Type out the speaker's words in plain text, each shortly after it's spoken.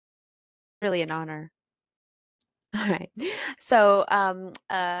Really an honor. All right. So,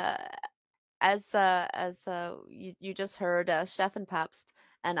 as you just heard, Stefan Pabst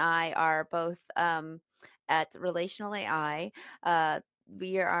and I are both at Relational AI.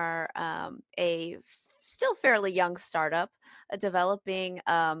 We are still fairly young startup developing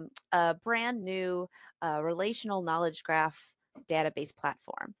a brand new relational knowledge graph database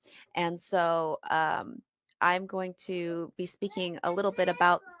platform. And so I'm going to be speaking a little bit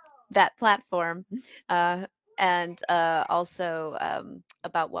about that platform. Uh, and also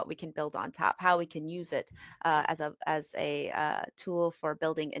about what we can build on top, how we can use it as a tool for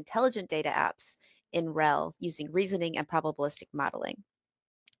building intelligent data apps in REL using reasoning and probabilistic modeling.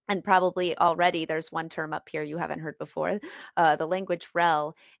 And probably already there's one term up here you haven't heard before. The language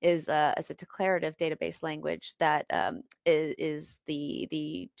REL is a declarative database language that is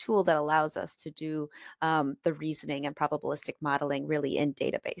the tool that allows us to do the reasoning and probabilistic modeling really in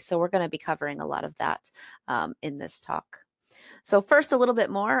database. So we're going to be covering a lot of that in this talk. So first, a little bit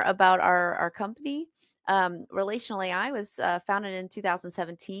more about our company. Relational AI was founded in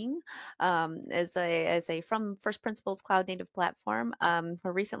 2017 as a from first principles cloud native platform.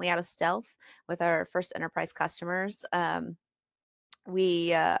 We're recently out of stealth with our first enterprise customers.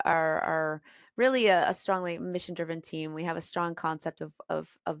 We are really a strongly mission driven team. We have a strong concept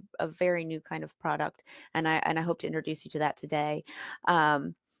of a very new kind of product, and I hope to introduce you to that today.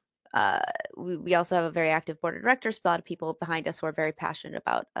 Um, uh, we also have a very active board of directors, a lot of people behind us who are very passionate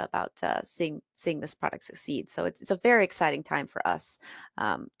about seeing this product succeed. So it's a very exciting time for us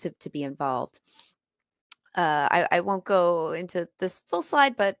to be involved. I won't go into this full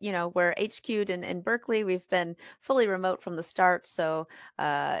slide, but we're HQ'd in Berkeley. We've been fully remote from the start, so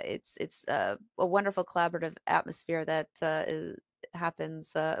it's a wonderful collaborative atmosphere that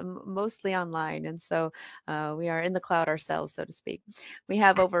happens mostly online, and so we are in the cloud ourselves, so to speak. We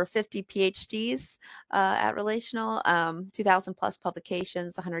have over 50 PhDs at Relational, 2,000 plus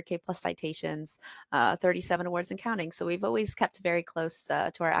publications, 100K plus citations, 37 awards and counting. So we've always kept very close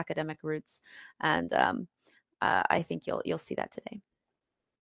to our academic roots, and I think you'll see that today.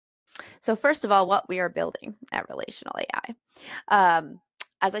 So first of all, what we are building at Relational AI.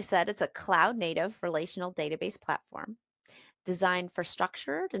 As I said, it's a cloud native relational database platform designed for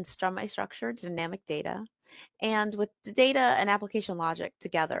structured and semi-structured dynamic data, and with the data and application logic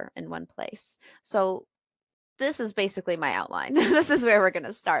together in one place. So this is basically my outline. This is where we're going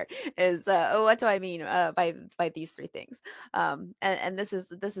to start. Is what do I mean by these three things? And this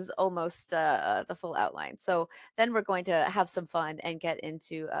is almost the full outline. So then we're going to have some fun and get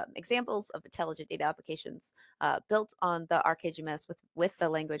into examples of intelligent data applications built on the RKGMS with the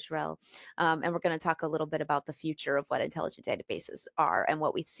language REL, and we're going to talk a little bit about the future of what intelligent databases are and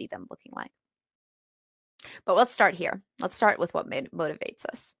what we see them looking like. But let's start here. Let's start with what motivates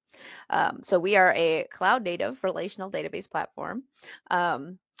us. So we are a cloud native relational database platform.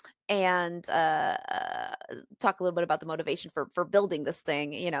 And talk a little bit about the motivation for building this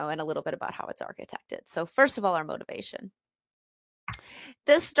thing, and a little bit about how it's architected. So first of all, our motivation.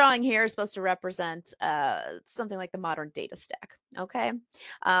 This drawing here is supposed to represent something like the modern data stack. Okay,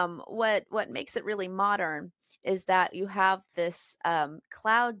 what makes it really modern is that you have this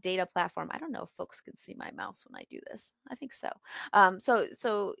cloud data platform. I don't know if folks can see my mouse when I do this. I think so.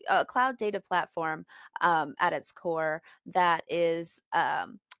 So a cloud data platform at its core that is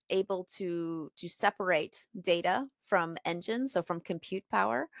able to separate data from engines, so from compute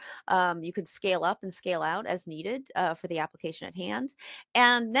power. You can scale up and scale out as needed for the application at hand.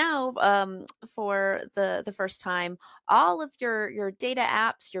 And now, for the first time, all of your data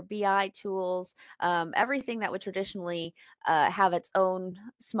apps, your BI tools, everything that would traditionally have its own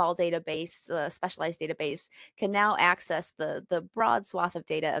small database, specialized database, can now access the broad swath of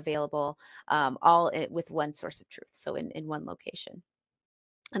data available, with one source of truth, so in one location.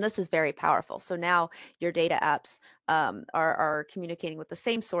 And this is very powerful. So now your data apps are communicating with the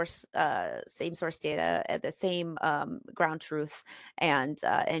same source data, at the same ground truth, and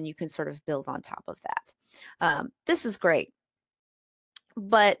you can sort of build on top of that. This is great,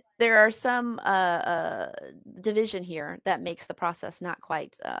 but there are some division here that makes the process not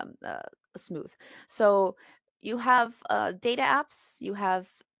quite smooth. So you have data apps, you have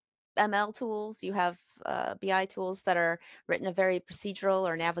ML tools, you have BI tools that are written a very procedural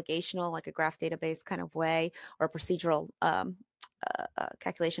or navigational, like a graph database kind of way, or procedural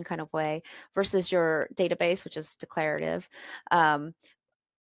calculation kind of way, versus your database, which is declarative. To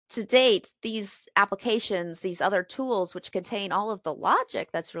date, these applications, these other tools, which contain all of the logic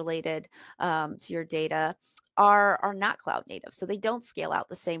that's related to your data, are not cloud native, so they don't scale out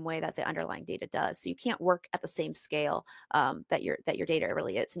the same way that the underlying data does. So you can't work at the same scale that your data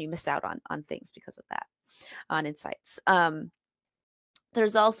really is, and you miss out on things because of that, on insights.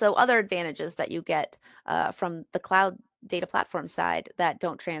 There's also other advantages that you get from the cloud data platform side that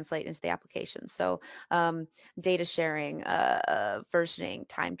don't translate into the application. So data sharing, versioning,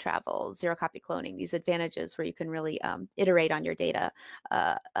 time travel, zero copy cloning, these advantages where you can really iterate on your data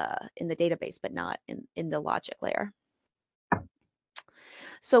in the database, but not in the logic layer.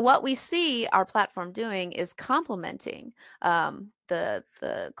 So what we see our platform doing is complementing the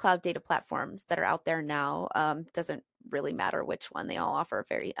cloud data platforms that are out there now. Doesn't really matter which one; they all offer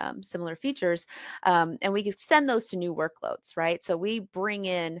very similar features, and we extend those to new workloads, right? So we bring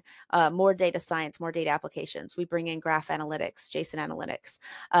in more data science, more data applications. We bring in graph analytics, JSON analytics.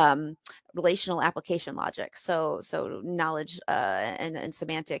 Relational application logic, so knowledge and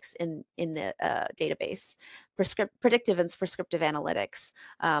semantics in the database, predictive and prescriptive analytics,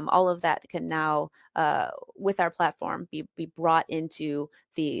 all of that can now with our platform be brought into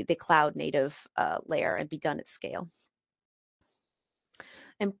the cloud native layer and be done at scale.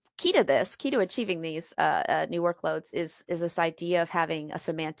 And key to achieving these new workloads is this idea of having a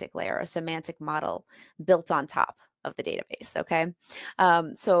semantic layer, a semantic model built on top of the database. Okay,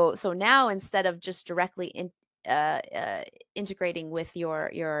 so now instead of just directly integrating with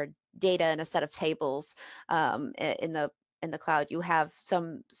your data in a set of tables in the cloud, you have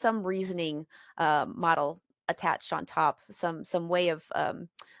some reasoning model attached on top, some way of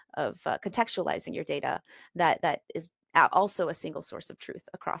contextualizing your data that is also a single source of truth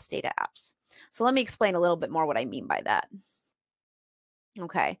across data apps. So let me explain a little bit more what I mean by that.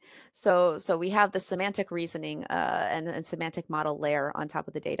 Okay, so we have the semantic reasoning and semantic model layer on top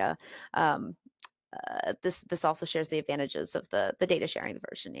of the data. Um, this also shares the advantages of the data sharing, the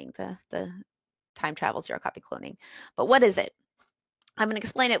versioning, the time travel, zero copy cloning. But what is it? I'm going to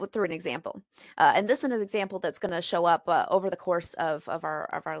explain it through an example, and this is an example that's going to show up over the course of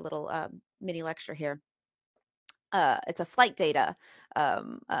our little mini lecture here. It's a flight data,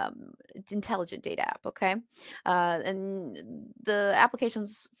 it's intelligent data app. Okay, and the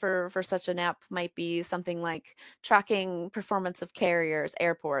applications for such an app might be something like tracking performance of carriers,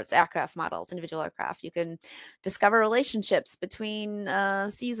 airports, aircraft models, individual aircraft. You can discover relationships between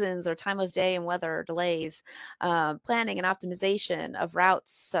seasons or time of day and weather delays, planning and optimization of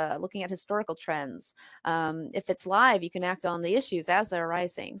routes, looking at historical trends. If it's live, you can act on the issues as they're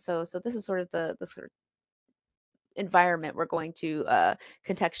arising. So this is sort of the sort of environment we're going to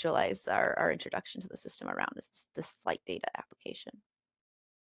contextualize our introduction to the system around this flight data application.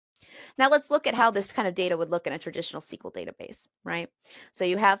 Now let's look at how this kind of data would look in a traditional SQL database, right? So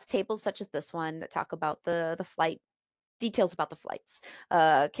you have tables such as this one that talk about the flight details about the flights,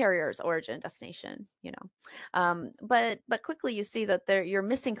 carriers, origin, destination, but quickly you see that you're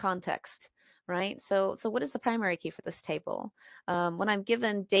missing context, right? So what is the primary key for this table? When I'm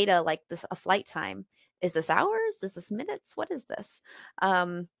given data like this, a flight time, is this hours? Is this minutes? What is this?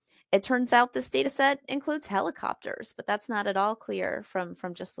 Um, it turns out this data set includes helicopters, but that's not at all clear from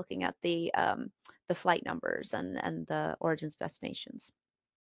just looking at the flight numbers and the origins destinations.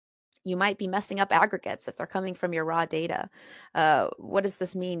 You might be messing up aggregates if they're coming from your raw data. What does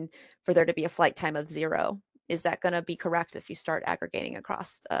this mean for there to be a flight time of 0? Is that going to be correct if you start aggregating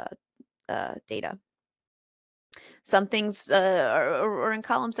across data? Some things are in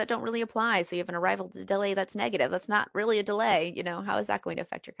columns that don't really apply. So you have an arrival delay that's negative. That's not really a delay. How is that going to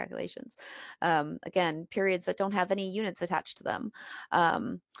affect your calculations? Again, periods that don't have any units attached to them.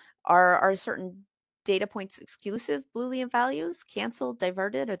 Are certain data points exclusive Boolean values, canceled,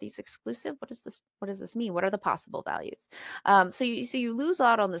 diverted? Are these exclusive? What does this mean? What are the possible values? So you lose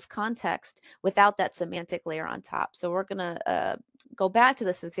out on this context without that semantic layer on top. So we're gonna go back to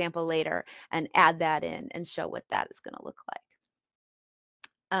this example later and add that in and show what that is going to look like.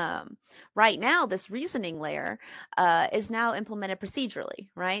 Right now, this reasoning layer is now implemented procedurally,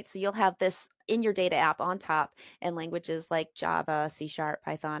 right? So you'll have this in your data app on top in languages like Java, C#,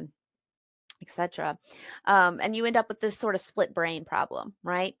 Python, etc. And you end up with this sort of split brain problem,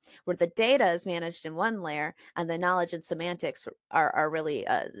 right? Where the data is managed in one layer and the knowledge and semantics are really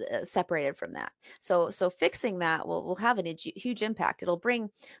separated from that. So fixing that will have a huge impact. It'll bring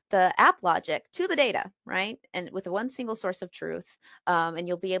the app logic to the data, right? And with one single source of truth, and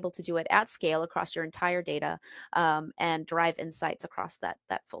you'll be able to do it at scale across your entire data and derive insights across that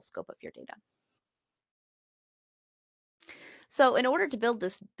full scope of your data. So in order to build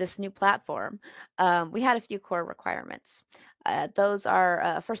this new platform, we had a few core requirements. Those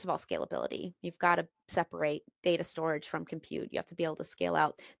are, first of all, scalability. You've got to separate data storage from compute. You have to be able to scale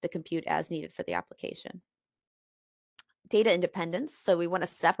out the compute as needed for the application. data independence. So we want to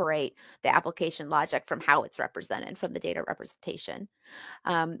separate the application logic from how it's represented from the data representation.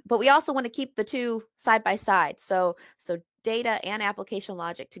 But we also want to keep the two side by side. So data and application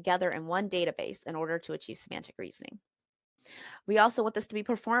logic together in one database in order to achieve semantic reasoning. We also want this to be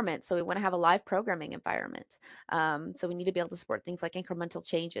performant, so we want to have a live programming environment. So we need to be able to support things like incremental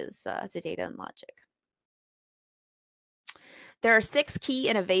changes to data and logic. There are 6 key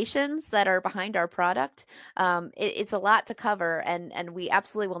innovations that are behind our product. It's a lot to cover, and we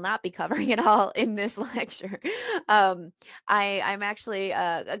absolutely will not be covering it all in this lecture. Um, I'm actually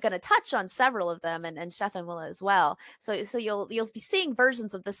going to touch on several of them, and Stefan will as well. So you'll be seeing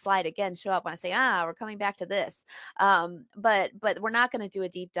versions of this slide again show up when I say, we're coming back to this. But we're not going to do a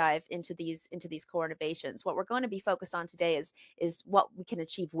deep dive into these core innovations. What we're going to be focused on today is what we can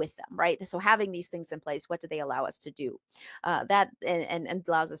achieve with them, right? So having these things in place, what do they allow us to do? That and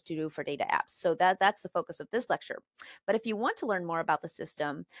allows us to do for data apps. So that's the focus of this lecture. But if you want to learn more about the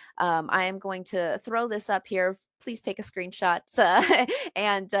system, I am going to throw this up here. Please take a screenshot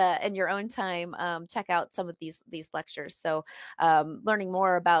and in your own time check out some of these lectures. So learning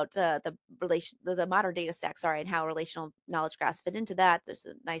more about the modern data stack, and how relational knowledge graphs fit into that. There's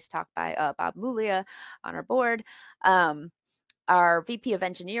a nice talk by Bob Mulia on our board. Our VP of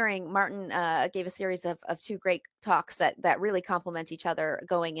engineering, Martin, gave a series of 2 great talks that really complement each other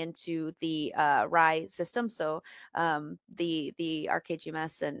going into the RAI system. So the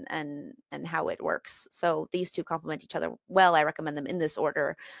RKGMS and how it works. So these 2 complement each other well. I recommend them in this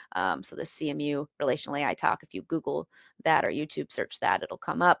order. So the CMU relational AI talk, if you Google that or YouTube search that, it'll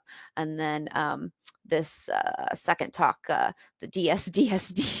come up. And then this second talk, the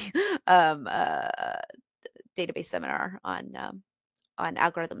DSDSD database seminar on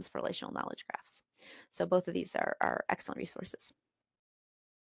algorithms for relational knowledge graphs. So both of these are excellent resources.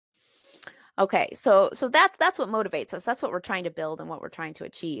 Okay, so that's what motivates us. That's what we're trying to build and what we're trying to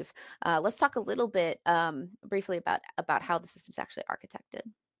achieve. Let's talk a little bit briefly about how the system's actually architected.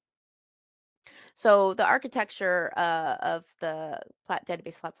 So the architecture of the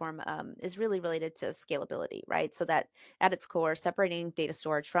database platform is really related to scalability, right? So that at its core, separating data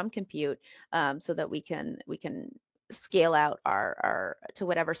storage from compute, so that we can scale out our to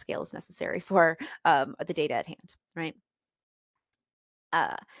whatever scale is necessary for the data at hand, right?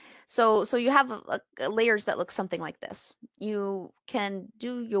 Uh, so you have layers that look something like this. You can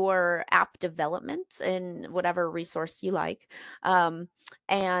do your app development in whatever resource you like,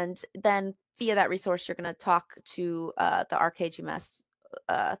 and then via that resource, you're going to talk to the RKGMS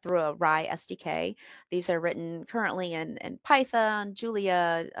through a RAI SDK. These are written currently in Python,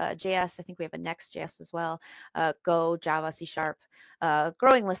 Julia, JS. I think we have a Next.js as well, Go, Java, C#.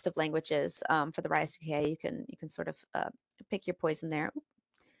 Growing list of languages for the RAI SDK. You can sort of pick your poison there.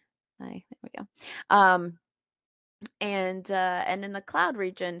 There we go. And in the cloud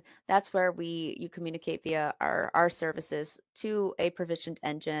region, that's where you communicate via our services to a provisioned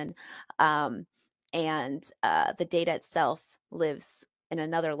engine, and the data itself lives in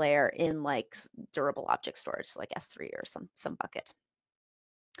another layer in like durable object storage, like S3 or some bucket.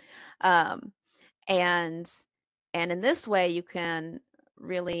 Um, and in this way, you can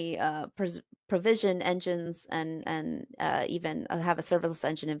really provision engines and even have a serverless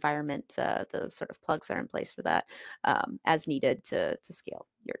engine environment. The sort of plugs are in place for that as needed to scale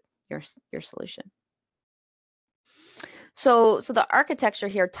your solution. So the architecture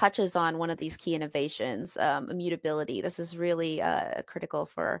here touches on one of these key innovations, immutability. This is really critical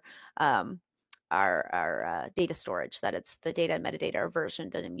for our data storage, that it's the data and metadata are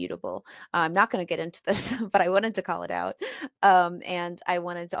versioned and immutable. I'm not going to get into this, but I wanted to call it out. And I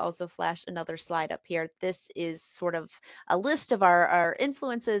wanted to also flash another slide up here. This is sort of a list of our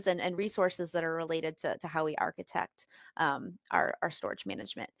influences and resources that are related to how we architect our storage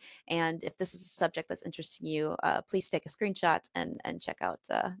management. And if this is a subject that's interesting you, please take a screenshot and check out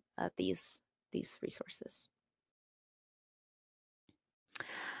these resources.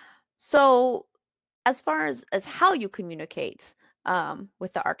 So as far as how you communicate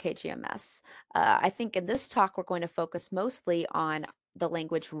with the RKGMS, I think in this talk we're going to focus mostly on the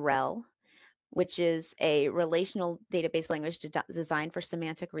language REL, which is a relational database language designed for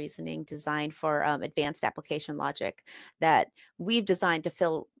semantic reasoning, designed for advanced application logic, that we've designed to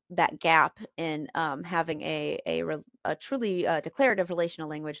fill that gap in having a truly declarative relational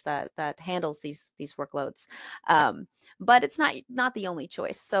language that handles these workloads. But it's not the only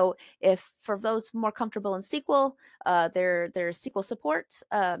choice. So if for those more comfortable in SQL, there's SQL support.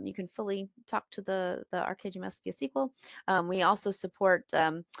 You can fully talk to the RKGMS via SQL. We also support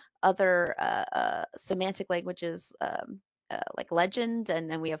other semantic languages like Legend,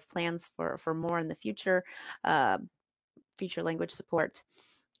 and we have plans for more in the future. feature language support.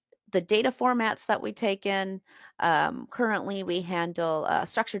 The data formats that we take in, currently we handle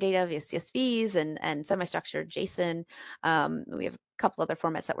structured data via CSVs and semi-structured JSON. We have a couple other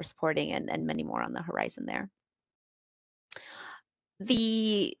formats that we're supporting and many more on the horizon there.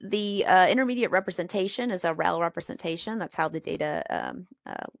 The intermediate representation is a rel representation. That's how the data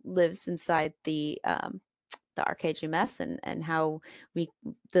lives inside the RKGMS and how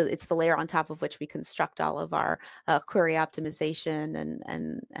it's the layer on top of which we construct all of our query optimization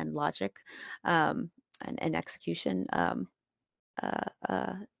and logic and execution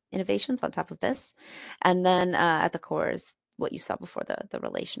innovations on top of this. And then at the core is what you saw before, the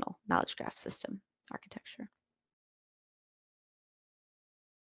relational knowledge graph system architecture.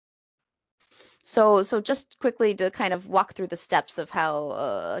 So just quickly to kind of walk through the steps of how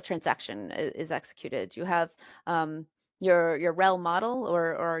a transaction is executed. You have your rel model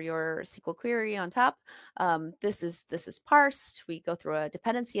or your SQL query on top. This is parsed. We go through a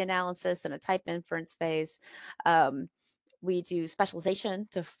dependency analysis and a type inference phase. We do specialization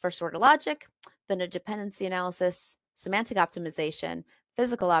to first order logic, then a dependency analysis, semantic optimization,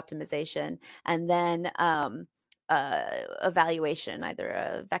 physical optimization, and then evaluation,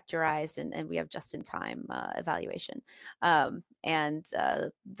 either vectorized and we have just-in-time evaluation. And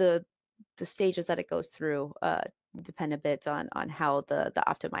the stages that it goes through depend a bit on how the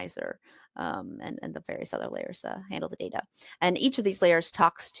optimizer and the various other layers handle the data. And each of these layers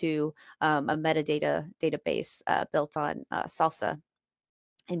talks to a metadata database built on Salsa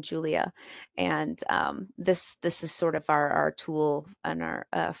and Julia. And this is sort of our tool and our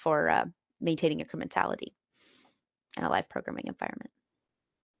for maintaining incrementality in a live programming environment.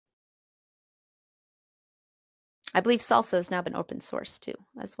 I believe Salsa has now been open source too,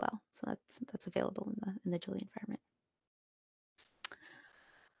 as well. So that's available in the Julia environment.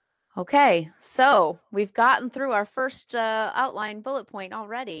 Okay, so we've gotten through our first outline bullet point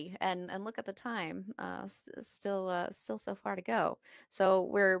already, and look at the time. Still so far to go. So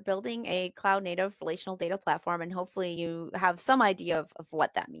we're building a cloud-native relational data platform, and hopefully you have some idea of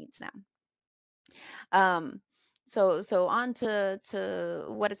what that means now. So on to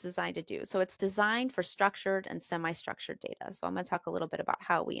what it's designed to do. So it's designed for structured and semi-structured data. So I'm going to talk a little bit about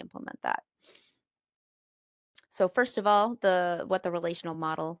how we implement that. So first of all, what the relational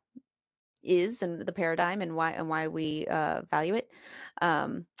model is and the paradigm and why we value it.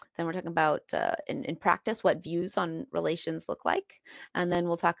 Then we're talking about in practice what views on relations look like, and then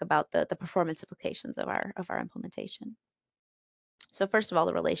we'll talk about the performance implications of our implementation. So first of all,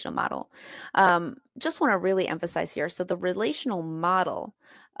 the relational model. Just want to really emphasize here. So the relational model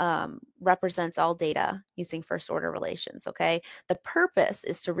represents all data using first order relations, okay? The purpose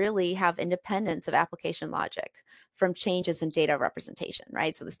is to really have independence of application logic from changes in data representation,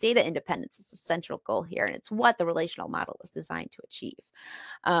 right? So this data independence is the central goal here, and it's what the relational model was designed to achieve.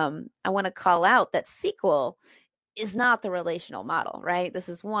 I want to call out that SQL is not the relational model, right? This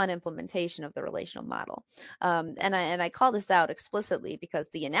is one implementation of the relational model. And I call this out explicitly because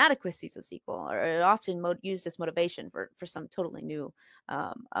the inadequacies of SQL are often used as motivation for some totally new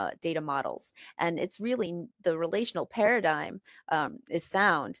data models. And it's really the relational paradigm is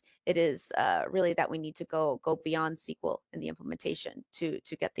sound. It is really that we need to go beyond SQL in the implementation to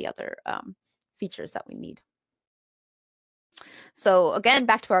get the other features that we need. So again,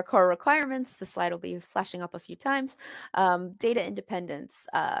 back to our core requirements. The slide will be flashing up a few times. Data independence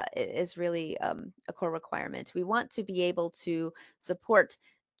is really a core requirement. We want to be able to support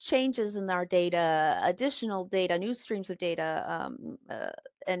changes in our data, additional data, new streams of data,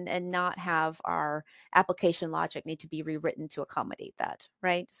 and not have our application logic need to be rewritten to accommodate that,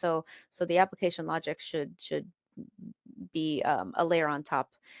 right? So the application logic should be a layer on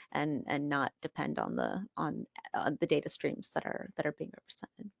top and not depend on the data streams that are being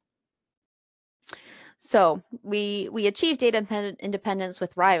represented. So we achieve data independence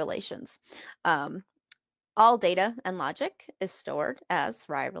with RAI relations. All data and logic is stored as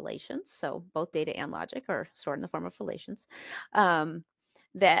RAI relations. So both data and logic are stored in the form of relations.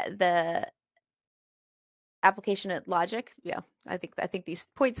 The application logic, yeah, I think these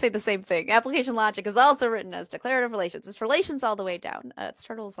points say the same thing. Application logic is also written as declarative relations. It's relations all the way down. It's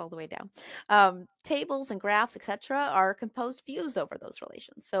turtles all the way down. Tables and graphs, etc., are composed views over those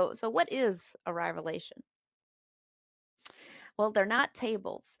relations. So what is a RAI relation? Well, they're not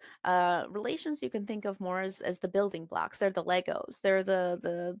tables. Relations you can think of more as the building blocks. They're the Legos. They're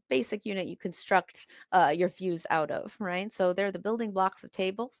the basic unit you construct your views out of, right? So they're the building blocks of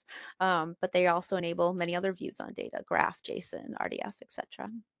tables, but they also enable many other views on data, graph, JSON, RDF,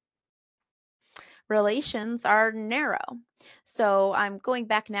 etc. relations are narrow. So I'm going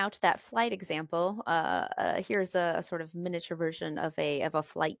back now to that flight example. Here's a sort of miniature version of a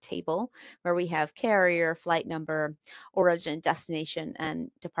flight table where we have carrier, flight number, origin, destination,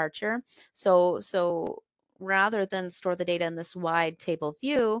 and departure. So rather than store the data in this wide table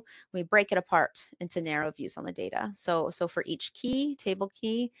view, we break it apart into narrow views on the data. So for each key, table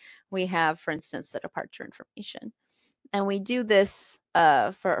key, we have, for instance, the departure information. And we do this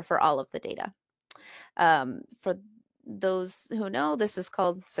for all of the data. For those who know, this is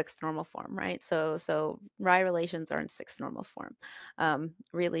called sixth normal form, right? So Rye relations are in sixth normal form.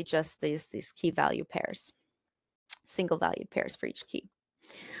 Really just these key value pairs, single valued pairs for each key.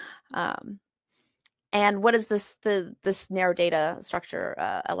 And what does this narrow data structure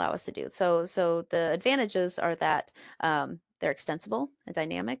allow us to do? So the advantages are that they're extensible and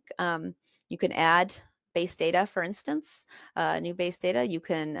dynamic. You can add base data, for instance, new base data. You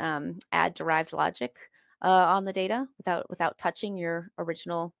can add derived logic on the data without touching your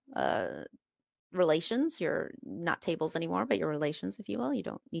original relations. You're not tables anymore, but your relations, if you will. You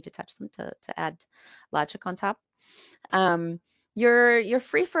don't need to touch them to add logic on top. You're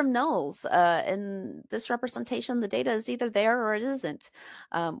free from nulls. In this representation, the data is either there or it isn't.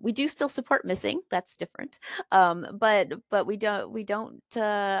 We do still support missing. That's different. But we don't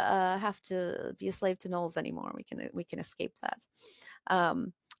have to be a slave to nulls anymore. We can escape that.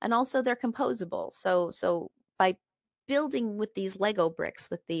 And also they're composable. So by building with these Lego bricks,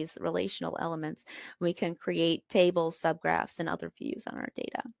 with these relational elements, we can create tables, subgraphs, and other views on our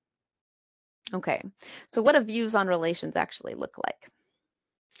data. Okay, so what do views on relations actually look like?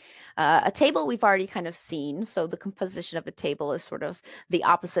 A table we've already kind of seen. So the composition of a table is sort of the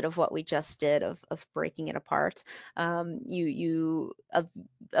opposite of what we just did of breaking it apart. A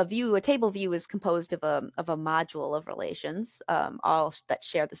table view is composed of a module of relations, all that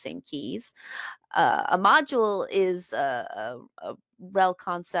share the same keys. A module is a rel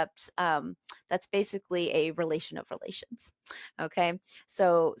concept that's basically a relation of relations. Okay,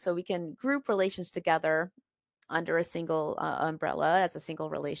 so we can group relations together under a single umbrella as a single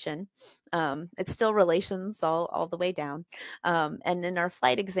relation. It's still relations all the way down. And in our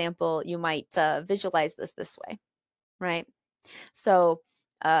flight example, you might visualize this way, right? So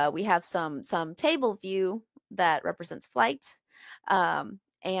we have some table view that represents flight.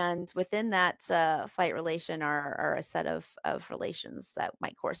 And within that flight relation are a set of relations that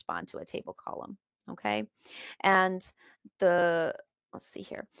might correspond to a table column. Okay. And the let's see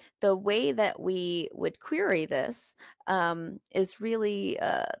here. The way that we would query this is really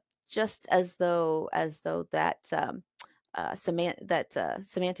just as though that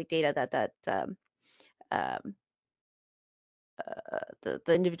semantic data um, the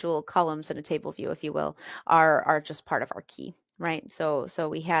individual columns in a table view, if you will, are just part of our key, right? So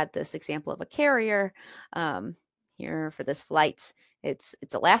we had this example of a carrier here for this flight. It's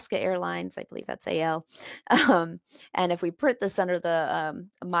Alaska Airlines, I believe that's AL. And if we put this under the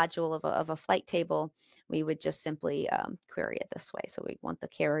module of a flight table, we would just simply query it this way. So we want the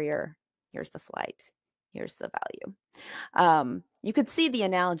carrier. Here's the flight. Here's the value. You could see the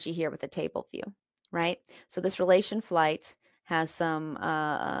analogy here with the table view, right? So this relation flight has some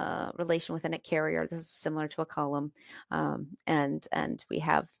relation within a carrier. This is similar to a column, and we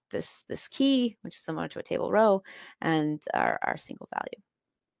have this key, which is similar to a table row, and our single value.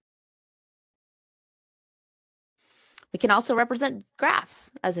 We can also represent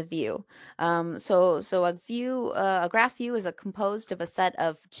graphs as a view. So a graph view is composed of a set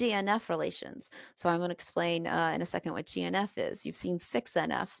of GNF relations. So I'm going to explain in a second what GNF is. You've seen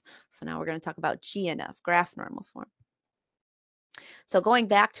 6NF, so now we're going to talk about GNF, graph normal form. So going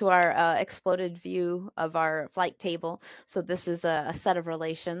back to our exploded view of our flight table, so this is a set of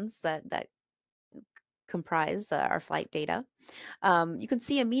relations that comprise our flight data. You can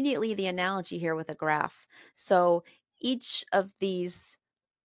see immediately the analogy here with a graph. So each of these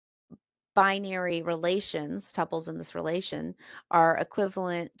binary relations, tuples in this relation, are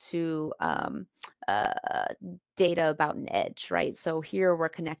equivalent to data about an edge, right? So here we're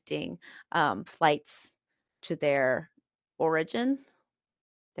connecting flights to their origin,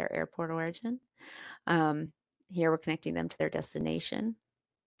 their airport origin. Here we're connecting them to their destination.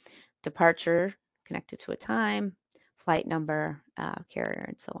 Departure connected to a time, flight number, carrier,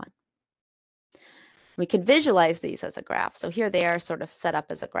 and so on. We can visualize these as a graph. So here they are sort of set up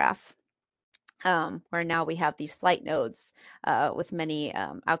as a graph. Where now we have these flight nodes with many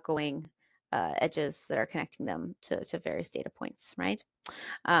outgoing edges that are connecting them to various data points, right?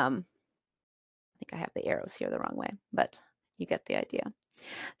 I think I have the arrows here the wrong way, but you get the idea.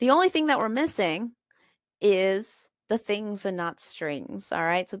 The only thing that we're missing is the things and not strings. All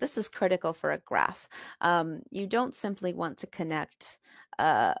right. So this is critical for a graph. You don't simply want to connect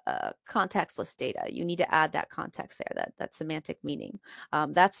contextless data. You need to add that context there, that semantic meaning.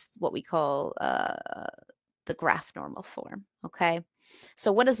 That's what we call the graph normal form. Okay.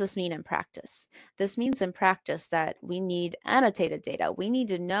 So what does this mean in practice? This means in practice that we need annotated data. We need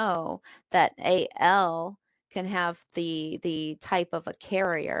to know that AL can have the type of a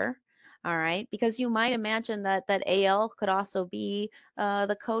carrier. All right, because you might imagine that AL could also be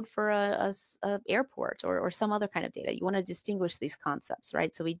the code for a airport or some other kind of data. You want to distinguish these concepts,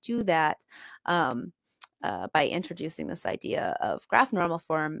 right? So we do that by introducing this idea of graph normal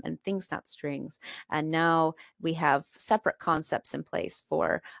form and things not strings. And now we have separate concepts in place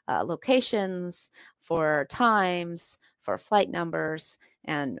for locations, for times, for flight numbers,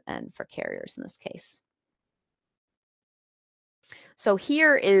 and for carriers in this case. So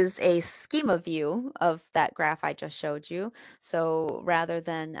here is a schema view of that graph I just showed you. So rather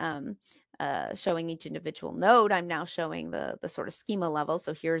than showing each individual node, I'm now showing the sort of schema level.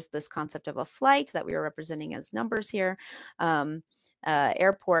 So here's this concept of a flight that we are representing as numbers here.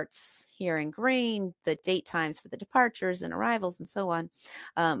 Airports here in green, the date times for the departures and arrivals and so on,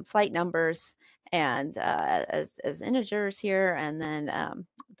 flight numbers and as integers here, and then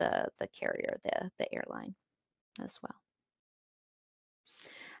the carrier, the airline as well.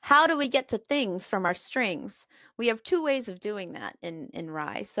 How do we get to things from our strings? We have two ways of doing that in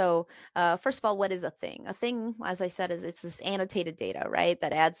Rye. So first of all, what is a thing? A thing, as I said, is it's this annotated data, right,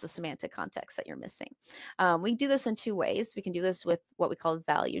 that adds the semantic context that you're missing. We do this in two ways. We can do this with what we call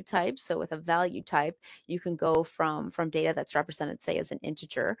value types. So with a value type, you can go from data that's represented, say, as an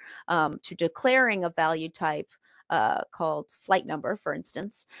integer to declaring a value type called flight number, for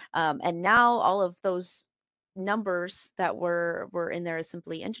instance. And now all of those numbers that were in there as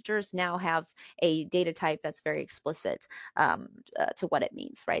simply integers now have a data type that's very explicit to what it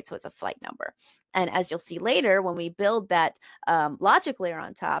means, right? So it's a flight number. And as you'll see later, when we build that logic layer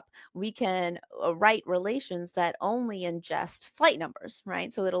on top, we can write relations that only ingest flight numbers,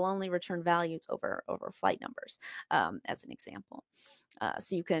 right? So it'll only return values over flight numbers, as an example.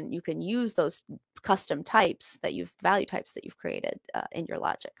 So you can use those custom types value types that you've created in your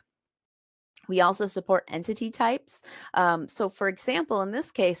logic. We also support entity types. So for example, in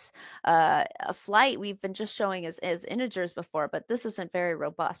this case, a flight we've been just showing as integers before, but this isn't very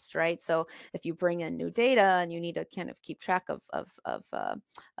robust, right? So if you bring in new data and you need to kind of keep track of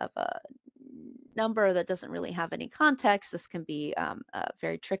a number that doesn't really have any context, this can be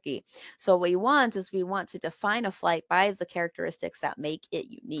very tricky. So what we want to define a flight by the characteristics that make it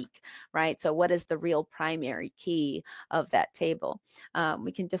unique, right? So what is the real primary key of that table?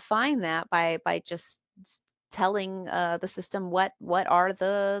 We can define that by just telling the system what are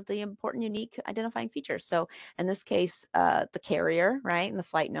the important unique identifying features. So in this case, the carrier, right, and the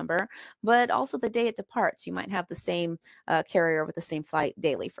flight number, but also the day it departs. You might have the same carrier with the same flight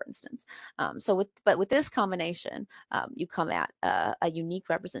daily, for instance. But with this combination, you come at a unique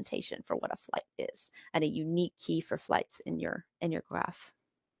representation for what a flight is and a unique key for flights in your graph.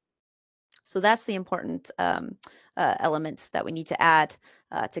 So that's the important element that we need to add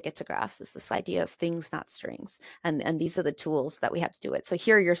to get to graphs, is this idea of things, not strings. And these are the tools that we have to do it. So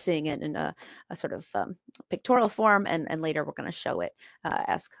here you're seeing it in a sort of pictorial form, and later we're going to show it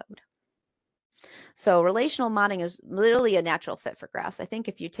as code. So relational modding is literally a natural fit for graphs. I think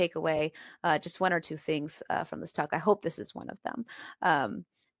if you take away just one or two things from this talk, I hope this is one of them,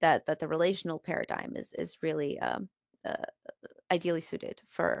 that the relational paradigm is really ideally suited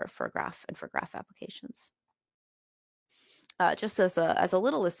for graph and for graph applications. Just as a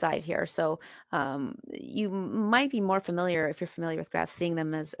little aside here, so you might be more familiar, if you're familiar with graphs, seeing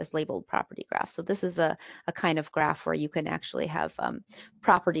them as labeled property graphs. So this is a kind of graph where you can actually have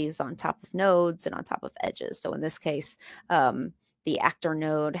properties on top of nodes and on top of edges. So in this case, the actor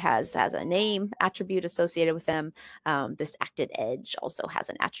node has a name attribute associated with them. This acted edge also has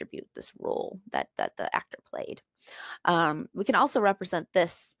an attribute, this role that the actor played. We can also represent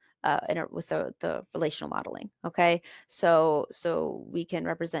this with the relational modeling. Okay, so we can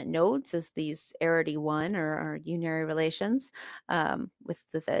represent nodes as these arity one or unary relations with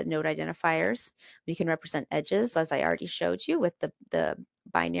the node identifiers. We can represent edges, as I already showed you, with the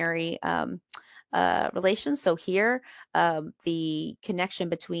binary relations. So here, the connection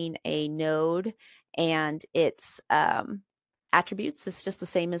between a node and its attributes is just the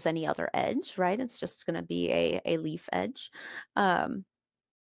same as any other edge, right? It's just going to be a leaf edge.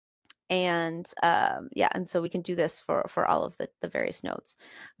 Yeah, and so we can do this for all of the various nodes.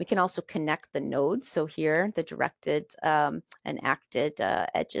 We can also connect the nodes. So here, the directed and acted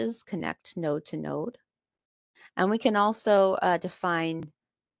edges connect node to node. And we can also define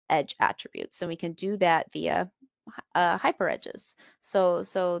edge attributes, and we can do that via hyperedges.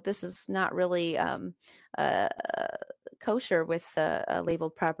 So this is not really uh, kosher with a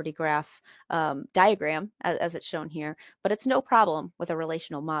labeled property graph diagram as it's shown here, but it's no problem with a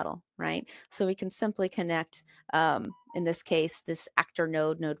relational model, right? So we can simply connect, in this case, this actor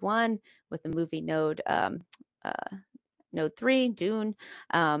node, node 1, with the movie node, node 3, Dune,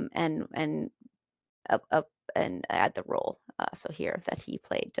 and up and add the role. So here that he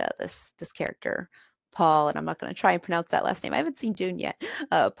played this character, Paul, and I'm not going to try and pronounce that last name. I haven't seen Dune yet.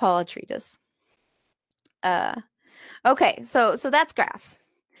 Paul Atreides. Okay, so that's graphs.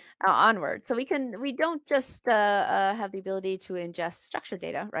 Onward. So we don't just have the ability to ingest structured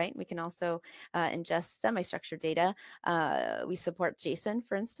data, right? We can also ingest semi-structured data. We support JSON,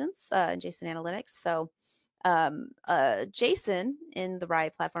 for instance, JSON Analytics. So JSON in the RAI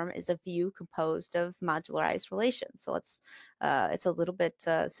platform is a view composed of modularized relations. So it's a little bit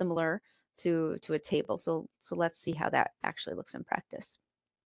similar to a table. So let's see how that actually looks in practice.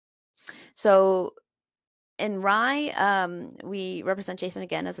 So in RAI, we represent JSON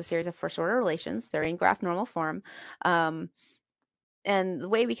again as a series of first order relations. They're in graph normal form. And the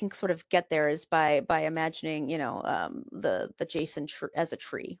way we can sort of get there is by imagining, the JSON as a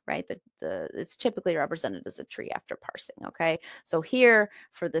tree, right? It's typically represented as a tree after parsing. Okay, so here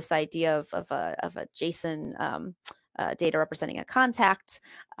for this idea of a JSON data representing a contact,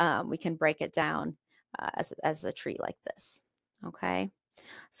 we can break it down as a tree like this. Okay.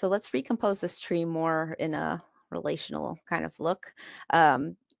 So let's recompose this tree more in a relational kind of look.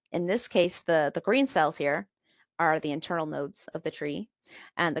 In this case, the green cells here are the internal nodes of the tree,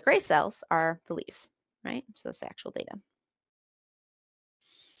 and the gray cells are the leaves, right? So that's the actual data.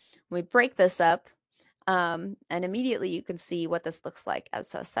 We break this up, and immediately you can see what this looks like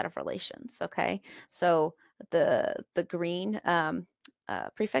as a set of relations, okay? So the green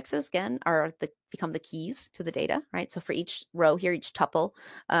prefixes, again, become the keys to the data, right? So for each row here, each tuple,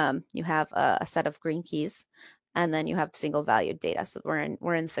 you have a set of green keys, and then you have single valued data. So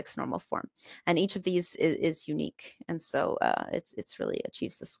we're in 6 normal form, and each of these is unique, and so it's really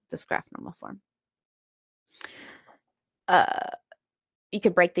achieves this graph normal form. You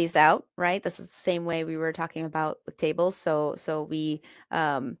could break these out, right? This is the same way we were talking about with tables. So we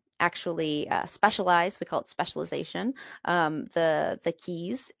actually specialize. We call it specialization. The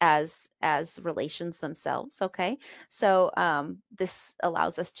keys as relations themselves. Okay, so this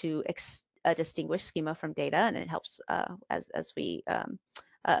allows us to distinguish schema from data, and it helps as we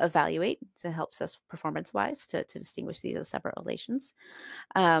evaluate. So it helps us performance-wise to distinguish these as separate relations.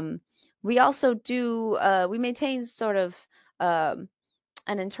 We also do we maintain sort of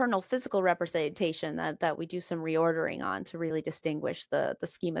an internal physical representation that we do some reordering on to really distinguish the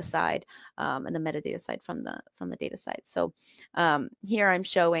schema side and the metadata side from the data side. So here I'm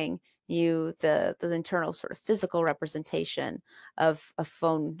showing you the internal sort of physical representation of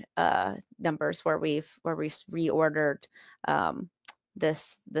phone numbers where we've reordered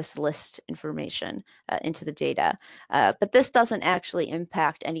this list information into the data. But this doesn't actually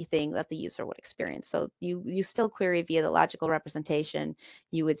impact anything that the user would experience. So you still query via the logical representation.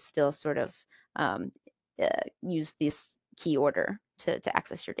 You would still sort of use this key order to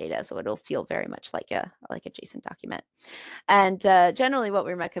access your data. So it'll feel very much like a JSON document. And generally what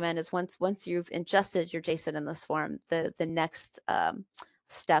we recommend is once you've ingested your JSON in this form, the next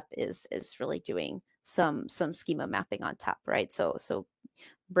step is really doing some schema mapping on top, right? So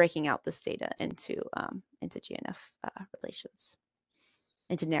breaking out this data into GNF relations,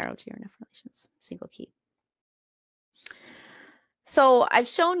 into narrow GNF relations, single key. So I've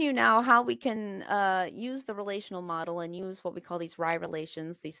shown you now how we can use the relational model and use what we call these RAI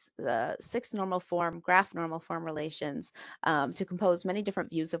relations, these 6 normal form, graph normal form relations to compose many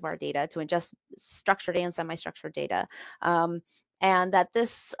different views of our data, to ingest structured and semi-structured data. And that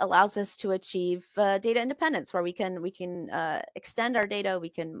this allows us to achieve data independence, where we can extend our data, we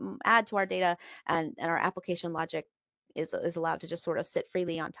can add to our data, and our application logic is allowed to just sort of sit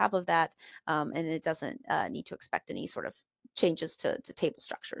freely on top of that, and it doesn't need to expect any sort of changes to table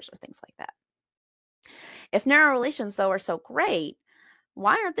structures or things like that. If narrow relations, though, are so great,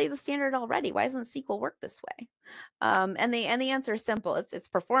 why aren't they the standard already? Why doesn't SQL work this way? And the answer is simple. It's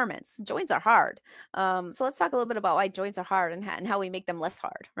performance. Joins are hard. So let's talk a little bit about why joins are hard and how we make them less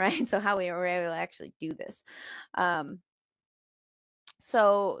hard, right? So how we are able to actually do this.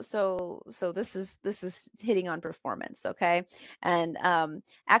 So this is hitting on performance, okay? And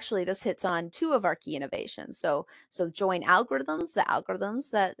actually this hits on 2 of our key innovations. So join algorithms, the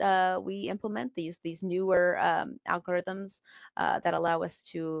algorithms that we implement, these newer algorithms that allow us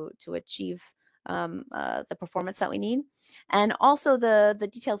to achieve the performance that we need, and also the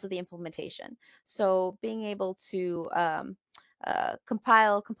details of the implementation. So being able to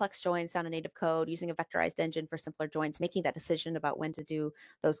compile complex joins down a native code using a vectorized engine for simpler joins, making that decision about when to do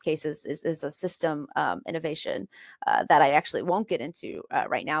those cases is a system innovation that I actually won't get into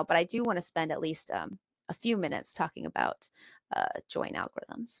right now, but I do want to spend at least a few minutes talking about join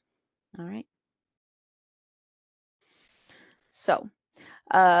algorithms. All right. So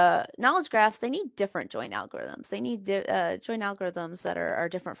knowledge graphs, they need different join algorithms. They need join algorithms that are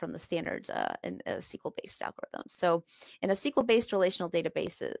different from the standard SQL-based algorithms. So in a SQL-based relational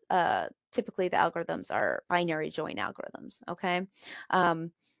database, typically the algorithms are binary join algorithms, okay?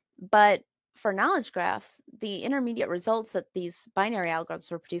 But for knowledge graphs, the intermediate results that these binary algorithms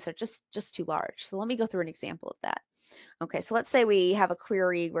will produce are just too large. So let me go through an example of that. Okay, so let's say we have a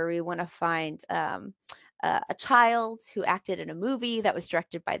query where we want to find a child who acted in a movie that was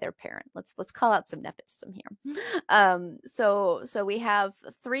directed by their parent. Let's call out some nepotism here. So we have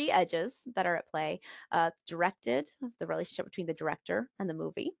three edges that are at play: directed, the relationship between the director and the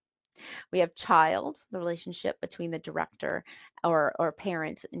movie. We have child, the relationship between the director or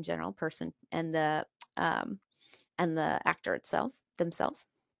parent in general, person, um, and the actor itself themselves,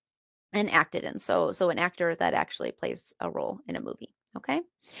 and acted in. So an actor that actually plays a role in a movie. Okay,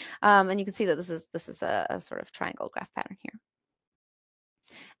 and you can see that this is a sort of triangle graph pattern here.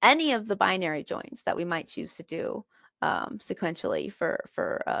 Any of the binary joins that we might choose to do sequentially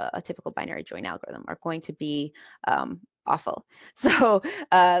for a typical binary join algorithm are going to be awful. So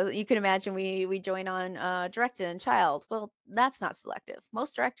you can imagine we join on directed and child. Well, that's not selective.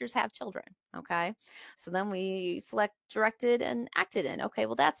 Most directors have children. Okay, so then we select directed and acted in. Okay,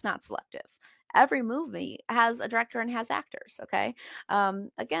 well, that's not selective. Every movie has a director and has actors. Okay,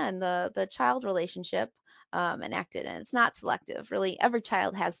 again, the child relationship and acted in. It's not selective. Really, every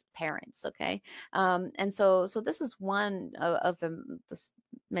child has parents. Okay, and so this is one of the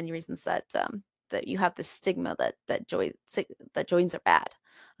many reasons that that you have this stigma that joins are bad.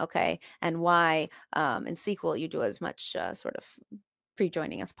 Okay, and why in SQL you do as much sort of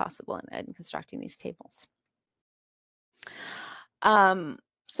pre-joining as possible in constructing these tables. Um,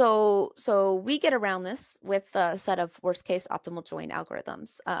 so we get around this with a set of worst case optimal join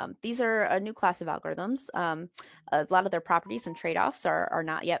algorithms. These are a new class of algorithms. A lot of their properties and trade-offs are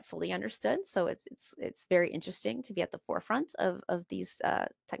not yet fully understood. So it's very interesting to be at the forefront of these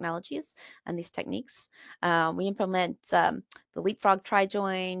technologies and these techniques. We implement the leapfrog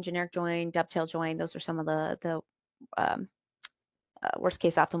tri-join, generic join, dovetail join. Those are some of the um, worst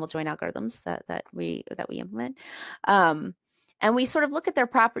case optimal join algorithms that we implement. And we sort of look at their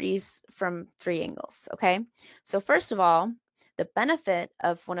properties from three angles. Okay, so first of all, the benefit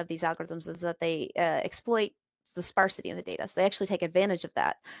of one of these algorithms is that they exploit the sparsity in the data. So they actually take advantage of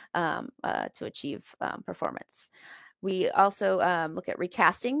that to achieve performance. We also look at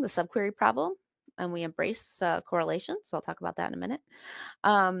recasting the subquery problem, and we embrace correlation. So I'll talk about that in a minute.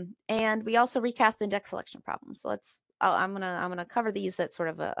 And we also recast the index selection problem. So I'm gonna cover these at sort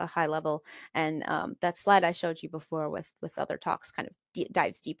of a high level, and that slide I showed you before with other talks kind of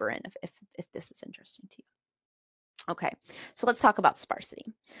dives deeper in if this is interesting to you. Okay, so let's talk about sparsity.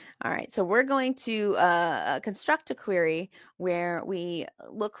 All right, so we're going to construct a query where we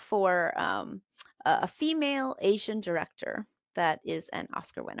look for a female Asian director that is an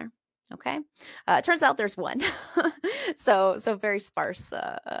Oscar winner. Okay, it turns out there's one, so very sparse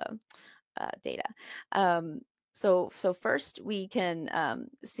data. Um, so first we can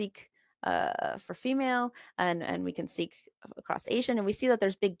seek for female, and we can seek across Asian, and we see that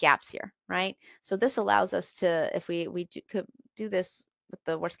there's big gaps here, right? So this allows us to, if could do this with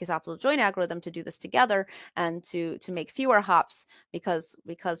the worst case optimal join algorithm, to do this together and to make fewer hops because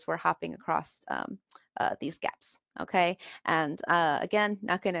we're hopping across these gaps. Okay, and again,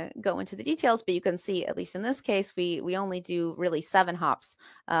 not going to go into the details, but you can see, at least in this case, we only do really 7 hops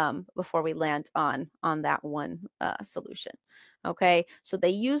before we land on that one solution. Okay, so they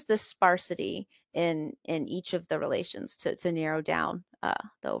use this sparsity in each of the relations to narrow down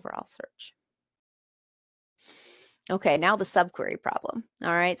the overall search. Okay, now the subquery problem.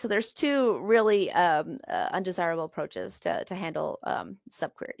 All right, so there's two really undesirable approaches to handle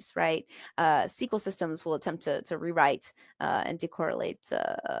subqueries, right? SQL systems will attempt to rewrite and decorrelate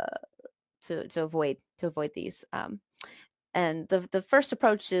to avoid these. And the first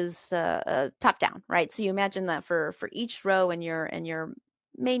approach is top down, right? So you imagine that for each row in your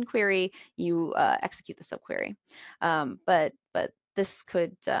main query, you execute the subquery. But this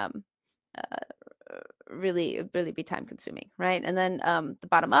could really be time consuming, right? And then the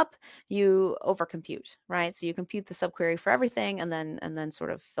bottom up, you overcompute, right? So you compute the subquery for everything, and then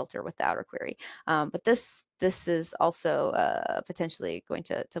sort of filter with the outer query. But this is also potentially going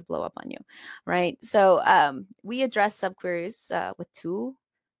to blow up on you, right? So we address subqueries with two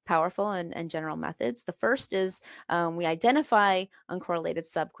powerful and general methods. The first is we identify uncorrelated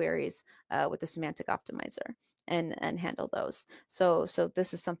subqueries with the semantic optimizer and handle those. So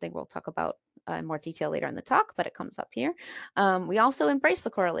this is something we'll talk about in more detail later in the talk, but it comes up here. We also embrace the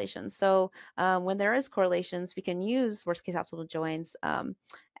correlations. So when there is correlations, we can use worst case optimal joins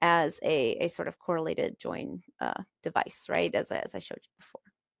as a sort of correlated join device, right? As I showed you before.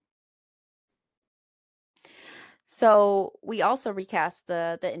 So we also recast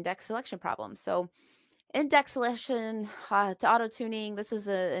the index selection problem. So index selection to auto tuning, this is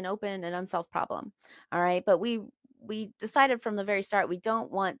an open and unsolved problem. All right, but we decided from the very start we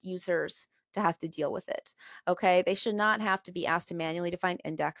don't want users to have to deal with it. Okay, they should not have to be asked to manually define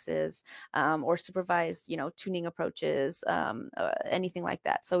indexes or supervise, tuning approaches, anything like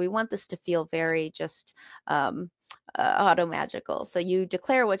that. So we want this to feel very just auto magical. So you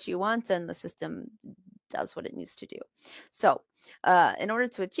declare what you want, and the system does what it needs to do. So in order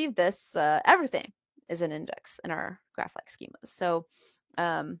to achieve this, everything is an index in our graph-like schemas. So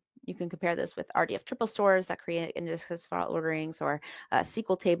you can compare this with RDF triple stores that create indexes for all orderings, or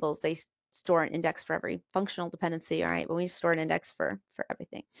SQL tables. They store an index for every functional dependency, all right? But we store an index for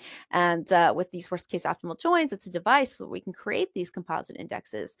everything. And with these worst case optimal joins, it's a device where we can create these composite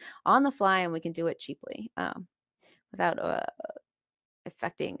indexes on the fly, and we can do it cheaply without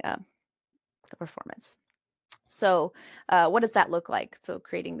affecting the performance. So what does that look like? So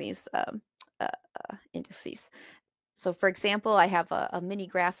creating these indices. So for example, I have a mini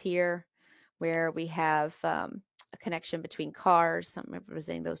graph here where we have a connection between cars. I'm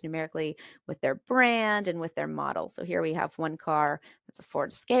representing those numerically with their brand and with their model. So here we have one car that's a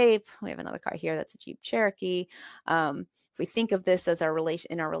Ford Escape. We have another car here that's a Jeep Cherokee. If we think of this as our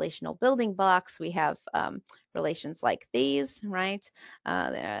relational building blocks, we have relations like these, right?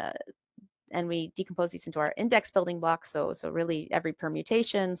 And we decompose these into our index building blocks. So really every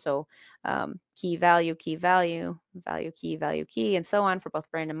permutation. So key, value, value, key, and so on for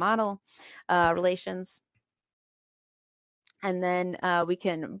both brand and model relations. And then we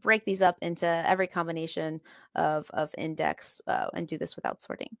can break these up into every combination of index and do this without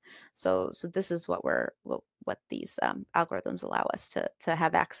sorting. So this is what these algorithms allow us to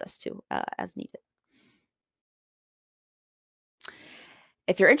have access to as needed.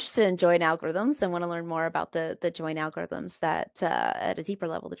 If you're interested in join algorithms and want to learn more about the join algorithms that at a deeper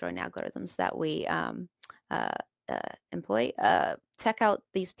level, the join algorithms that we employ, check out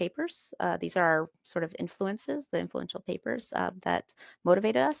these papers. These are our sort of influences, the influential papers that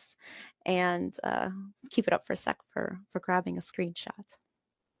motivated us. And keep it up for a sec for grabbing a screenshot.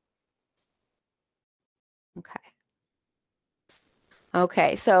 Okay.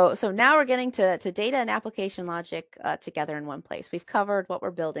 Okay, so now we're getting to data and application logic together in one place. We've covered what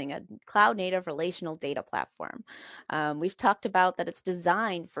we're building, a cloud-native relational data platform. We've talked about that it's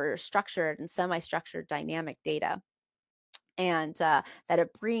designed for structured and semi-structured dynamic data, and that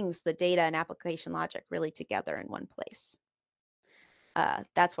it brings the data and application logic really together in one place.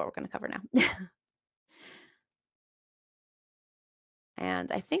 That's what we're going to cover now. And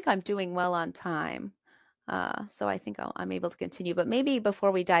I think I'm doing well on time. So I think I'm able to continue. But maybe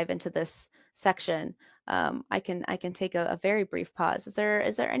before we dive into this section, I can take a very brief pause. Is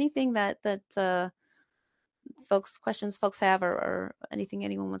there anything that questions folks have, or anything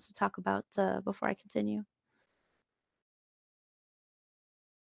anyone wants to talk about before I continue?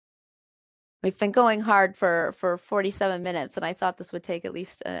 We've been going hard for 47 minutes, and I thought this would take at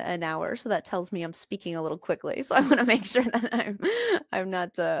least an hour. So that tells me I'm speaking a little quickly. So I want to make sure that I'm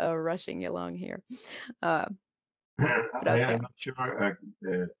not rushing you along here. But okay. I am not sure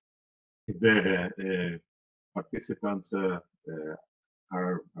if the participants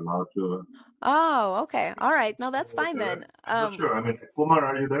are allowed to. Oh, okay. All right. No, that's fine then. I'm not sure. I mean, Kumar,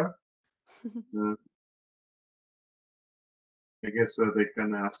 are you there? I guess they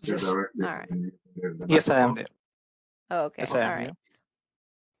can ask directly. All right. Yes, I am there. Oh, okay. Yes, I am all right. here.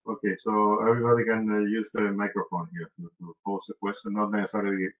 Okay, so everybody can use the microphone here to pose a question, not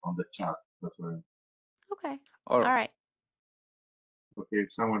necessarily on the chat. That's why. Okay. All right. Okay,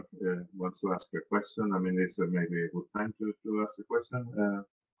 if someone wants to ask a question, I mean, it's maybe a good time to ask a question.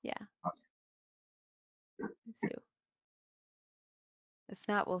 Yeah. Ask. Let's see. If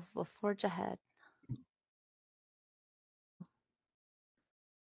not, we'll forge ahead.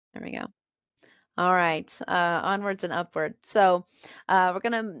 There we go. All right, onwards and upward. So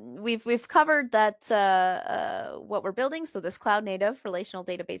we've covered that what we're building. So this cloud native relational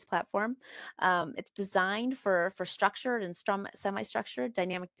database platform, it's designed for structured and semi-structured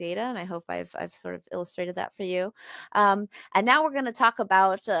dynamic data, and I hope I've sort of illustrated that for you. And now we're going to talk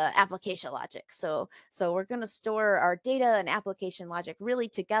about application logic. So we're going to store our data and application logic really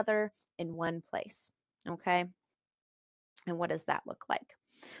together in one place. Okay. And what does that look like?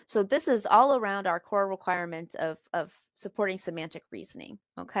 So this is all around our core requirement of supporting semantic reasoning,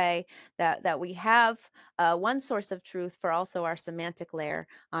 okay? That we have one source of truth for also our semantic layer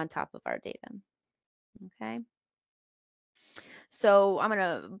on top of our data, okay? So I'm going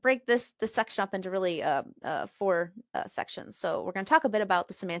to break this section up into really four sections. So we're going to talk a bit about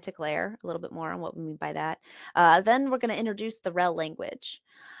the semantic layer, a little bit more on what we mean by that. Then we're going to introduce the REL language.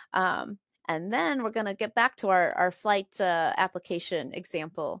 Um, and then we're going to get back to our flight application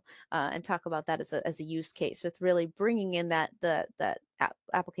example and talk about that as a use case with really bringing in that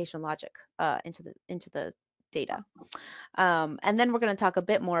application logic into the data. And then we're going to talk a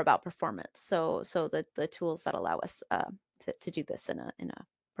bit more about performance. So the tools that allow us to do this in a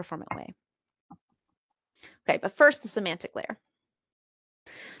performant way. Okay, but first the semantic layer.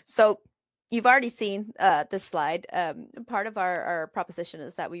 So you've already seen this slide. Part of our proposition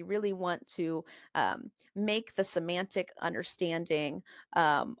is that we really want to make the semantic understanding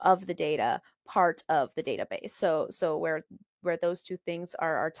of the data part of the database. So where those two things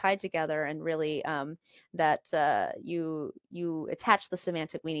are tied together, and really that you attach the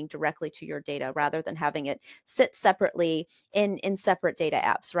semantic meaning directly to your data rather than having it sit separately in separate data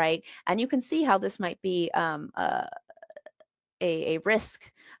apps, right? And you can see how this might be a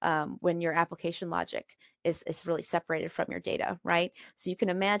risk when your application logic is really separated from your data, right? So you can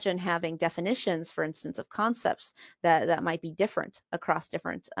imagine having definitions, for instance, of concepts that might be different across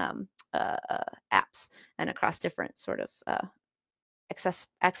different apps and across different sort of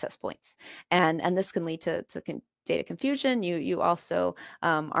access points, and this can lead to data confusion. You also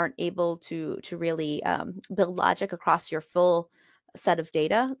aren't able to really build logic across your full set of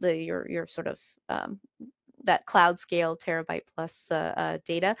data, your sort of that cloud scale terabyte plus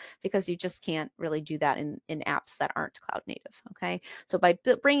data, because you just can't really do that in apps that aren't cloud native. Okay, so by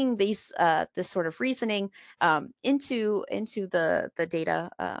bringing these this sort of reasoning into the data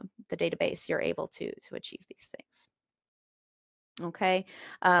the database, you're able to achieve these things. Okay,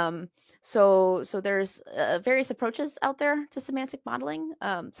 so there's various approaches out there to semantic modeling.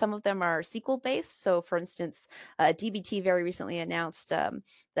 Some of them are SQL based. So, for instance, DBT very recently announced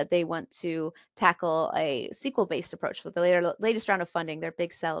that they want to tackle a SQL based approach. With the latest round of funding, their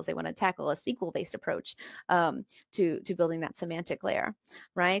big sell is they want to tackle a SQL based approach to building that semantic layer,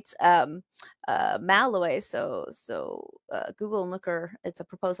 right? Malloy, Google and Looker, it's a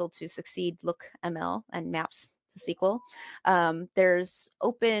proposal to succeed Look ML and Maps to SQL. There's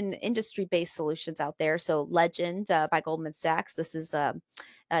open industry-based solutions out there. So Legend by Goldman Sachs. This is a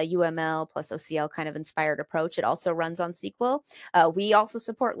UML plus OCL kind of inspired approach. It also runs on SQL. We also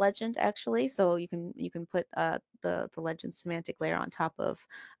support Legend actually, so you can put the Legend semantic layer on top of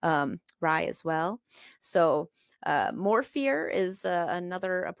RAI as well. So Morpheer is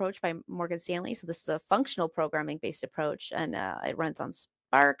another approach by Morgan Stanley. So this is a functional programming based approach, and it runs on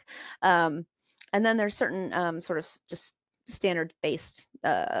Spark. And then there's certain sort of just standard based,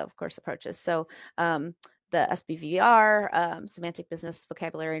 of course, approaches. So the SBVR, semantic business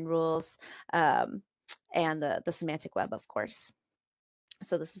vocabulary and rules, and the semantic web, of course.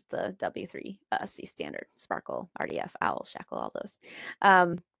 So this is the W3C standard, Sparkle, RDF, OWL, Shackle, all those.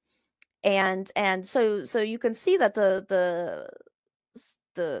 And so you can see that the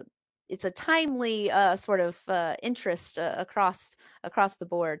it's a timely sort of interest across the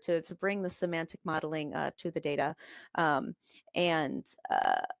board to bring the semantic modeling to the data, and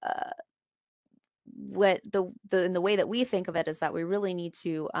what in the way that we think of it is that we really need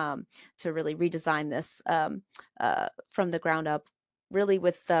to really redesign this from the ground up, really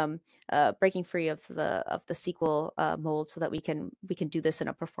with breaking free of the SQL mold, so that we can do this in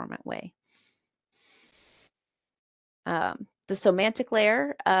a performant way. The semantic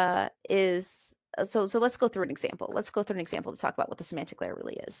layer is so let's go through an example. Let's go through an example to talk about what the semantic layer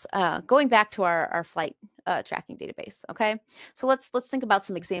really is. Going back to our flight tracking database. Okay, so let's think about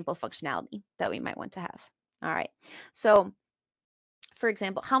some example functionality that we might want to have. All right, so for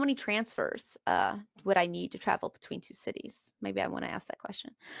example, how many transfers would I need to travel between two cities? Maybe I want to ask that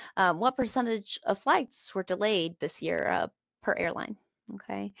question. What percentage of flights were delayed this year per airline?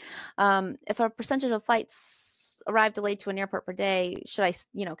 Okay, if a percentage of flights arrive delayed to an airport per day,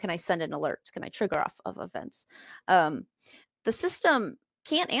 can I send an alert? Can I trigger off of events? The system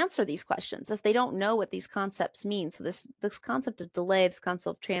can't answer these questions if they don't know what these concepts mean. So this concept of delay, this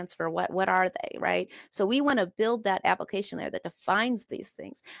concept of transfer, what are they, right? So we want to build that application layer that defines these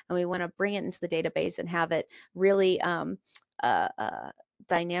things, and we want to bring it into the database and have it really uh, uh,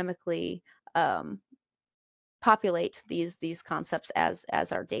 dynamically populate these concepts as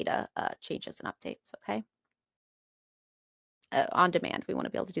our data changes and updates. Okay, on demand. We want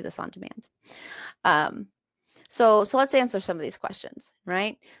to be able to do this on demand. Um, So let's answer some of these questions,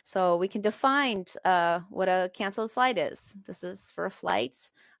 right? So we can define what a canceled flight is. This is for a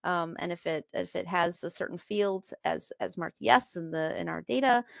flight, and if it has a certain field as marked yes in our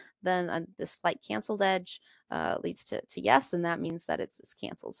data, then this flight canceled edge leads to yes, then that means that it's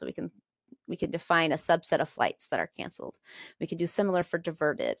canceled. So we can define a subset of flights that are canceled. We can do similar for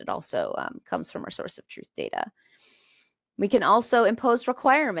diverted. It also comes from our source of truth data. We can also impose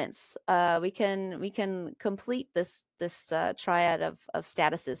requirements. We can complete this triad of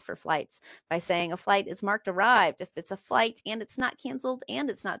statuses for flights by saying a flight is marked arrived if it's a flight and it's not canceled and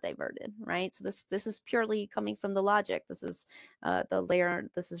it's not diverted, right? So this is purely coming from the logic. This is the layer.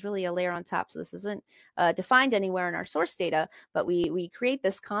 This is really a layer on top. So this isn't defined anywhere in our source data, but we create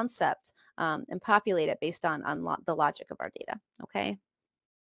this concept and populate it based on the logic of our data. Okay.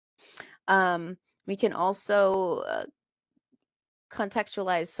 We can also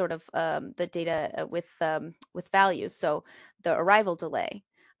contextualize sort of the data with values. So the arrival delay,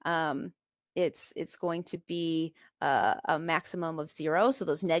 it's going to be a maximum of 0. So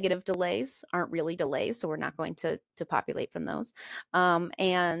those negative delays aren't really delays. So we're not going to populate from those.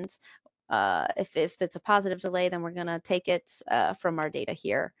 And if it's a positive delay, then we're going to take it from our data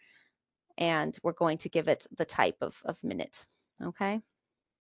here, and we're going to give it the type of minute. Okay.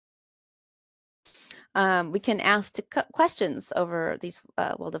 We can ask questions over these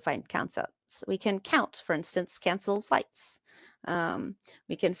well-defined concepts. We can count, for instance, canceled flights.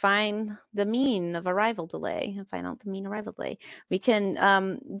 We can find the mean of arrival delay and find out the mean arrival delay. We can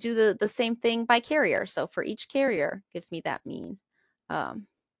do the same thing by carrier. So for each carrier, give me that mean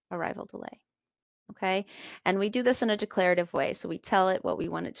arrival delay. Okay, and we do this in a declarative way. So we tell it what we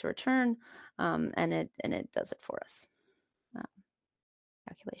want it to return, and it does it for us.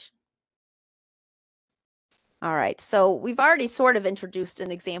 Calculation. All right, so we've already sort of introduced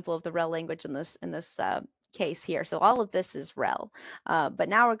an example of the REL language in this case here. So all of this is REL, but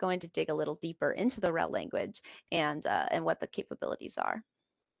now we're going to dig a little deeper into the REL language and what the capabilities are.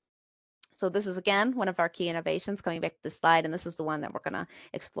 So this is, again, one of our key innovations, coming back to this slide, and this is the one that we're going to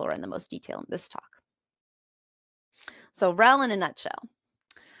explore in the most detail in this talk. So REL in a nutshell.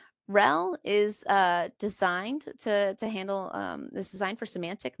 REL is designed to handle, is designed for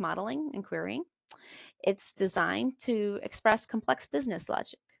semantic modeling and querying. It's designed to express complex business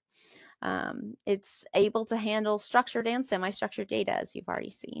logic. It's able to handle structured and semi-structured data, as you've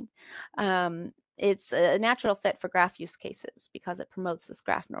already seen. It's a natural fit for graph use cases because it promotes this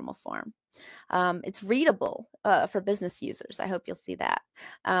graph normal form. It's readable for business users. I hope you'll see that.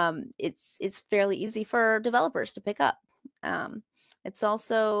 It's fairly easy for developers to pick up. It's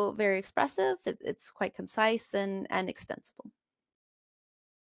also very expressive. It's quite concise and extensible.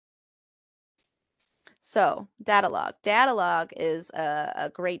 So Datalog. Datalog is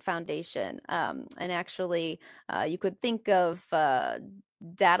a great foundation. And actually, you could think of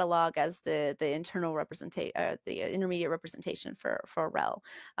Datalog as the internal representation, the intermediate representation for REL.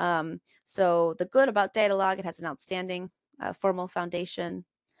 So the good about Datalog, it has an outstanding formal foundation.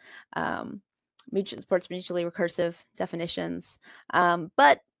 Supports mutually recursive definitions,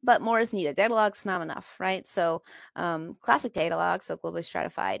 but more is needed. Datalog's not enough, right? So classic Datalog, so globally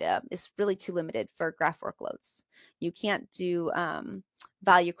stratified, is really too limited for graph workloads. You can't do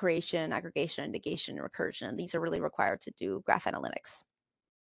value creation, aggregation, negation, and recursion. And these are really required to do graph analytics.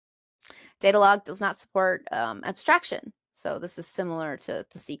 Datalog does not support abstraction. So this is similar to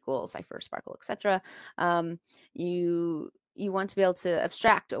SQL, Cypher, Sparkle, etc. You want to be able to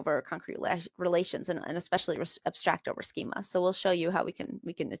abstract over concrete relations and especially abstract over schema. So we'll show you how we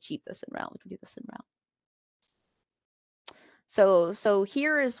can achieve this in REL. We can do this in REL. So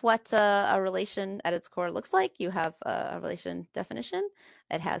here is what a relation at its core looks like. You have a relation definition.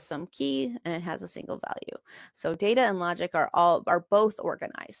 It has some key and it has a single value. So data and logic are both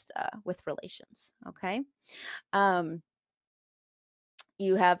organized with relations. Okay.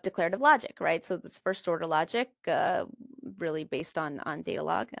 You have declarative logic, right? So this first order logic, really based on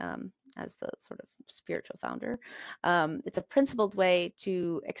Datalog as the sort of spiritual founder. It's a principled way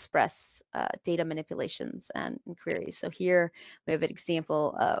to express data manipulations and queries. So here we have an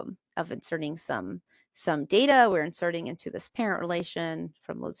example of inserting some data. We're inserting into this parent relation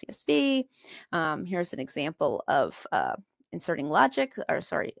from load CSV. Here's an example of inserting logic, or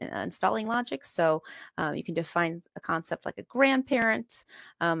sorry, installing logic. So you can define a concept like a grandparent,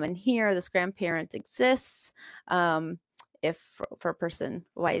 and here this grandparent exists if for person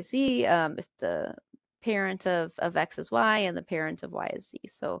Y is Z, if the parent of X is Y and the parent of Y is Z.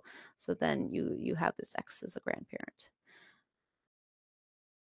 So then you have this X as a grandparent.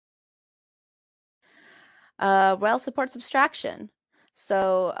 Rel supports abstraction.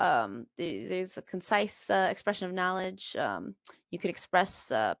 So there's a concise expression of knowledge. You could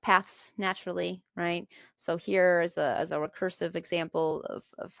express paths naturally, right? So here is a recursive example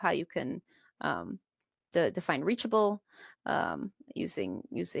of how you can define reachable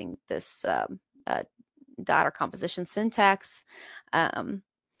using this dot or composition syntax. Um,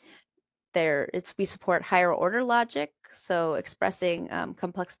 we support higher order logic, so expressing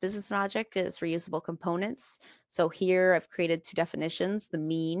complex business logic is reusable components. So here I've created two definitions: the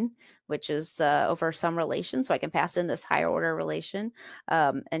mean, which is over some relation, so I can pass in this higher order relation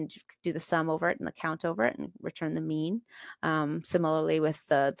and do the sum over it and the count over it and return the mean. Similarly with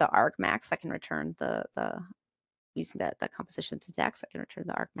the argmax, I can return the using that composition syntax, I can return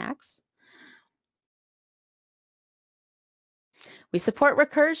the argmax. We support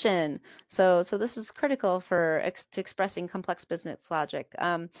recursion. So this is critical for expressing complex business logic.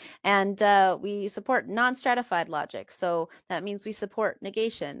 And we support non-stratified logic. So that means we support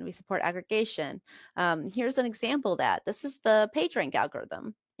negation, we support aggregation. Here's an example of that. This is the PageRank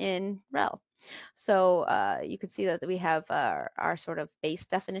algorithm in REL. So you can see that we have our sort of base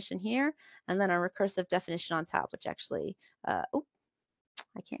definition here, and then our recursive definition on top, which actually, oh,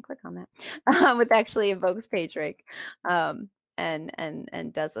 I can't click on that, which actually invokes PageRank. And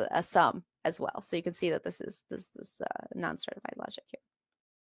does a sum as well. So you can see that this is non-stratified logic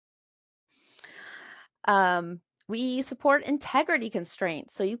here. We support integrity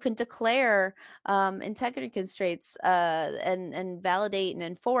constraints. So you can declare integrity constraints and validate and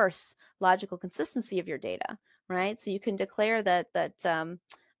enforce logical consistency of your data, right? So you can declare that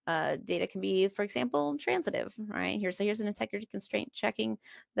data can be, for example, transitive, right? Here's an integrity constraint checking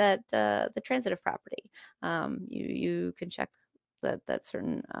that the transitive property. You can check that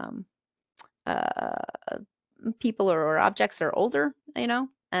certain people or objects are older,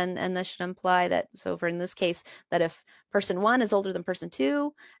 and this should imply that, so for in this case, that if person 1 is older than person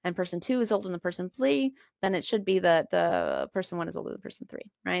 2 and person 2 is older than person 3, then it should be that person 1 is older than person 3,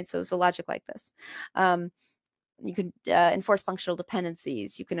 right? So logic like this. You can enforce functional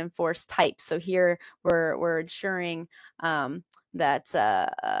dependencies. You can enforce types. So here we're ensuring that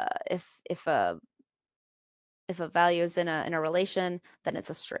if a value is in a relation, then it's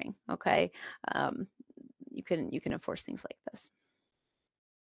a string. Okay, you can enforce things like this.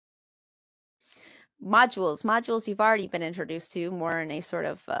 Modules you've already been introduced to more in a sort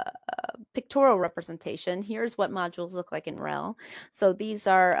of pictorial representation. Here's what modules look like in RHEL. So these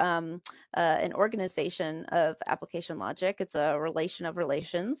are an organization of application logic. It's a relation of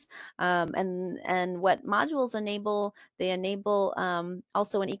relations. And what modules enable, they enable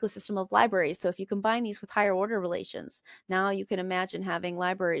also an ecosystem of libraries. So if you combine these with higher order relations, now you can imagine having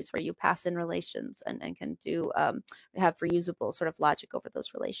libraries where you pass in relations and can do have reusable sort of logic over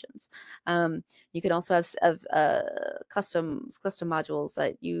those relations. You can also have custom modules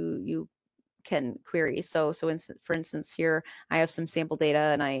that you can query. So for instance, here I have some sample data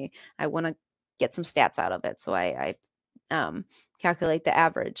and I want to get some stats out of it. So I calculate the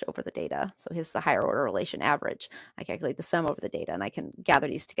average over the data. So here's the higher order relation average. I calculate the sum over the data, and I can gather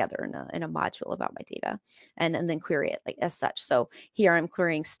these together in a module about my data, and then query it like as such. So here I'm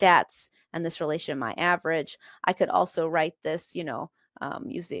querying stats and this relation my average. I could also write this,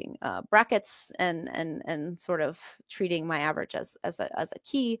 using brackets and sort of treating my average as a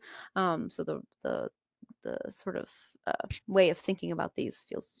key. So the sort of way of thinking about these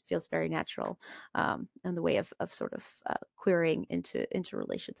feels very natural, and the way of sort of querying into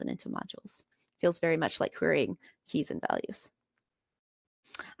relations and into modules feels very much like querying keys and values.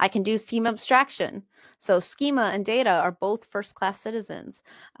 I can do schema abstraction. So schema and data are both first-class citizens.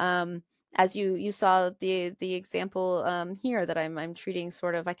 As you saw the example here that I'm treating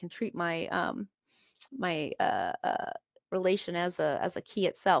sort of, I can treat my my relation as a key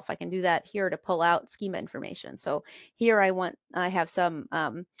itself. I can do that here to pull out schema information. So here I have some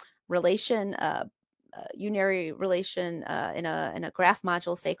relation, unary relation in a graph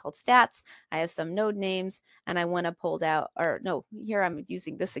module, say called stats. I have some node names, and I want to pull out, or no, here I'm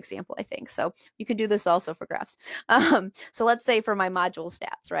using this example, I think. So you can do this also for graphs. So let's say for my module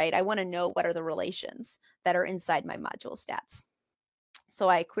stats, right? I want to know what are the relations that are inside my module stats. So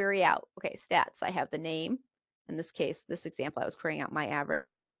I query out, okay, stats. I have the name. In this case, this example, I was querying out my average.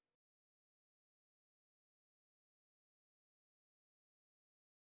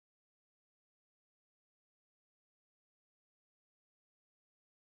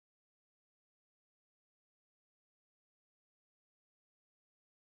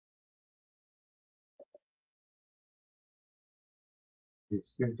 It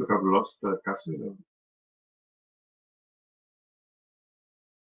seems to have lost Cassie.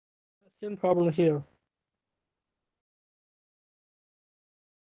 Same problem here.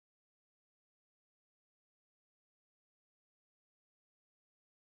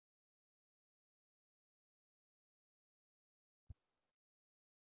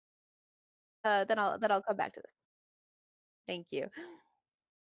 Then I'll come back to this. Thank you.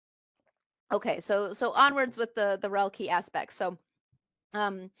 Okay, so onwards with the rel key aspects. So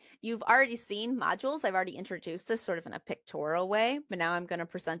you've already seen modules. I've already introduced this sort of in a pictorial way, but now I'm going to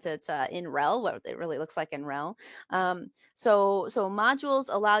present it in rel, what it really looks like in rel. So modules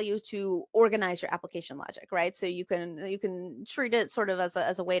allow you to organize your application logic, right? So you can treat it sort of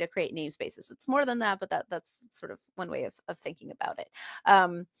as a way to create namespaces. It's more than that, but that's sort of one way of thinking about it.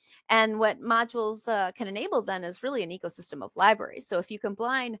 And what modules can enable then is really an ecosystem of libraries. So if you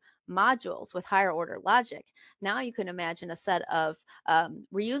combine modules with higher order logic, now you can imagine a set of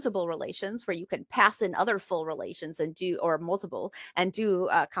reusable relations where you can pass in other full relations and do, or multiple, and do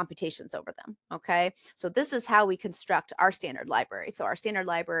computations over them. Okay, so this is how we construct our standard library. So our standard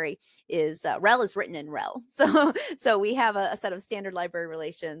library is rel is written in rel. So we have a set of standard library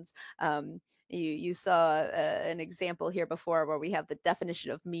relations. You saw an example here before where we have the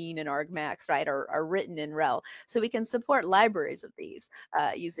definition of mean and argmax, right, are written in rel. So we can support libraries of these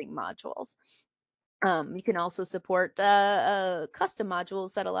using modules. You can also support custom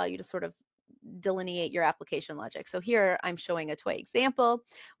modules that allow you to sort of delineate your application logic. So here I'm showing a toy example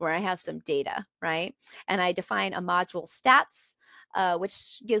where I have some data, right? And I define a module stats,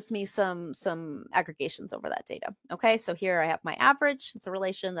 which gives me some aggregations over that data. Okay, so here I have my average. It's a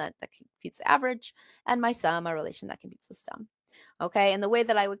relation that computes the average, and my sum, a relation that computes the sum. Okay, and the way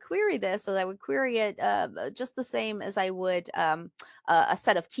that I would query this is I would query it just the same as I would a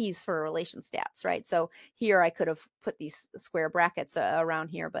set of keys for relation stats, right? So here I could have put these square brackets around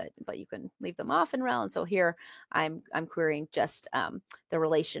here, but you can leave them off in rel. And so here I'm querying just the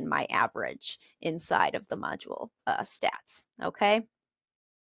relation my average inside of the module stats. Okay.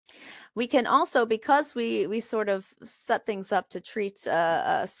 We can also, because we sort of set things up to treat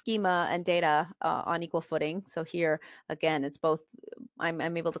schema and data on equal footing. So here again, it's both. I'm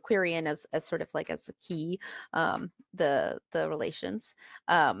able to query in as sort of like as a key the relations.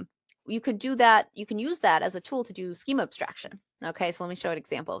 You could do that. You can use that as a tool to do schema abstraction. Okay, so let me show an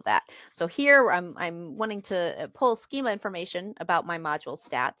example of that. So here I'm wanting to pull schema information about my module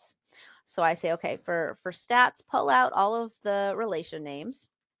stats. So I say, okay, for stats, pull out all of the relation names.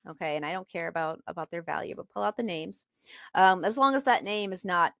 Okay, and I don't care about their value, but pull out the names, as long as that name is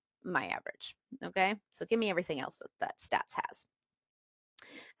not my average. Okay, so give me everything else that stats has.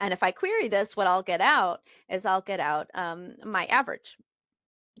 And if I query this, what I'll get out is I'll get out my average.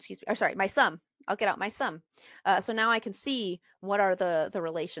 Excuse me, or sorry, my sum. I'll get out my sum. So now I can see what are the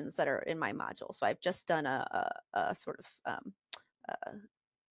relations that are in my module. So I've just done a sort of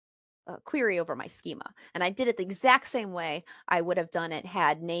query over my schema. And I did it the exact same way I would have done it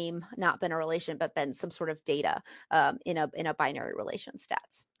had name not been a relation, but been some sort of data in a binary relation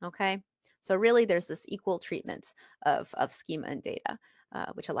stats. Okay. So really there's this equal treatment of schema and data,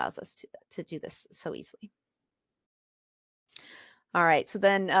 which allows us to do this so easily. All right, so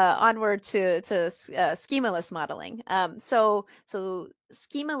then onward to schemaless modeling. So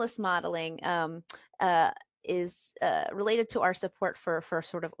schemaless modeling is related to our support for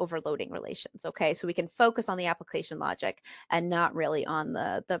sort of overloading relations. Okay, so we can focus on the application logic and not really on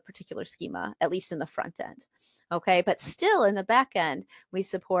the particular schema, at least in the front end. Okay, but still in the back end, we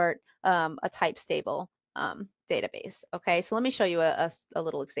support a type stable database. Okay, so let me show you a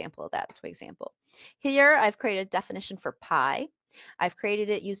little example of that. To example, here I've created a definition for pi. I've created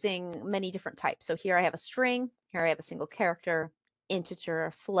it using many different types. So here I have a string, here I have a single character,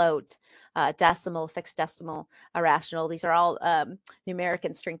 integer, float, decimal, fixed decimal, irrational. These are all numeric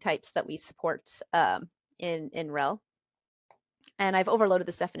and string types that we support in rel. And I've overloaded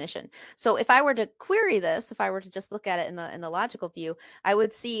this definition. So if I were to query this, if I were to just look at it in the logical view, I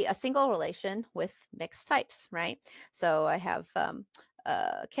would see a single relation with mixed types, right? So I have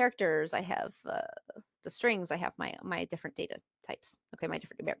characters, I have the strings, I have my different data types, okay, my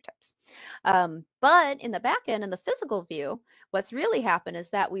different numeric types. But in the back end, in the physical view, what's really happened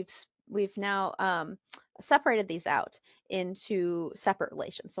is that we've now separated these out into separate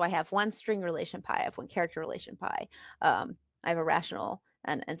relations. So I have one string relation pi, I have one character relation pi. I have a rational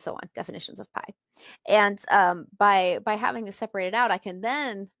and so on, definitions of pi. And by having this separated out, I can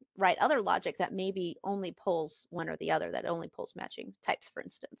then write other logic that maybe only pulls one or the other, that only pulls matching types, for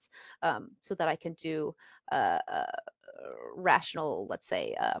instance, so that I can do rational, let's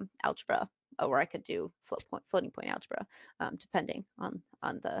say, algebra or I could do floating point algebra, depending on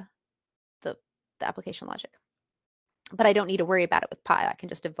the application logic. But I don't need to worry about it with pi. I can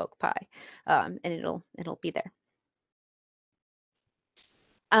just invoke pi, and it'll be there.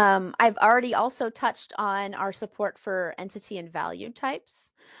 I've already also touched on our support for entity and value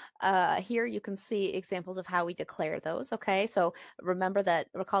types. Here you can see examples of how we declare those. Okay, so recall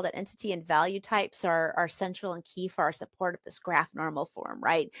that entity and value types are central and key for our support of this graph normal form,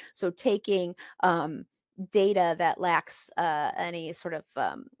 right? So taking data that lacks any sort of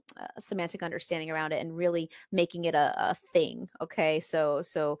semantic understanding around it and really making it a thing. Okay,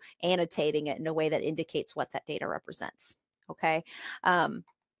 so annotating it in a way that indicates what that data represents. Okay.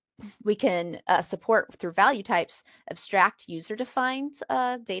 We can support through value types abstract user-defined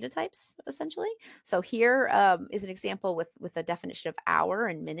data types, essentially. So here is an example with a definition of hour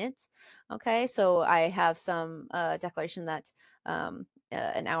and minute. Okay, so I have some declaration that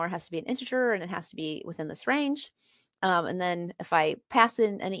an hour has to be an integer and it has to be within this range. And then if I pass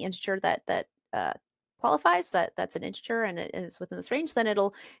in any integer that qualifies that's an integer and it's within this range, then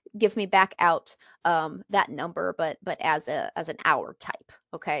it'll give me back out that number, but as an hour type.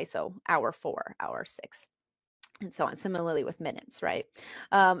 Okay, so hour 4, hour 6, and so on. Similarly with minutes, right?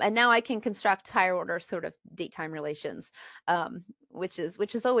 And now I can construct higher order sort of date time relations, which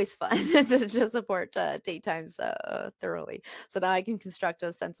is always fun to support date times thoroughly. So now I can construct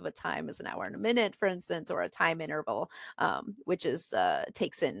a sense of a time as an hour and a minute, for instance, or a time interval, which is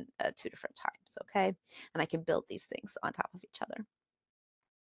takes in 2 different times. Okay, and I can build these things on top of each other.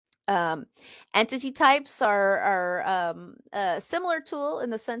 Entity types are a similar tool in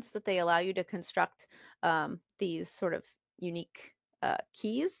the sense that they allow you to construct these sort of unique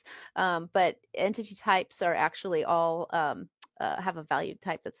keys, but entity types are actually all have a value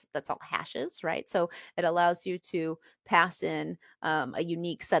type that's all hashes, right? So it allows you to pass in a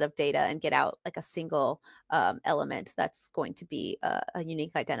unique set of data and get out like a single element that's going to be a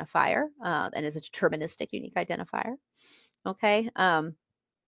unique identifier and is a deterministic unique identifier. Okay.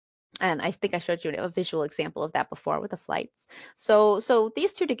 And I think I showed you a visual example of that before with the flights. So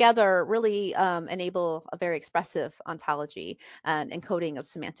these two together really enable a very expressive ontology and encoding of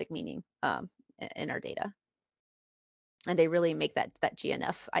semantic meaning in our data. And they really make that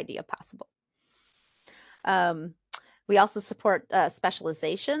GNF idea possible. We also support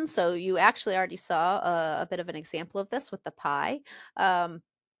specialization. So you actually already saw a bit of an example of this with the pi.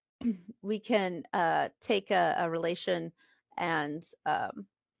 We can take a relation and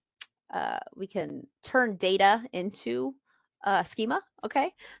we can turn data into schema.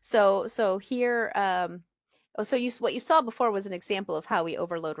 Okay, so here, so what you saw before was an example of how we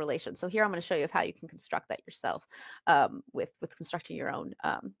overload relations. So here I'm going to show you how you can construct that yourself with constructing your own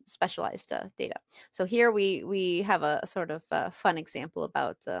specialized data. So here we have a sort of fun example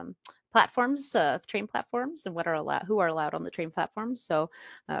about platforms, train platforms, and who are allowed on the train platforms. So,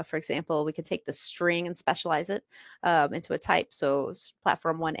 for example, we could take the string and specialize it into a type. So,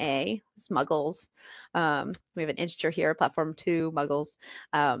 platform 1A is muggles. We have an integer here, platform 2 muggles,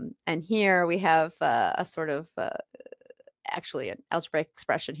 and here we have a sort of actually an algebraic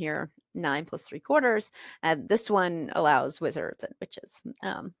expression here, 9 plus 3/4, and this one allows wizards and witches.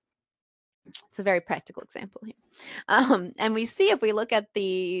 It's a very practical example here. And we see if we look at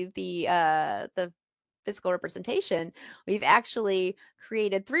the physical representation, we've actually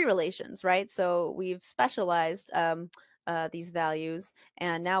created 3 relations, right? So we've specialized these values,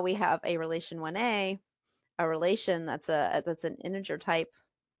 and now we have a relation 1A, a relation that's an integer type,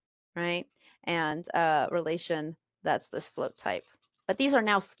 right? And a relation that's this float type. But these are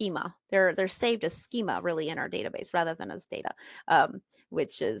now schema. They're saved as schema really in our database rather than as data,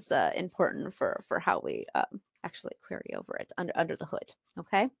 which is important for how we actually query over it under the hood.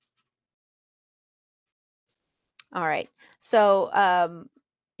 Okay. All right. So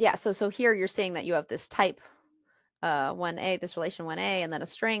yeah. So here you're saying that you have this type 1A, this relation 1A, and then a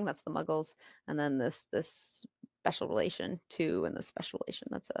string, that's the muggles, and then this special relation 2 and the special relation,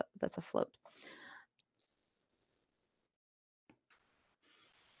 that's a float.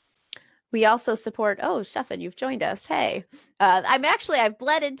 We also support, oh, Stefan, you've joined us. Hey, I've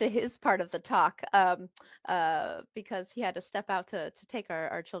bled into his part of the talk because he had to step out to take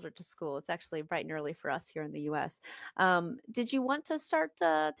our children to school. It's actually bright and early for us here in the US. Did you want to start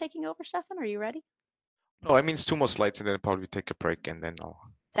taking over, Stefan? Are you ready? No, I mean it's 2 more slides and then probably take a break and then I'll.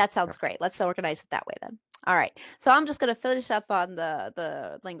 That sounds great. Let's organize it that way then. All right. So I'm just going to finish up on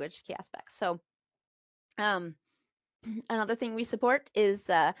the language key aspects. So another thing we support is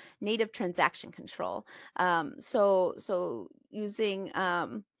native transaction control. So using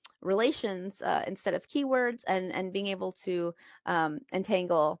relations instead of keywords and being able to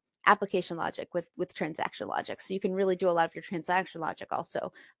entangle application logic with transaction logic. So you can really do a lot of your transaction logic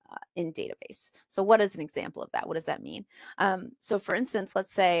also in database. So what is an example of that? What does that mean? So for instance,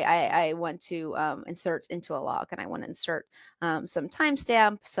 let's say I want to insert into a log, and I want to insert some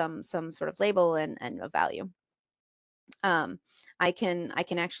timestamp, some sort of label, and a value. I can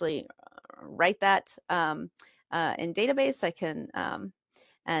actually write that in database. I can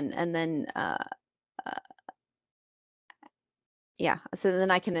and then yeah, so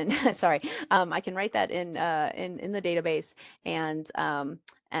then I can sorry, I can write that in the database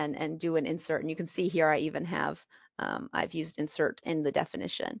and do an insert. And you can see here I even have I've used insert in the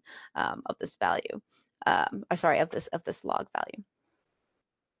definition of this value, or sorry, of this log value.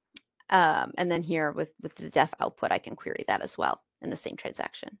 And then here with the def output, I can query that as well in the same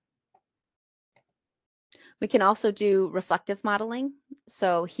transaction. We can also do reflective modeling.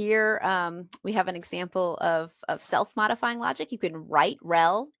 So here we have an example of self-modifying logic. You can write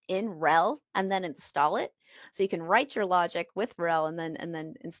rel in rel and then install it. So you can write your logic with rel and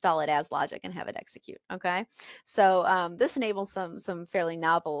then install it as logic and have it execute. Okay. So this enables some fairly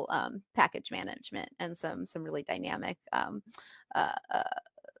novel package management and some really dynamic uh, uh,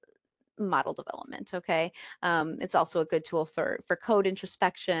 model development. Okay. It's also a good tool for code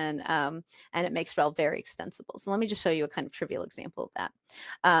introspection, and it makes rel very extensible. So let me just show you a kind of trivial example of that.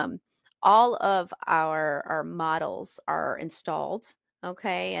 All of our models are installed,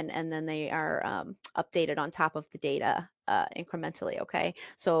 okay, and then they are updated on top of the data incrementally. Okay.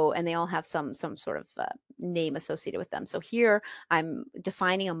 So and they all have some sort of name associated with them. So here I'm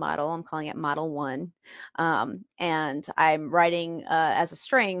defining a model. I'm calling it model 1. And I'm writing as a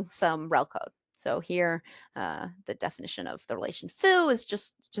string some rel code. So here, the definition of the relation foo is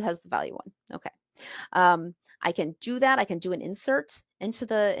just has the value 1. Okay. I can do that. I can do an insert into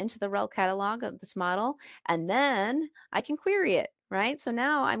the rel catalog of this model, and then I can query it. Right. So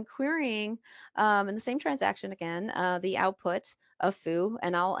now I'm querying in the same transaction again the output of foo,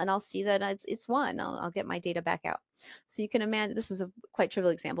 and I'll see that it's 1. I'll get my data back out. So you can imagine, this is a quite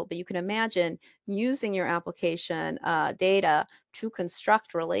trivial example, but you can imagine using your application data to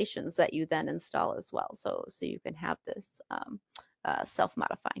construct relations that you then install as well. So you can have this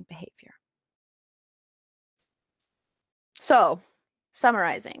self-modifying behavior. So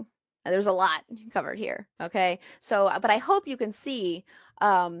summarizing, there's a lot covered here. Okay. So, but I hope you can see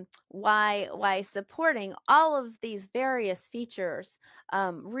why supporting all of these various features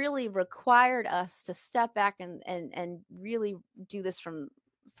really required us to step back and really do this from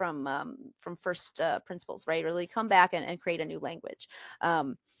first principles, right? Really come back and create a new language.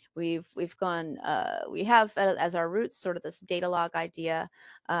 We've gone we have as our roots sort of this data log idea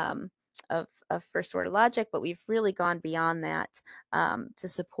of first order logic, but we've really gone beyond that to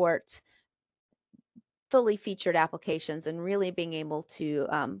support fully featured applications and really being able to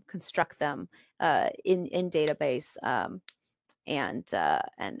construct them in database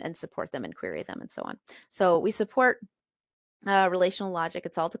and support them and query them and so on. So we support relational logic.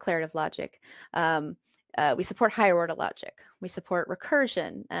 It's all declarative logic. We support higher order logic. We support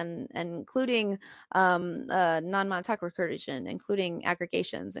recursion and including non-monotonic recursion, including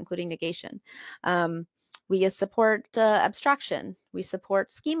aggregations, including negation. We support abstraction. We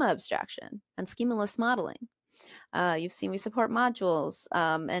support schema abstraction and schemaless modeling. You've seen we support modules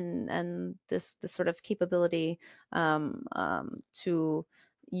and this sort of capability to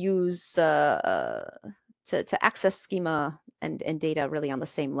use to access schema and data really on the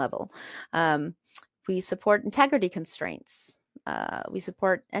same level. We support integrity constraints. We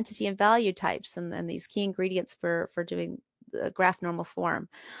support entity and value types and these key ingredients for doing the graph normal form.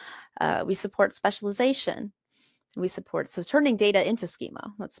 We support specialization. We support, so turning data into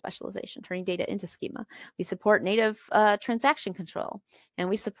schema, that's specialization, turning data into schema. We support native transaction control, and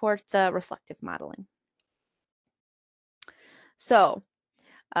we support reflective modeling. So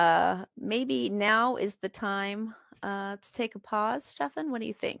maybe now is the time to take a pause. Stefan, what do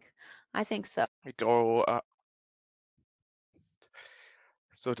you think? I think so. We go.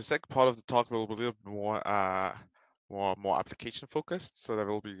 So the second part of the talk will be a little bit more application focused. So there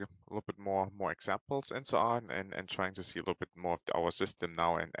will be a little bit more examples and so on, and trying to see a little bit more of our system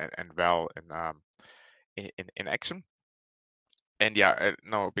now and well in action. And yeah,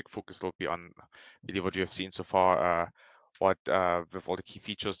 now a big focus will be on really what you have seen so far, what with all the key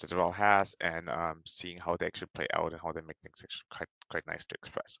features that it all has, and seeing how they actually play out and how they make things actually quite nice to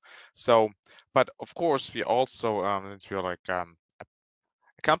express. So, but of course, we also since we are like a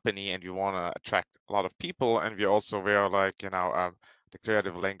company and we want to attract a lot of people, and we also were like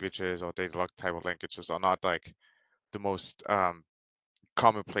declarative languages or data log type of languages are not like the most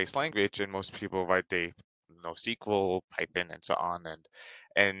commonplace language, and most people, right, they know SQL, Python, and so on,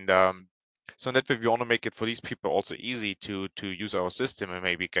 And so in that way, we want to make it for these people also easy to use our system and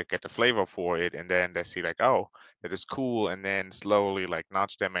maybe get a flavor for it, and then they see like, oh, that is cool, and then slowly like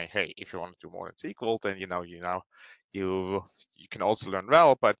nudge them, and hey, if you want to do more than SQL, then you can also learn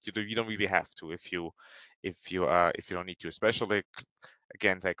well, but you don't really have to if you don't need to, especially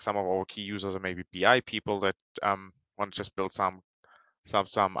again, like some of our key users are maybe BI people that want to just build some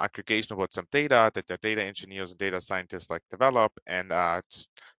aggregation about some data that the data engineers and data scientists like develop, and just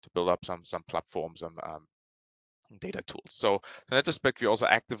to build up some platforms and data tools. So in that respect, we're also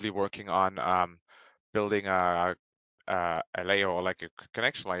actively working on building a layer or like a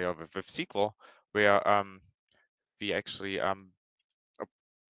connection layer with SQL, where we actually and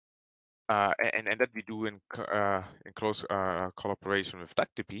that we do in close collaboration with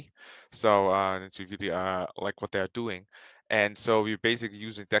DuckDB. So it's really like what they're doing. And so we're basically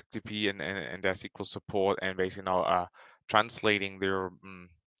using DuckDB and their SQL support, and basically now translating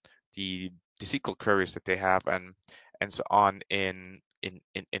the SQL queries that they have and so on in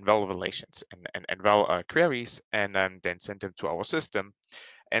well relations and well queries, and then send them to our system.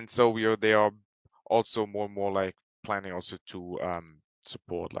 And so they are also more and more like planning also to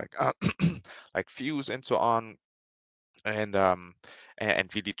support like like views and so on, and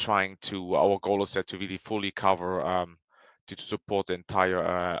really trying to, our goal is that to really fully cover to support the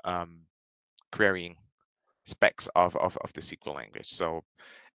entire querying specs of the SQL language. So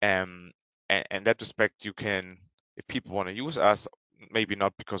and that respect, you can, if people want to use us, maybe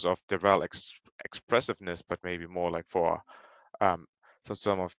not because of the expressiveness, but maybe more like for so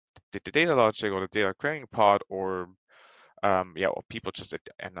some of the data logic or the data querying part, or or people just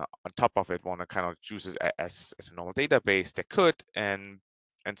and on top of it want to kind of use it as a normal database, they could, and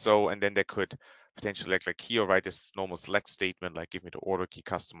then they could potentially like here write this normal select statement, like give me the order key,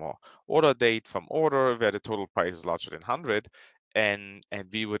 customer order date from order where the total price is larger than 100, and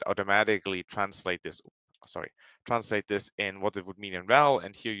we would automatically translate this in what it would mean in val.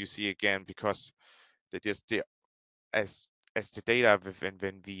 And here you see again, because that is the as the data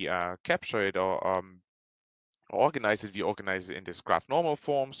when we capture it or we organize it in this graph normal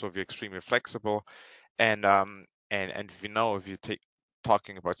form, so we're extremely flexible. And if you know, if you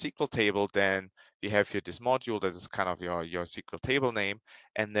talking about SQL table, then we have here this module that is kind of your SQL table name,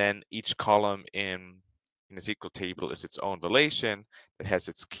 and then each column in the SQL table is its own relation that has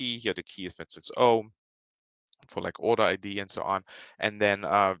its key. Here the key is for instance O for like order ID and so on. And then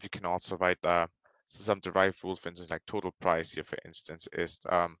we can also write some derived rules, for instance, like total price here, for instance, is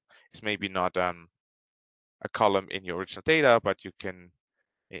maybe not a column in your original data, but you can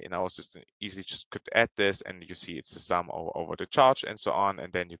in our system easily just could add this, and you see it's the sum over the charge and so on,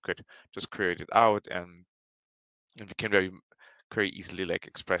 and then you could just create it out, and we can very easily like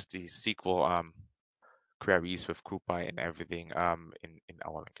express the SQL queries with group by and everything in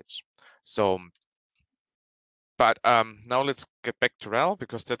our language. So but now let's get back to REL,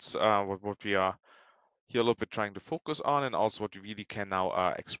 because that's what we are here a little bit trying to focus on, and also what we really can now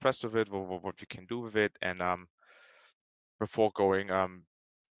express with it, what we can do with it. And before going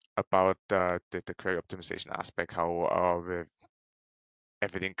about the query optimization aspect, how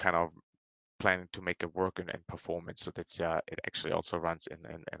everything kind of planning to make it work and perform it, so that it actually also runs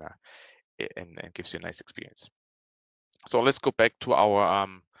and gives you a nice experience. So let's go back to our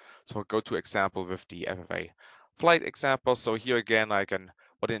so go to example with the FFA flight example. So here again, like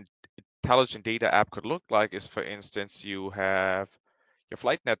what an intelligent data app could look like is, for instance, you have your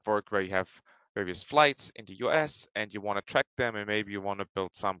flight network where you have various flights in the US, and you want to track them, and maybe you want to build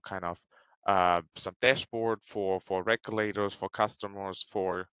some kind of some dashboard for regulators, for customers,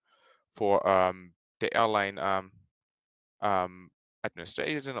 for the airline um,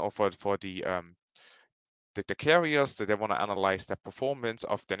 administration, or for the carriers that they want to analyze the performance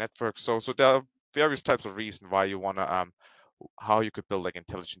of the network. So there are various types of reasons why you want to how you could build like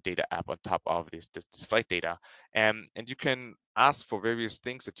intelligent data app on top of this flight data. And you can ask for various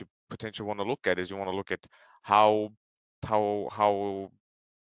things that you potentially want to look at. Is you want to look at how how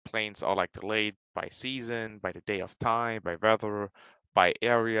planes are like delayed by season, by the day of time, by weather, by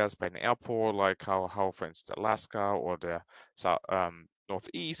areas, by an airport, like how for instance Alaska or the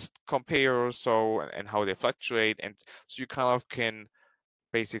Northeast compare, so and how they fluctuate. And so you kind of can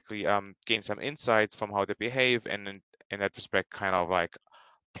basically gain some insights from how they behave, and in that respect kind of like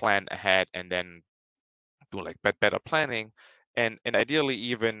plan ahead, and then do like better planning. And ideally,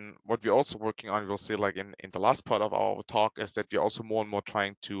 even what we're also working on, we'll see like in the last part of our talk, is that we're also more and more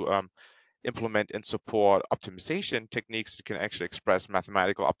trying to implement and support optimization techniques that can actually express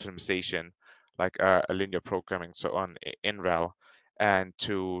mathematical optimization, like a linear programming, so on in RHEL, and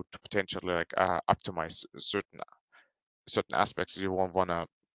to potentially like optimize certain certain aspects you wanna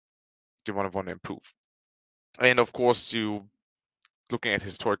improve. And of course, you looking at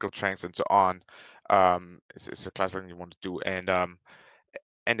historical trends and so on is a classic thing you want to do.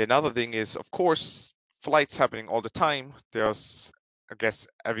 And another thing is, of course, flights happening all the time. There's, I guess,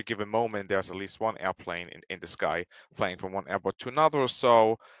 every given moment, there's at least one airplane in the sky flying from one airport to another.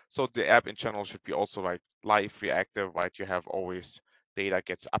 So the app in general should be also like live, reactive, right? You have always data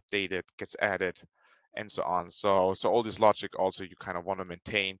gets updated, gets added, and so on. So all this logic also you kind of want to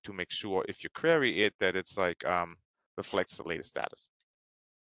maintain to make sure if you query it that it's like reflects the latest status.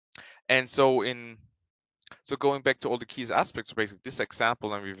 And so going back to all the key aspects, basically this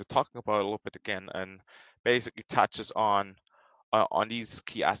example, and we were talking about it a little bit again, and basically touches on these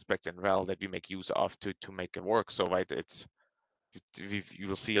key aspects in REL that we make use of to make it work. So right, you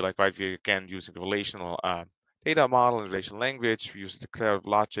will see like right, we again using the relational data model and relational language. We use declarative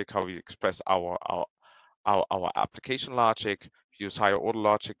logic, how we express our application logic. We use higher order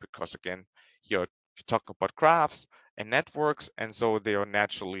logic because again here we talk about graphs and networks, and so they are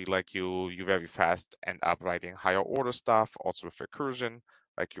naturally like you very fast end up writing higher order stuff also with recursion,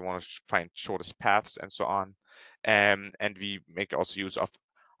 like you want to find shortest paths and so on. And we make also use of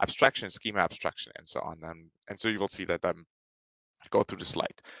abstraction, schema abstraction, and so on. And so you will see that go through the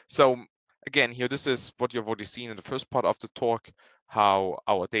slide. So again, here, this is what you've already seen in the first part of the talk, how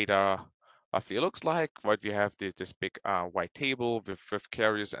our data roughly looks like, right? We have this big white table with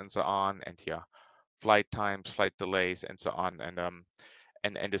carriers and so on, and here, flight times, flight delays, and so on.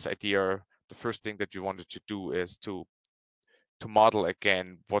 And this idea, the first thing that you wanted to do is to model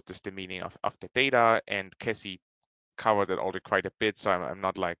again what is the meaning of the data. And Cassie covered it already quite a bit, so I'm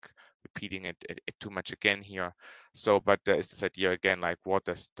not like repeating it too much again here. So, but there is this idea again, like what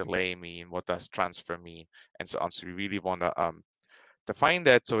does delay mean? What does transfer mean? And so on. So we really want to define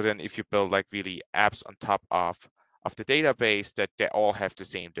that. So then if you build like really apps on top of the database, that they all have the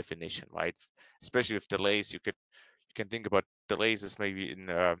same definition, right? Especially with delays, you can think about delays as maybe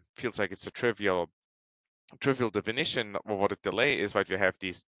in feels like it's a trivial definition of what a delay is, right? You have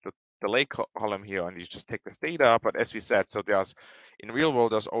the delay column here, and you just take this data. But as we said, so there's in real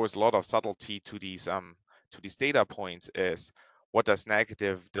world, there's always a lot of subtlety to these data points. Is what does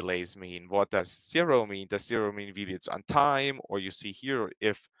negative delays mean? What does zero mean? Does zero mean really it's on time? Or you see here,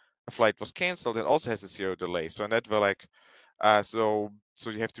 if a flight was canceled, it also has a zero delay. So in that way, like, so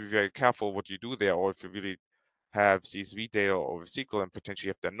you have to be very careful what you do there, or if you really have CSV data over SQL and potentially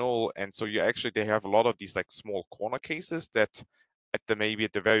have the null. And so you actually, they have a lot of these like small corner cases that maybe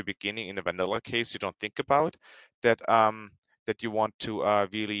at the very beginning in a vanilla case you don't think about, that you want to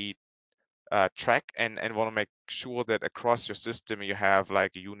really track and want to make sure that across your system you have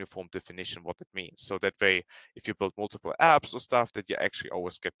like a uniform definition what it means. So that way, if you build multiple apps or stuff, that you actually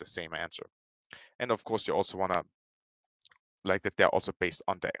always get the same answer. And of course, you also want to like that they're also based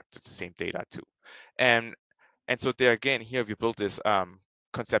on the same data too. And and so there again, here we built this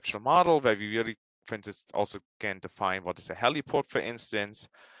conceptual model where we really, for instance, also can define what is a heliport, for instance.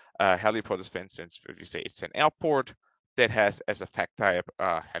 Heliport is, for instance, if you say it's an airport that has as a fact type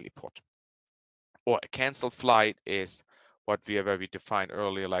heliport. Or a canceled flight is what we have already defined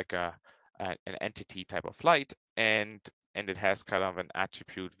earlier, like an entity type of flight, and it has kind of an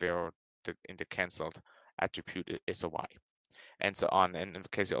attribute where in the canceled attribute is a y, and so on. And in the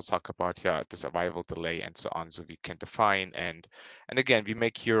case I'll talk about here, this arrival delay and so on. So we can define and again, we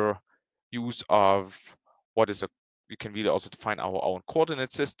make here use of what is a, we can really also define our own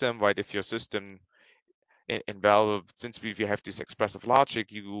coordinate system, right? If your system in Valve, since we have this expressive logic,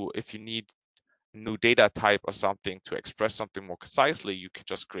 if you need new data type or something to express something more concisely, you can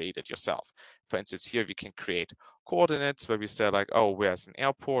just create it yourself. For instance, here we can create coordinates where we say like, oh, where's an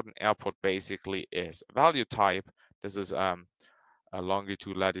airport? An airport basically is a value type. This is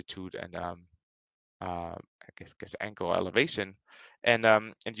longitude, latitude, and I guess angle or elevation. And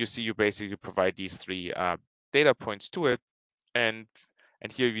you see you basically provide these three data points to it, and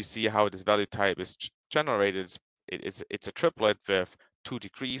here you see how this value type is generated. It's a triplet with 2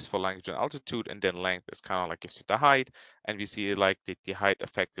 degrees for longitude and altitude, and then length is kind of like gives you the height, and we see like the height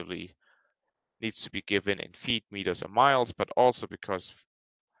effectively needs to be given in feet, meters, or miles, but also because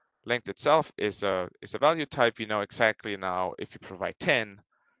length itself is a value type, we know exactly now if you provide 10,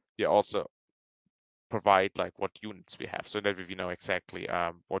 you also provide like what units we have, so that we know exactly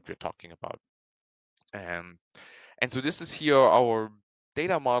what we're talking about. And so this is here our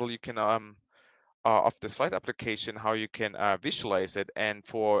data model. You can of this flight application, how you can visualize it. And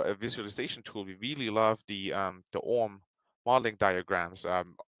for a visualization tool, we really love the ORM modeling diagrams.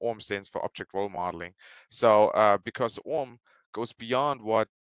 ORM stands for object role modeling. So because ORM goes beyond what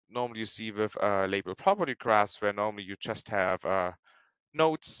normally you see with label property graphs, where normally you just have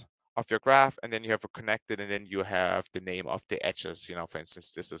nodes of your graph, and then you have a connected, and then you have the name of the edges. For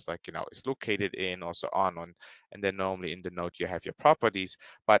instance, this is like, is located in, or so on, and then normally in the node you have your properties.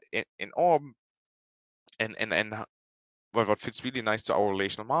 But in ORM, and what fits really nice to our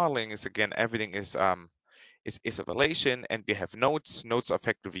relational modeling is, again, everything is a relation, and we have nodes. Nodes are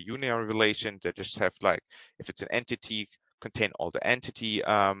effectively unary relation that just have, like, if it's an entity, contain all the entity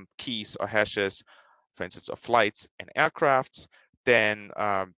keys or hashes, for instance, of flights and aircrafts. Then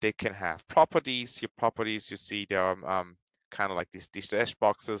they can have properties. Your properties, you see, they're kind of like these dash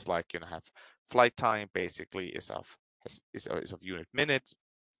boxes, like, have flight time, basically is of unit minutes.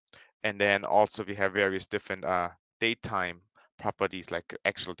 And then also we have various different date time properties, like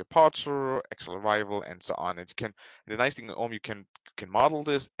actual departure, actual arrival, and so on. And the nice thing in OM, you can model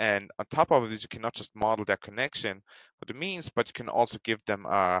this, and on top of this, you can not just model their connection, what it means, but you can also give them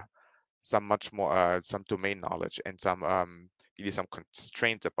some much more some domain knowledge, and really some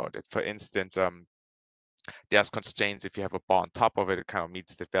constraints about it. For instance, there's constraints. If you have a bar on top of it, it kind of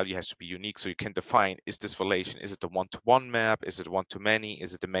means the value has to be unique. So you can define, is this relation, is it a one-to-one map? Is it one-to-many?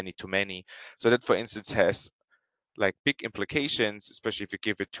 Is it a many-to-many? So that, for instance, has like big implications, especially if you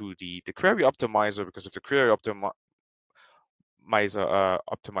give it to the query optimizer, because if the query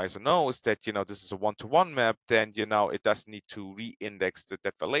optimizer knows that, this is a one-to-one map, then, it doesn't need to re-index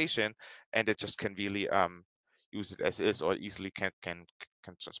that relation, and it just can really use it as is, or easily can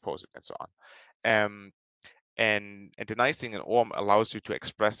transpose it, and so on. And the nice thing in ORM allows you to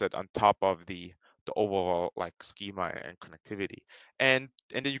express it on top of the overall, like, schema and connectivity. And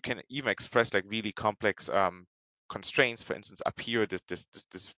then you can even express, like, really complex constraints. For instance, up here, this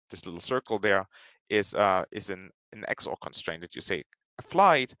little circle there is an XOR constraint, that you say a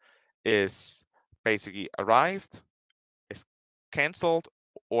flight is basically arrived, is canceled,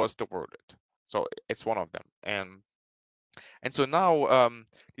 or is diverted. So it's one of them. And so now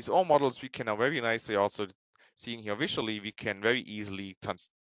these all models, we can now very nicely, also seeing here visually, we can very easily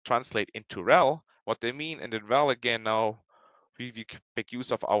translate into REL what they mean. And in REL, again, now we make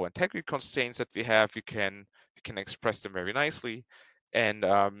use of our integrity constraints that we have. We can express them very nicely. And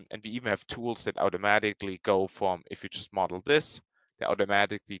we even have tools that automatically go from, if you just model this, they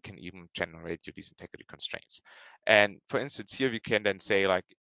automatically can even generate you these integrity constraints. And for instance, here we can then say, like,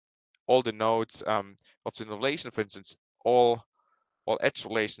 all the nodes of the relation, for instance, all edge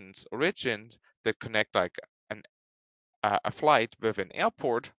relations origin that connect, like, a flight with an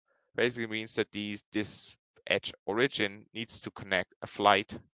airport, basically means that this edge origin needs to connect a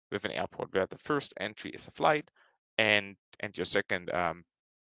flight with an airport, where the first entry is a flight, and your second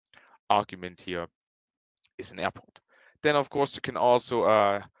argument here is an airport. Then, of course, you can also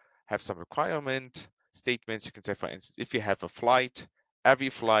have some requirement statements. You can say, for instance, if you have a flight, every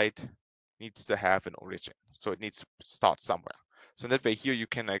flight needs to have an origin. So it needs to start somewhere. So in that way, here you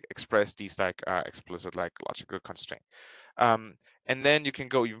can, like, express these, like, explicit, like, logical constraint. And then you can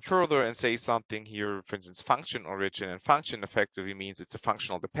go even further and say something here, for instance, function origin. And function effectively means it's a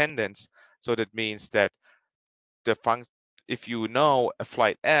functional dependence. So that means that if you know a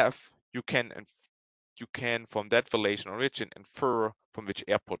flight F, you can from that relation origin infer from which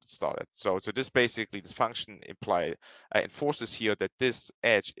airport it started. So this function enforces here that this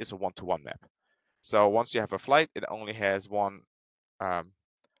edge is a one-to-one map. So once you have a flight, it only has one,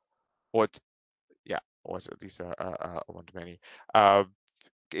 or it's at least a one-to-many.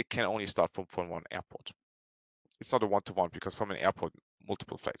 It can only start from one airport. It's not a one-to-one, because from an airport,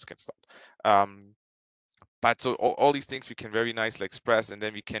 multiple flights can start. But so all these things we can very nicely express, and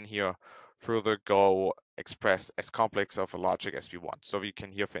then we can here further go express as complex of a logic as we want. So we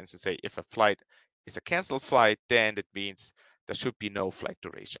can here, for instance, say if a flight is a canceled flight, then it means there should be no flight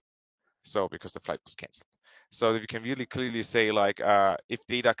duration. So because the flight was canceled. So we can really clearly say, like, if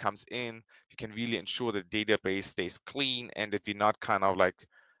data comes in, we can really ensure that the database stays clean, and that we not kind of like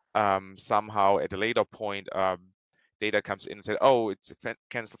somehow at a later point data comes in and said, oh, it's a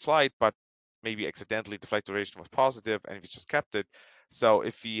canceled flight, but maybe accidentally the flight duration was positive and we just kept it. So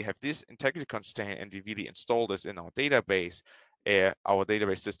if we have this integrity constraint and we really install this in our database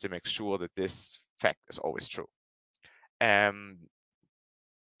system makes sure that this fact is always true. And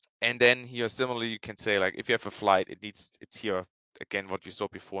then here, similarly, you can say, like, if you have a flight, it's here, again, what we saw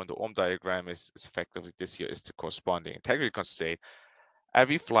before in the ORM diagram is effectively this here is the corresponding integrity constraint.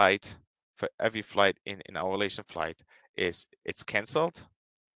 Every flight, in our relation flight, it's canceled,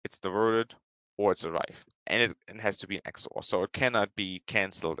 it's diverted, or it's arrived. And it has to be an XOR. So it cannot be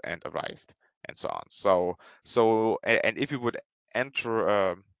canceled and arrived, and so on. And if you would enter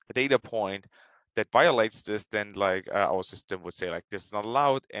a data point that violates this, then like our system would say like this is not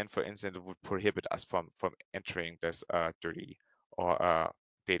allowed, and for instance it would prohibit us from entering this dirty or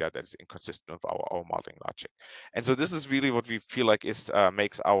data that is inconsistent with our modeling logic. And so this is really what we feel like is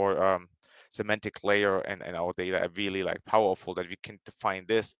makes our semantic layer and our data really like powerful, that we can define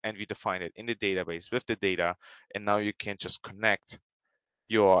this and we define it in the database with the data, and now you can just connect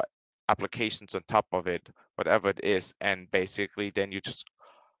your applications on top of it, whatever it is, and basically then you just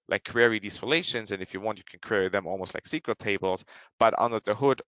like query these relations, and if you want you can query them almost like SQL tables, but under the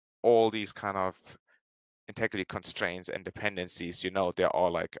hood all these kind of integrity constraints and dependencies, they're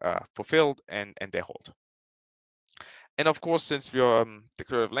all like fulfilled and they hold. And of course, since we're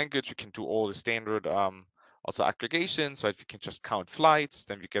declarative language, we can do all the standard also aggregations, right? We can just count flights,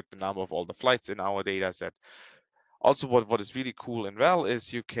 then we get the number of all the flights in our data set. Also, what is really cool and well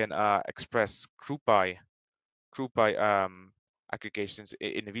is you can express group by aggregations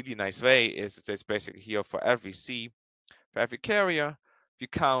in a really nice way. It's basically here for every carrier, we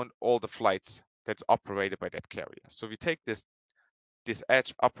count all the flights that's operated by that carrier. So we take this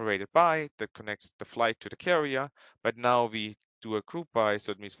edge operated by that connects the flight to the carrier, but now we do a group by,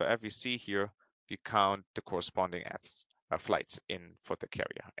 so it means for every C here, we count the corresponding F's flights in for the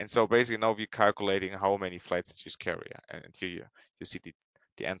carrier. And so basically now we're calculating how many flights it's used carrier, and here you see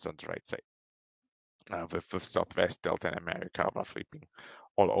the answer on the right side. With Southwest, Delta, and America roughly being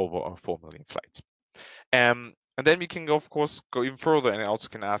all over 4 million flights. And then we can, of course, go even further and also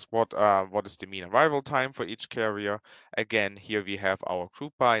can ask what is the mean arrival time for each carrier. Again, here we have our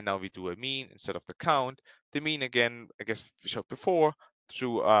group by. Now we do a mean instead of the count. The mean, again, I guess we showed before,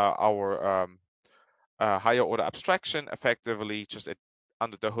 through our higher order abstraction, effectively just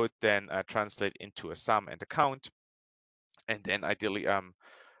under the hood, then translate into a sum and a count. And then ideally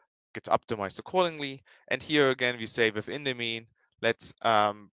gets optimized accordingly. And here again, we say within the mean, let's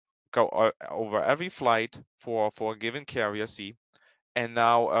go over every flight for a given carrier C. And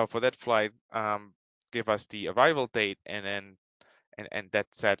now for that flight, give us the arrival date, and then that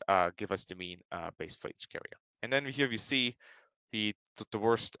set give us the mean base for each carrier. And then here we see the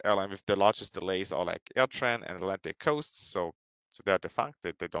worst airline with the largest delays are like AirTran and Atlantic Coast. So they're defunct,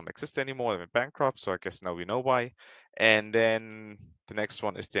 they don't exist anymore, they went bankrupt. So I guess now we know why. And then the next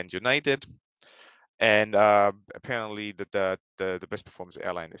one is then United. And apparently the best performance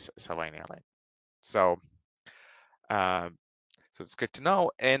airline is Hawaiian Airline. So so it's good to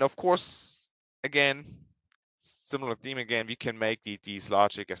know. And of course, again, similar theme again, we can make these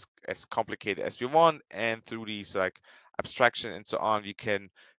logic as complicated as we want, and through these like abstraction and so on, we can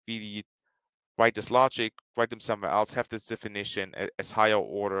really write this logic, write them somewhere else, have this definition as higher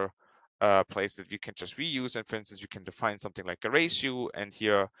order place that you can just reuse. And for instance, you can define something like a ratio, and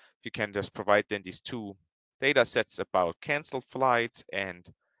here you can just provide then these two data sets about canceled flights and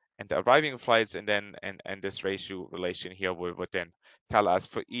the arriving flights, and then and this ratio relation here would then tell us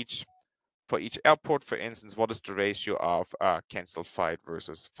for each airport, for instance, what is the ratio of canceled flight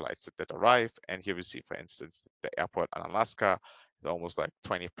versus flights that arrive. And here we see, for instance, the airport in Alaska is almost like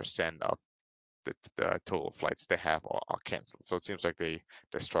 20% of the total flights they have are canceled. So it seems like they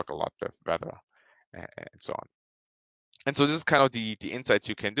struggle a lot with weather and so on. And so this is kind of the insights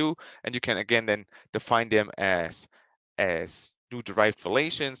you can do, and you can again then define them as new derived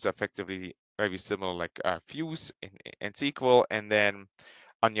relations, effectively very similar like fuse in SQL, and then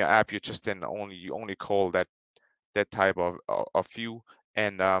on your app you just then only call that type of view,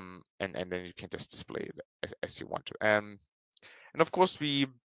 and then you can just display it as you want to. And of course,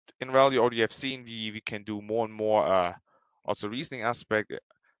 in RAL, you already have seen we can do more and more also reasoning aspect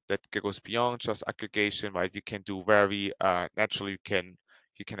that goes beyond just aggregation, right? You can do very naturally.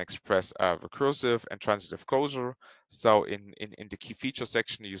 You can express recursive and transitive closure. So in the key feature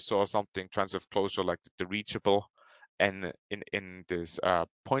section, you saw something transitive closure like the reachable, and in this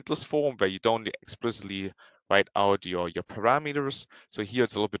pointless form where you don't explicitly write out your parameters. So here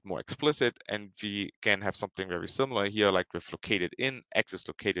it's a little bit more explicit, and we can have something very similar here, like with located in, X is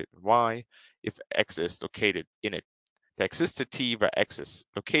located in Y, if X is located in it. There exists a T where X is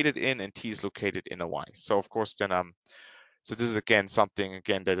located in and T is located in a Y. So of course then so this is again something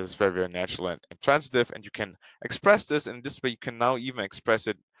again that is very, very natural and transitive, and you can express this, and this way you can now even express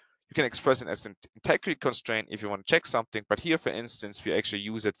it. You can express it as an integrity constraint if you want to check something. But here, for instance, we actually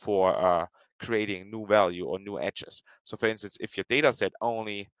use it for creating new value or new edges. So for instance, if your data set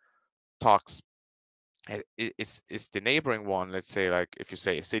only talks is the neighboring one, let's say like if you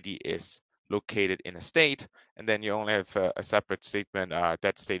say a city is located in a state, and then you only have a separate statement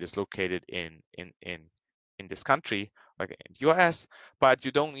that state is located in this country, like in US, but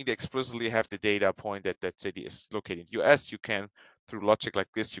you don't need to explicitly have the data point that that city is located in US. You can through logic like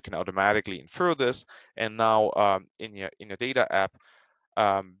this, you can automatically infer this. And now in your data app,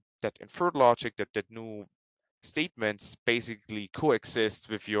 that inferred logic, that new statements basically coexist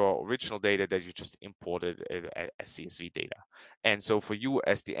with your original data that you just imported as CSV data. And so for you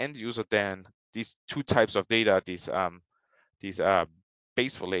as the end user, then these two types of data, these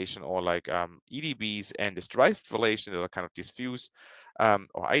base relation or like EDBs and this derived relation that are kind of these views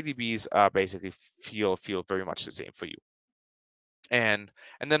or IDBs basically feel very much the same for you. And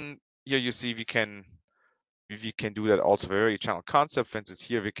then here you see we can do that also for very channel concept. For instance,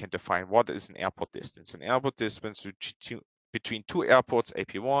 here we can define what is an airport distance. An airport distance between two airports,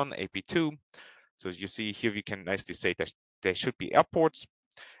 AP1, AP2. So you see here we can nicely say that there should be airports,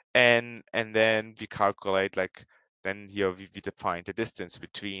 and then we calculate like then here we define the distance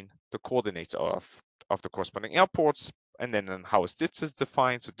between the coordinates of the corresponding airports, and then how is distance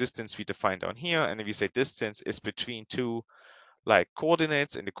defined. So distance we define down here, and then we say distance is between two like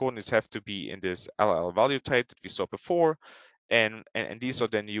coordinates, and the coordinates have to be in this LL value type that we saw before, and these are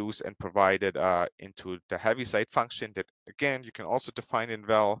then used and provided into the Heaviside function that again you can also define in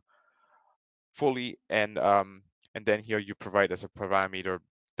val fully, and then here you provide as a parameter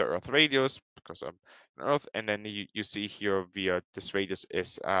the Earth radius because of Earth, and then you see here via this radius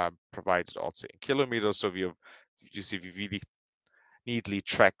is provided also in kilometers. So you see we really neatly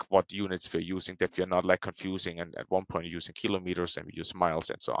track what units we're using, that we're not like confusing and at one point using kilometers and we use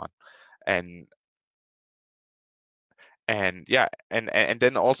miles and so on. And yeah, and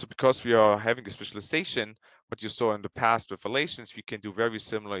then also because we are having the specialization, what you saw in the past with relations, we can do very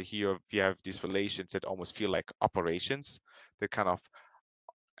similar here. We have these relations that almost feel like operations that kind of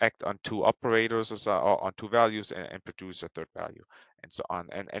act on two operators or on two values and produce a third value and so on.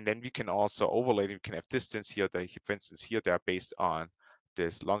 And then we can also overlay, we can have distance here, for instance, here they are based on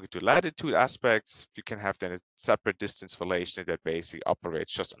this longitude latitude aspects. We can have then a separate distance relation that basically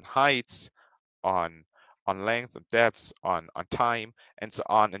operates just on heights, on length, on depths, on time, and so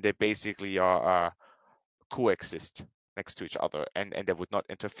on. And they basically are coexist next to each other, and they would not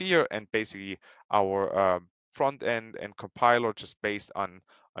interfere. And basically our front end and compiler, just based on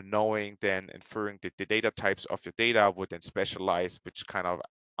knowing, then inferring the data types of your data, would then specialize which kind of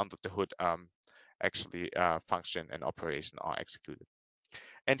under the hood actually function and operation are executed.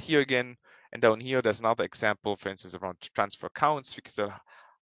 And here again, and down here, there's another example, for instance, around transfer counts, because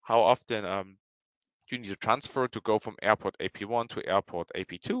how often you need to transfer to go from airport AP1 to airport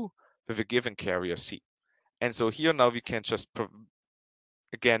AP2 with a given carrier C. And so here now we can just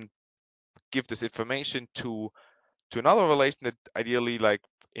again give this information to another relation that ideally, like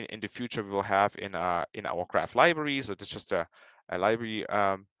in the future, we will have in our graph library. So it's just a library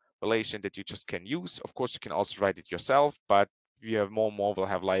relation that you just can use. Of course, you can also write it yourself, but we have more and more will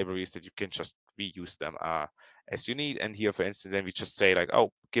have libraries that you can just reuse them as you need. And here, for instance, then we just say like,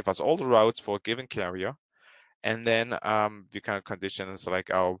 oh, give us all the routes for a given carrier, and then we kind of conditions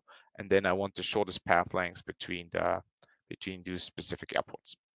like, oh, and then I want the shortest path lengths between these specific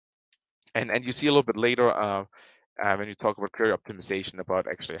airports. And you see a little bit later when you talk about query optimization about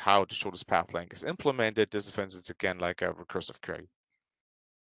actually how the shortest path length is implemented. This is, for instance, again like a recursive query.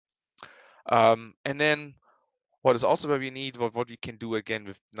 And then what is also very neat, what we can do again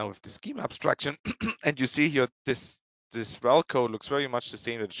with the schema abstraction, and you see here this rel code looks very much the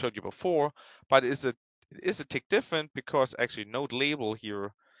same that I showed you before, but it is a tick different because actually node label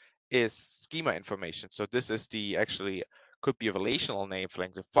here is schema information. So this is actually could be a relational name for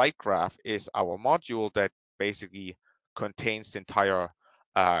like the flight graph is our module that basically contains the entire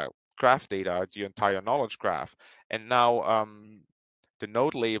graph data, the entire knowledge graph. And now the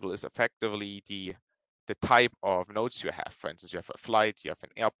node label is effectively the type of nodes you have. For instance, you have a flight, you have an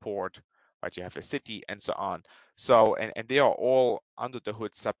airport, right? You have a city, and so on. So and they are all under the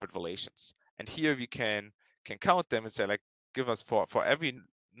hood separate relations. And here we can count them and say like, give us for every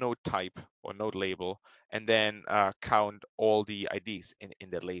node type or node label, and then count all the IDs in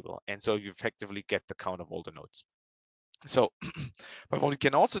that label. And so you effectively get the count of all the nodes. So, but what we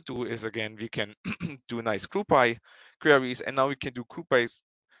can also do is, again, we can do nice group by queries, and now we can do group by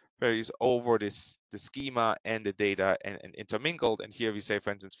queries over the schema and the data and intermingled. And here we say,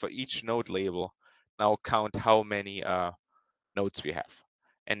 for instance, for each node label, now count how many nodes we have.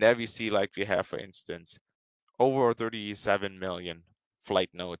 And there we see like we have, for instance, over 37 million flight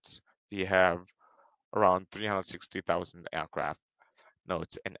nodes. We have around 360,000 aircraft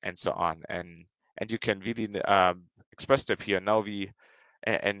nodes, and so on. And you can really express that here. Now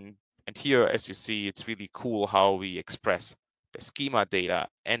and here, as you see, it's really cool how we express the schema data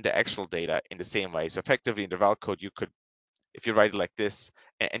and the actual data in the same way. So effectively in the val code, you could, if you write it like this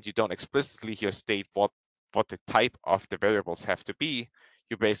and you don't explicitly here state what what the type of the variables have to be,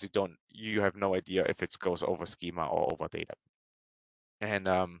 you basically you have no idea if it goes over schema or over data.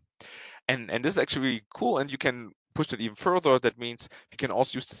 And this is actually really cool, and you can push it even further. That means you can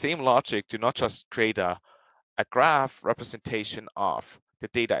also use the same logic to not just create a graph representation of the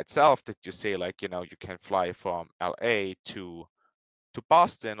data itself, that you say, like, you can fly from LA to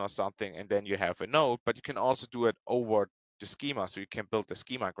Boston or something, and then you have a node, but you can also do it over the schema. So you can build a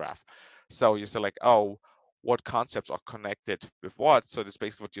schema graph. So you say, like, oh, what concepts are connected with what? So that's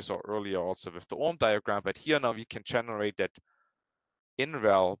basically what you saw earlier also with the ORM diagram. But here now we can generate that in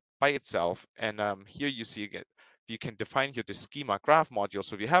rel by itself. And here you see again, you can define here the schema graph module.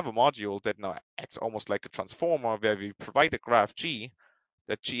 So we have a module that now acts almost like a transformer, where we provide a graph G.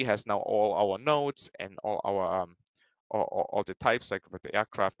 That G has now all our nodes and all our all the types, like with the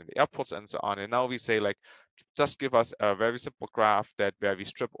aircraft and the airports and so on. And now we say, like, just give us a very simple graph where we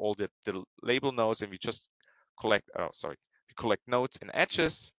strip all the label nodes, and we just collect we collect nodes and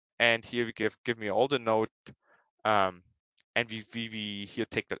edges. And here we give me all the node, um, and we here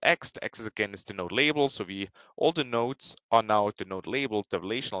take that x. The x is again is the node label. So all the nodes are now the node labeled, the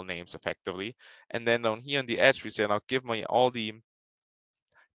relational names effectively. And then down here on the edge, we say, now give me all the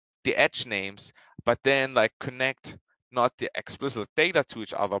edge names, but then, like, connect not the explicit data to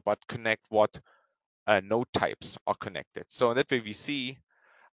each other, but connect what node types are connected. So in that way, we see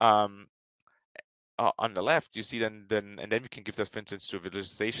um, on the left, you see then and then we can give that, for instance, to a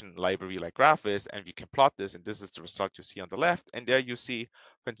visualization library like Graphviz, and we can plot this, and this is the result you see on the left. And there you see,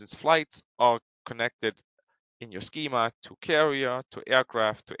 for instance, flights are connected in your schema to carrier, to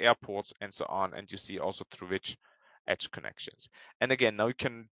aircraft, to airports, and so on. And you see also through which edge connections. And again, now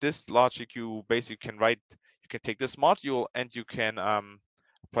this logic, you basically can you can take this module and you can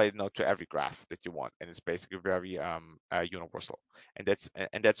apply it now to every graph that you want. And it's basically very universal. And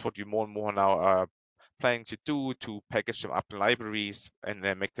that's what we more and more now are planning to do, to package them up in libraries and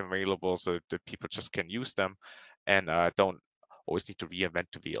then make them available so that people just can use them and don't always need to reinvent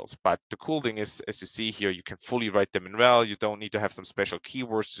the wheels. But the cool thing is, as you see here, you can fully write them in rel. You don't need to have some special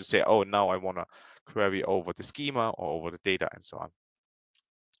keywords to say, oh, now I want to query over the schema or over the data and so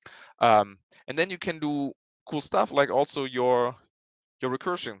on. And then you can do cool stuff, like also your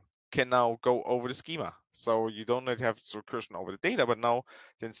recursion can now go over the schema. So you don't need to have recursion over the data, but now,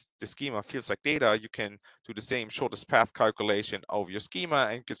 since the schema feels like data, you can do the same shortest path calculation over your schema,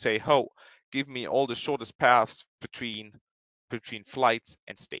 and you can say, oh, give me all the shortest paths between flights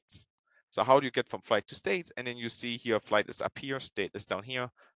and states. So how do you get from flight to states? And then you see here, flight is up here, state is down here.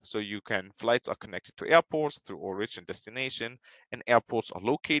 So flights are connected to airports through origin destination, and airports are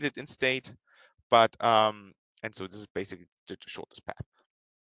located in state. But and so this is basically the shortest path.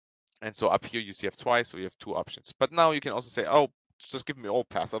 And so up here you see have twice, so you have two options. But now you can also say, oh, just give me all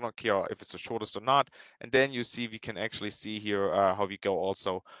paths. I don't care if it's the shortest or not. And then you see we can actually see here how we go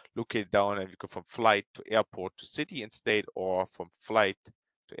also look it down, and we go from flight to airport to city and state, or from flight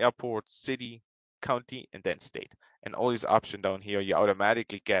to airport, city, county, and then state. And all these options down here you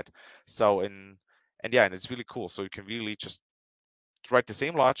automatically get. And it's really cool. So you can really just write the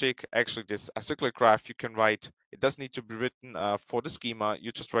same logic. Actually, this acyclic graph you can write. It doesn't need to be written for the schema.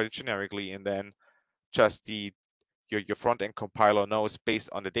 You just write it generically, and then just your front end compiler knows, based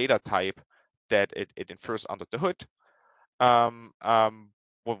on the data type that it infers under the hood,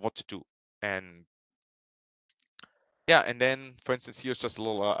 what to do. And and then, for instance, here's just a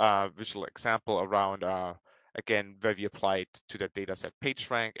little visual example around again, where we applied to that data set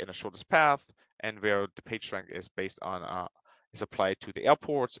PageRank in the shortest path, and where the PageRank is based on is applied to the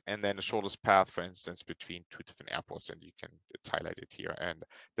airports, and then the shortest path, for instance, between two different airports, and it's highlighted here. And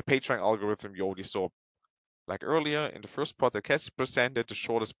the PageRank algorithm you already saw, like earlier in the first part that Cassie presented, the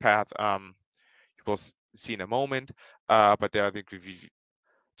shortest path you will see in a moment. But there, I think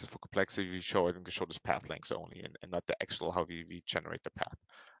just for complexity, we show, I think, the shortest path lengths only, and not the actual how we generate the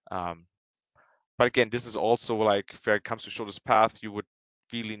path. But again, this is also, like, where it comes to shortest path, you would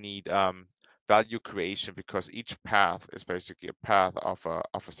really need value creation, because each path is basically a path of a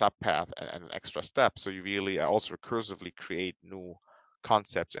subpath and an extra step. So you really also recursively create new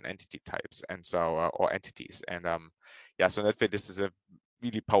concepts and entity types, and so or entities. And so in that way, this is a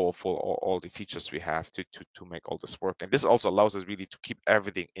really powerful, all the features we have to make all this work. And this also allows us really to keep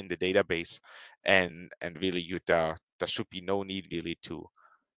everything in the database, and really there should be no need really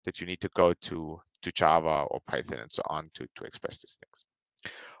that you need to go to Java or Python and so on to express these things.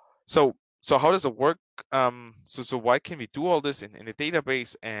 So how does it work? So why can we do all this in the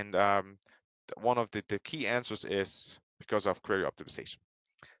database? And one of the key answers is because of query optimization.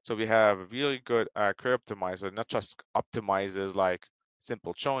 So we have a really good query optimizer, not just optimizes like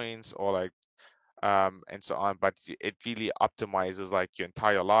simple joins or like and so on. But it really optimizes like your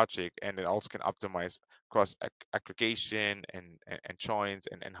entire logic, and it also can optimize cross aggregation and joins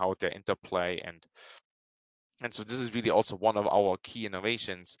and how they interplay. And so this is really also one of our key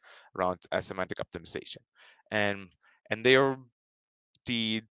innovations around semantic optimization. And and there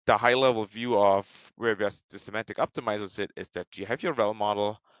the high level view of where the semantic optimizers it is that you have your rel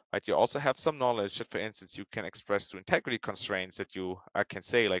model, but you also have some knowledge that, for instance, you can express through integrity constraints that you can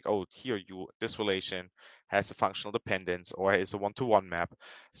say like, oh, here this relation has a functional dependence or is a one-to-one map.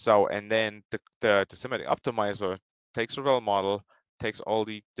 So, and then the semantic optimizer takes a rel model, takes all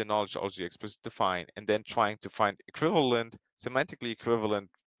the knowledge also you explicitly define, and then trying to find equivalent, semantically equivalent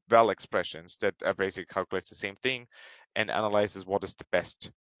val expressions that basically calculates the same thing and analyzes what is the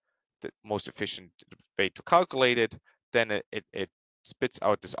most efficient way to calculate it. Then it spits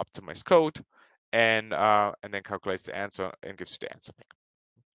out this optimized code and then calculates the answer and gives you the answer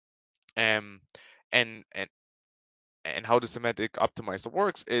back. Um, and and and how the semantic optimizer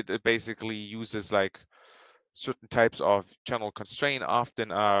works, it basically uses like certain types of general constraint.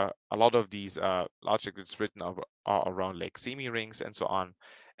 Often a lot of these logic that's written are around like semi-rings and so on.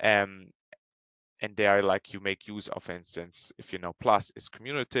 Um, and there like you make use of, for instance, if you know plus is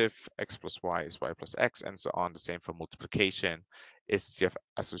commutative, x plus y is y plus x, and so on. The same for multiplication. Is you have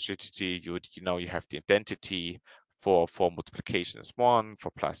associativity, you know you have the identity for multiplication is 1,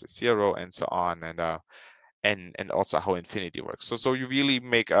 for plus is 0, and so on. And also how infinity works. So you really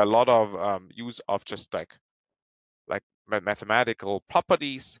make a lot of use of just like mathematical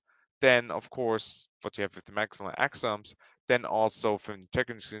properties. Then of course what you have with the maximum axioms, then also from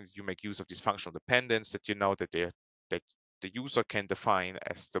techniques you make use of these functional dependence that you know that that the user can define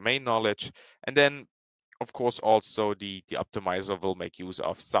as domain knowledge. And then of course also the optimizer will make use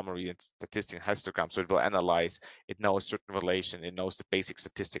of summary and statistic histogram. So it will analyze, it knows certain relation, it knows the basic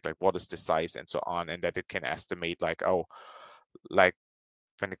statistic like what is the size and so on, and that it can estimate like, oh, like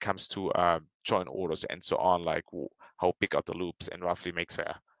when it comes to join orders and so on, like how big are the loops, and roughly makes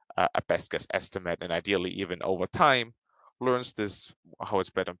a best guess estimate, and ideally even over time learns this how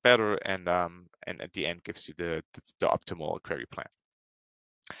it's better and better, and at the end gives you the optimal query plan.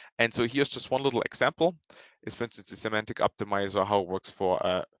 And so here's just one little example. Is for instance the semantic optimizer, how it works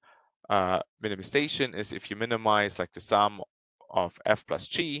for minimization is if you minimize like the sum of f plus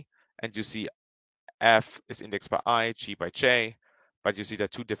g, and you see f is indexed by I, g by j, but you see there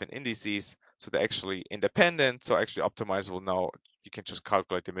are two different indices, so they're actually independent. So actually optimizer will know you can just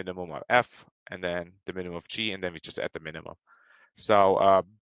calculate the minimum of f and then the minimum of g, and then we just add the minimum. So,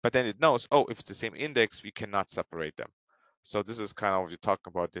 but then it knows, oh, if it's the same index, we cannot separate them. So this is kind of what you're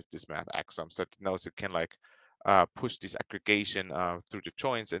talking about, this math axioms, that it knows it can like push this aggregation through the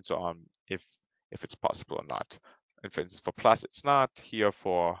joins and so on, if it's possible or not. And for instance, for plus, it's not. Here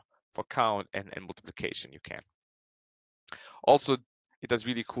for count and multiplication, you can. Also, it does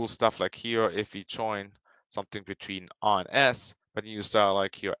really cool stuff like here, if we join something between R and S, but you start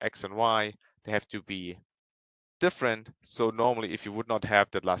like here X and Y, they have to be different. So normally if you would not have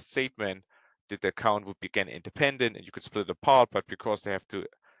that last statement, the count would be again independent and you could split it apart, but because they have to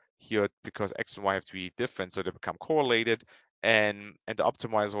here, because X and Y have to be different, so they become correlated. And the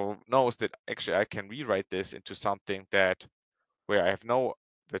optimizer knows that actually I can rewrite this into something that where I have no,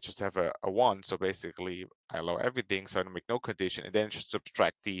 that just have a one. So basically I allow everything, so I don't make no condition, and then just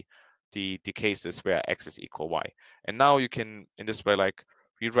subtract the cases where X is equal Y. And now you can, in this way, like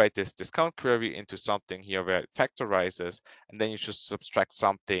rewrite this discount query into something here where it factorizes, and then you just subtract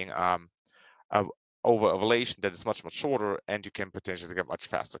something uh, over a relation that is much shorter, and you can potentially get much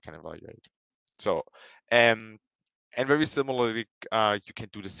faster can evaluate. So and very similarly, you can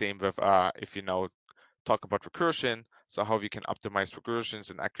do the same with if you know talk about recursion. So how we can optimize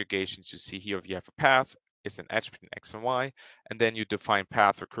recursions and aggregations. You see here, if you have a path, it's an edge between X and Y, and then you define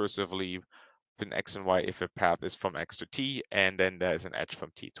path recursively between X and Y if a path is from X to T, and then there's an edge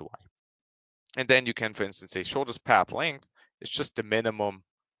from T to Y. And then you can, for instance, say shortest path length is just the minimum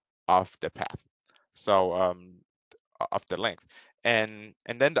of the path. So of the length. And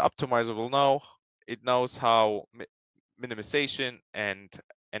then the optimizer will know, it knows how minimization and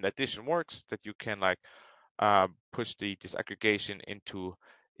addition works, that you can like push the disaggregation into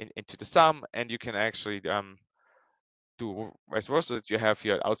the sum, and you can actually do vice versa, that you have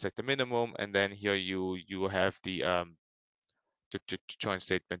here outside the minimum, and then here you have the join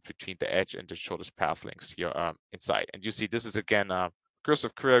statement between the edge and the shortest path links here inside. And you see this is again a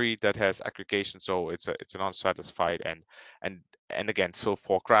recursive query that has aggregation, so it's an unsatisfied, and again, so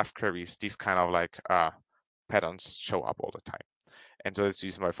for graph queries, these kind of like patterns show up all the time. And so that's the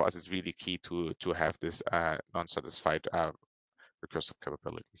reason why for us it's really key to have this non-satisfied recursive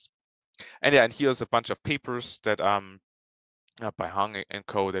capabilities. And yeah, and here's a bunch of papers that by Hung and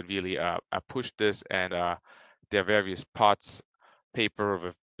Co. that really pushed this, and there are various parts paper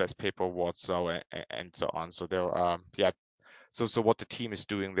with best paper awards, so and so on. So there, yeah. So what the team is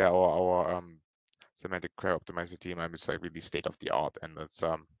doing there, our semantic query optimizer team, it's like really state of the art, and it's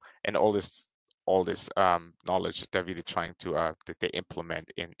and all this knowledge they're really trying to that they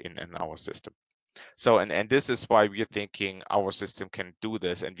implement in our system. So and this is why we're thinking our system can do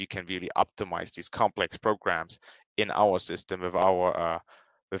this, and we can really optimize these complex programs in our system with our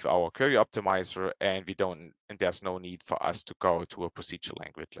query optimizer, and there's no need for us to go to a procedure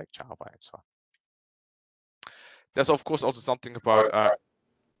language like Java and so on. There's of course also something about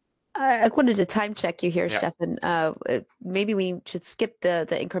I wanted to time check you here, yeah. Stefan. Maybe we should skip the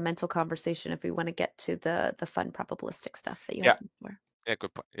incremental conversation if we want to get to the fun probabilistic stuff that you Yeah. have in store. Yeah,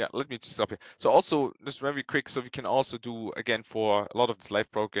 good point. Yeah, let me just stop here. So also, just very quick, so we can also do, again, for a lot of this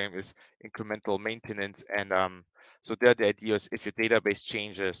live program is incremental maintenance. And so there the idea is if your database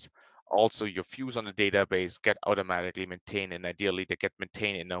changes, also your views on the database get automatically maintained, and ideally they get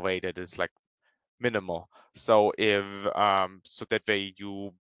maintained in a way that is like minimal. So so that way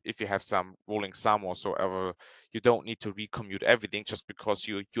if you have some rolling sum or so ever, you don't need to recommute everything just because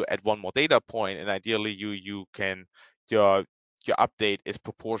you add one more data point, and ideally you can your update is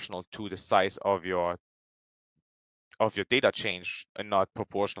proportional to the size of your data change and not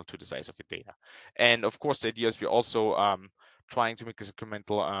proportional to the size of your data. And of course, the idea is we're also trying to make this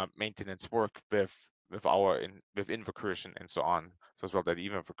incremental maintenance work with within recursion and so on. So as well that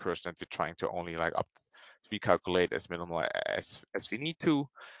even with recursion that we're trying to only like recalculate as minimal as we need to.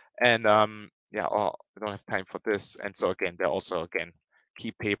 And yeah, we don't have time for this. And so again, there are also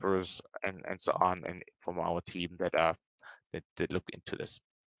key papers and so on and from our team that looked into this.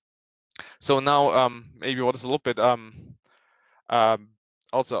 So now maybe what is a little bit um,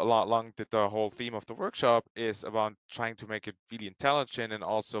 also along the whole theme of the workshop is about trying to make it really intelligent and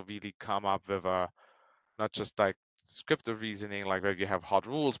also really come up with a not just like descriptive reasoning, like where you have hard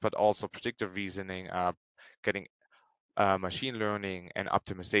rules, but also predictive reasoning, getting machine learning and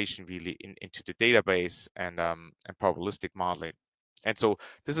optimization really into the database and probabilistic modeling. And so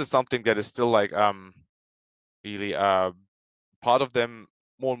this is something that is still like really part of them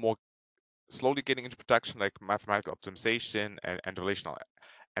more and more slowly getting into production, like mathematical optimization and relational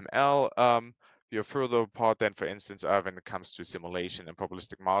ML. We are further apart than, for instance, when it comes to simulation and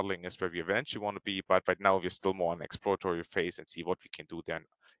probabilistic modeling is where we eventually want to be, but right now we're still more on exploratory phase and see what we can do then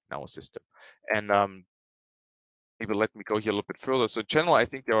in our system. And maybe let me go here a little bit further. So in general, I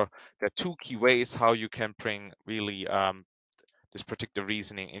think there are two key ways how you can bring really this predictive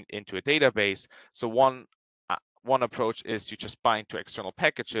reasoning into a database. So one approach is you just bind to external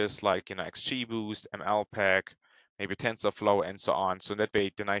packages like XGBoost, MLPack, maybe TensorFlow, and so on. So that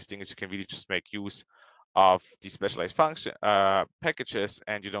way, the nice thing is you can really just make use of these specialized function packages,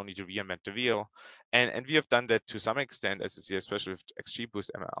 and you don't need to reinvent the wheel. And we have done that to some extent, as you see, especially with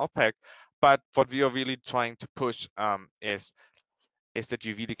XGBoost and MLPack. But what we are really trying to push is that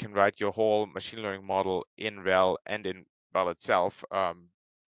you really can write your whole machine learning model in RHEL and in RHEL itself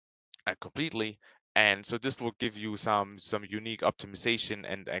completely. And so this will give you some unique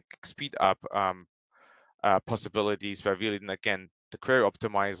optimization and speed up possibilities where really, again, the query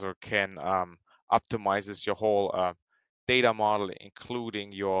optimizer can optimizes your whole data model,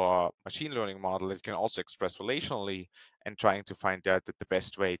 including your machine learning model. It can also express relationally and trying to find out the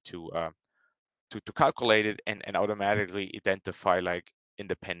best way to calculate it and automatically identify like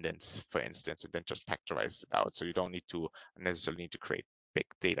independence, for instance, and then just factorize it out. So you don't need to necessarily need to create big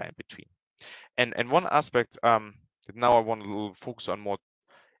data in between. And one aspect that now I want to focus on more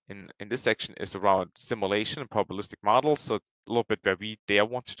in this section is around simulation and probabilistic models. So a little bit where we there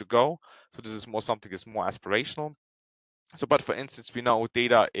wanted to go. So this is more something that's more aspirational. So, but for instance, we know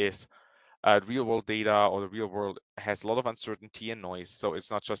data is real world data, or the real world has a lot of uncertainty and noise. So it's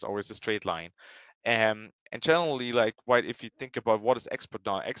not just always a straight line. And generally, like, if you think about what is expert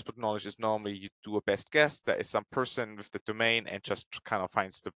knowledge is normally you do a best guess. There is some person with the domain and just kind of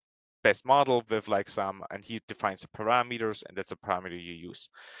finds the best model with like and he defines the parameters, and that's a parameter you use.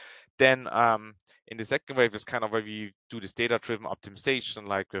 Then in the second wave is kind of where we do this data-driven optimization,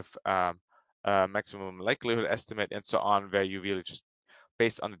 like with maximum likelihood estimate and so on, where you really just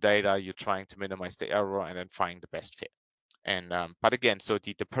based on the data, you're trying to minimize the error and then find the best fit. And but again, so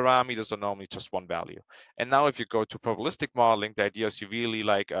the parameters are normally just one value. And now if you go to probabilistic modeling, the idea is you really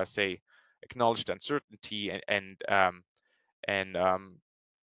like say acknowledge the uncertainty and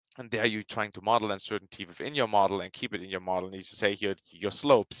there you're trying to model uncertainty within your model and keep it in your model. And you say here, your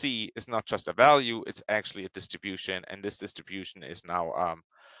slope C is not just a value, it's actually a distribution. And this distribution is now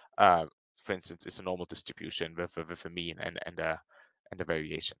for instance, is a normal distribution with a mean and a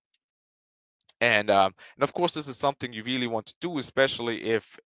variation. And of course, this is something you really want to do, especially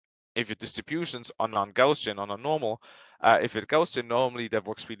if your distributions are non-Gaussian or non-normal. If it's Gaussian, normally that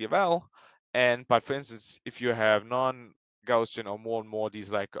works really well. But for instance, if you have non-Gaussian or more and more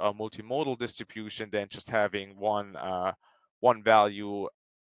these like multimodal distribution, then just having one value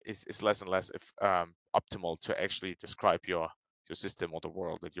is less and less optimal to actually describe your system or the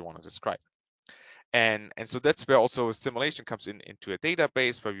world that you want to describe. And so that's where also simulation comes into a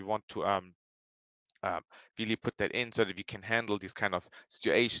database, where we want to really put that in so that we can handle this kind of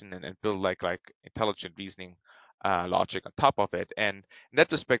situation and build like intelligent reasoning logic on top of it. And in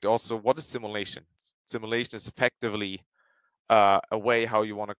that respect, also, what is simulation? Simulation is effectively a way how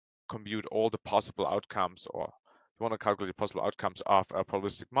you want to compute all the possible outcomes, or you want to calculate the possible outcomes of a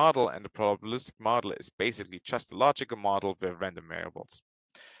probabilistic model. And the probabilistic model is basically just a logical model with random variables.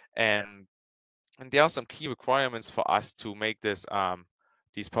 And there are some key requirements for us to make this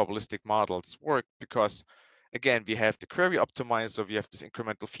these probabilistic models work, because again, we have the query optimizer, we have this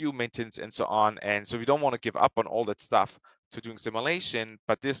incremental view maintenance and so on. And so we don't want to give up on all that stuff to doing simulation,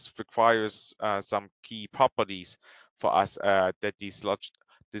 but this requires some key properties for us that this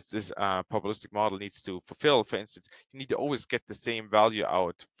probabilistic model needs to fulfill. For instance, you need to always get the same value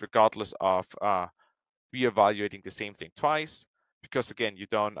out, regardless of reevaluating the same thing twice, because again, you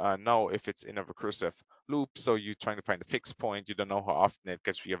don't know if it's in a recursive loop, so you're trying to find a fixed point. You don't know how often it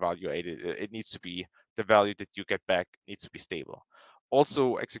gets reevaluated. It needs to be, the value that you get back needs to be stable.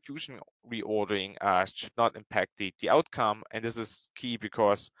 Also, execution reordering should not impact the outcome, and this is key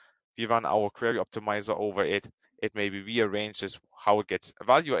because we run our query optimizer over it. It maybe rearranges how it gets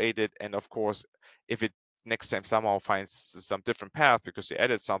evaluated, and of course, if it next time somehow finds some different path because you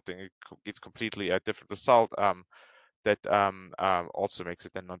added something, it gets completely a different result. That also makes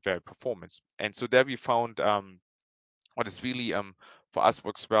it then not very performance. And so there we found what is really for us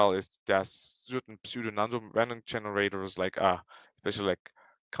works well is there's certain pseudo random generators, like especially like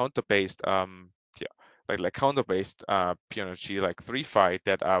counter-based yeah, like counter-based PNG, like 3-phi,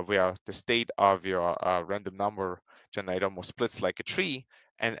 that where the state of your random number generator almost splits like a tree.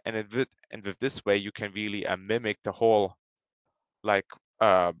 And with this way, you can really mimic the whole like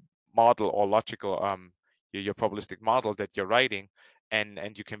model or logical your probabilistic model that you're writing,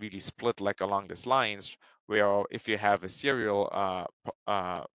 and you can really split like along these lines, where if you have a serial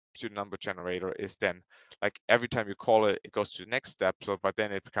pseudo number generator, is then like every time you call it, it goes to the next step. So but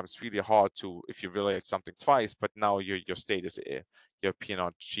then it becomes really hard to, if you relate something twice, but now your state is your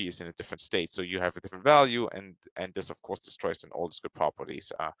PNG is in a different state, so you have a different value, and this of course destroys then all the good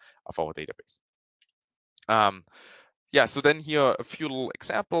properties of our database. Yeah, so then here are a few little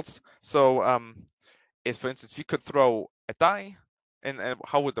examples. So is, for instance, we could throw a die, and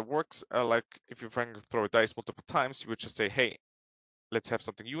how would that works? Like if you're trying to throw a dice multiple times, you would just say, hey, let's have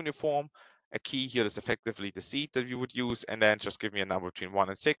something uniform. A key here is effectively the seed that we would use, and then just give me a number between 1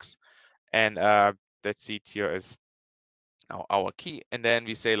 and 6. And that seed here is our key. And then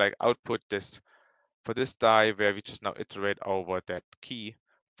we say like output this for this die, where we just now iterate over that key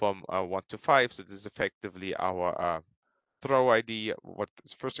from 1 to 5. So this is effectively our throw ID, what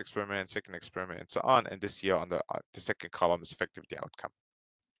is first experiment, second experiment, and so on. And this here on the second column is effectively the outcome.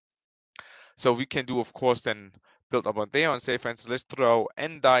 So we can do, of course, then build up on there and say, for instance, let's throw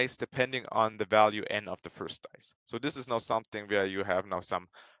n dice depending on the value n of the first dice. So this is now something where you have now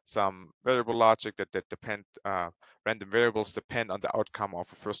some variable logic that depend, random variables depend on the outcome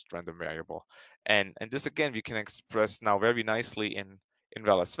of a first random variable. And this again, we can express now very nicely in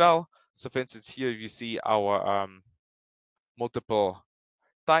rel as well. So for instance, here you see our multiple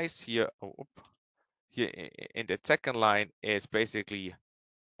dice here. Here in the second line is basically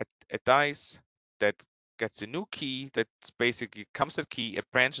a dice that gets a new key that basically comes that key, it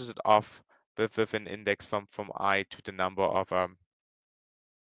branches it off with an index from I to the number of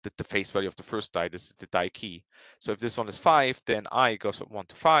the face value of the first die. This is the die key. So if this one is 5, then I goes from 1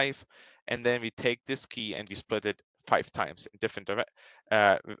 to 5, and then we take this key and we split it 5 times in different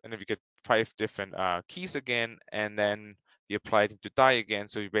and then we get 5 different keys again, and then we apply them to die again.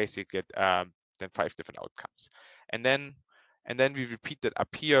 So we basically get then 5 different outcomes, and then we repeat that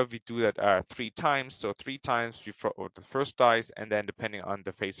up here. We do that 3 times. So 3 times we throw the first dice, and then depending on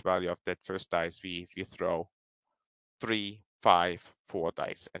the face value of that first dice, we throw 3, 5, 4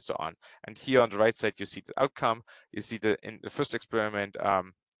 dice, and so on. And here on the right side, you see the outcome. You see that in the first experiment,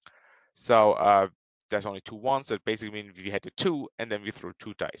 there's only 2 ones. So it basically means we had a 2, and then we threw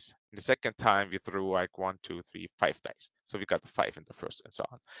 2 dice. In the second time, we threw like 1, 2, 3, 5 dice. So we got the 5 in the first, and so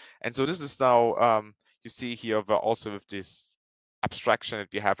on. And so this is now, you see here, but also with this abstraction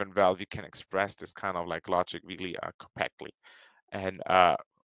that we have in Valve, we can express this kind of like logic really compactly and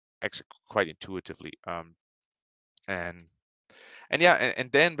actually quite intuitively. And yeah,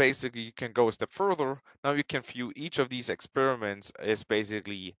 and then basically you can go a step further. Now you can view each of these experiments as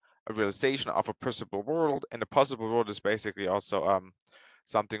basically a realization of a possible world, and a possible world is basically also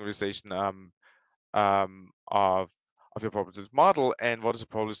something realization of your probabilistic model. And what is a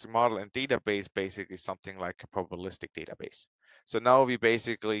probabilistic model and database? Basically something like a probabilistic database. So now we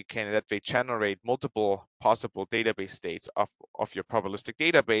basically can in that way generate multiple possible database states of your probabilistic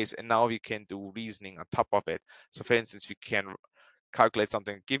database, and now we can do reasoning on top of it. So for instance, we can calculate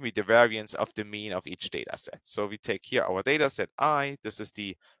something, give me the variance of the mean of each data set. So we take here our data set I, this is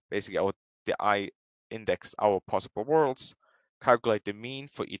the basically the I index our possible worlds, calculate the mean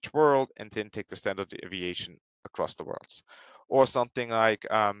for each world, and then take the standard deviation across the worlds. Or something like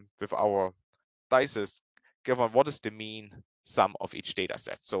with our dices, given what is the mean sum of each data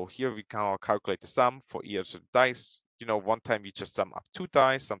set. So here we can calculate the sum for each dice. One time we just sum up 2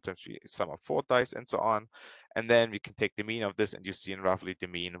 dice, sometimes we sum up 4 dice, and so on. And then we can take the mean of this, and you see in roughly the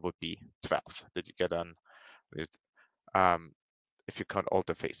mean would be 12 that you get on with, if you count all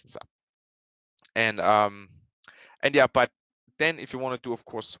the faces up. And yeah, but then if you want to do, of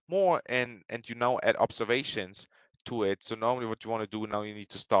course, more, and you now add observations to it. So normally what you want to do now, you need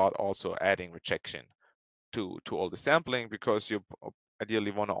to start also adding rejection to all the sampling, because you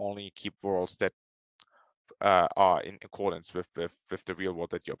ideally want to only keep worlds that are in accordance with the real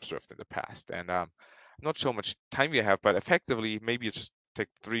world that you observed in the past. And I'm not sure how much time you have, but effectively maybe you just take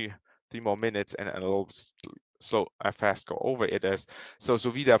three more minutes and a little slow fast go over it. As so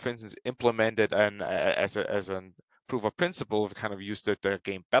Vida, for instance, implemented as a proof of principle. We kind of used the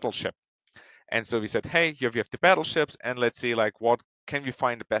game Battleship. And so we said, hey, here we have the battleships, and let's see, like, what can we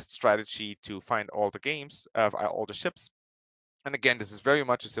find the best strategy to find all the games of all the ships. And again, this is very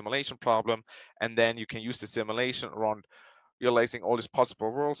much a simulation problem. And then you can use the simulation around realizing all these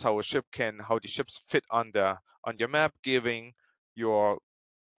possible worlds, how the ships fit on your map, giving your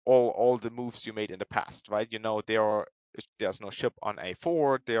all the moves you made in the past, right? There's no ship on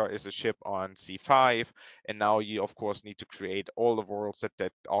A4, there is a ship on C5, and now you of course need to create all the worlds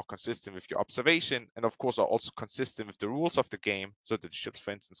that are consistent with your observation, and of course are also consistent with the rules of the game, so that the ships,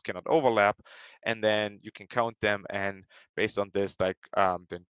 for instance, cannot overlap. And then you can count them, and based on this, like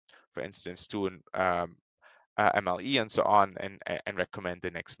then for instance, do an MLE and so on, and recommend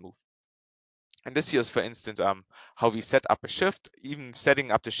the next move. And this here is, for instance, how we set up a shift. Even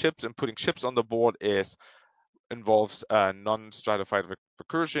setting up the ships and putting ships on the board involves non-stratified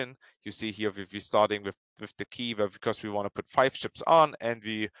recursion. You see here we're starting with the key, where because we want to put 5 ships on, and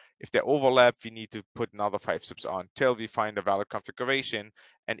if they overlap, we need to put another 5 ships on till we find a valid configuration.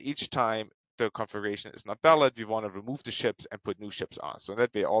 And each time the configuration is not valid, we want to remove the ships and put new ships on. So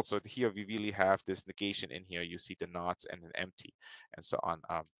that way also here we really have this negation in here. You see the nots and an empty and so on.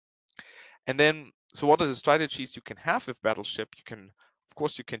 And then, so what are the strategies you can have with Battleship? Of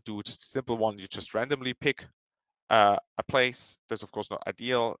course, you can do just a simple one. You just randomly pick a place. That's of course not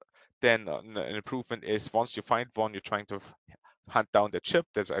ideal. Then an improvement is, once you find one, you're trying to hunt down the chip.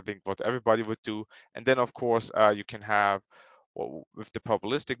 That's, I think, what everybody would do. And then of course you can have, well, with the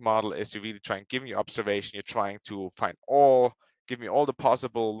probabilistic model, is you really try and give me observation. You're trying to give me all the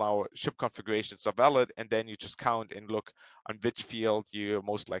possible now ship configurations are valid, and then you just count and look on which field you're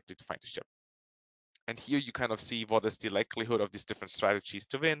most likely to find the ship. And here you kind of see what is the likelihood of these different strategies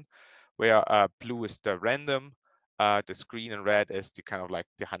to win, where blue is the random, the green and red is the kind of like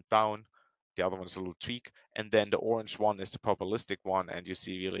the hunt down, the other one is a little tweak, and then the orange one is the probabilistic one. And you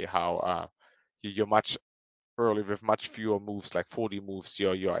see really how you're much early with much fewer moves, like 40 moves,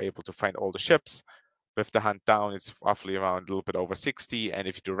 you're able to find all the ships. With the hunt down, it's roughly around a little bit over 60, and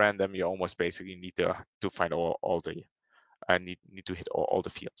if you do random, you almost basically need to find all the need to hit all the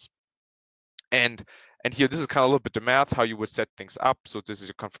fields. And here, this is kind of a little bit the math, how you would set things up. So this is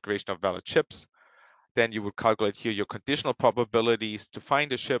your configuration of valid ships. Then you would calculate here your conditional probabilities to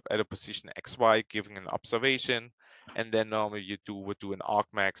find a ship at a position XY, giving an observation. And then normally you would do an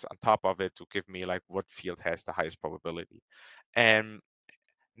argmax on top of it to give me like what field has the highest probability. And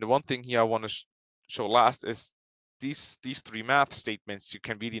the one thing here I want to show last is these 3 math statements you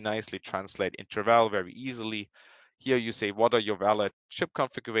can really nicely translate interval very easily. Here you say, what are your valid chip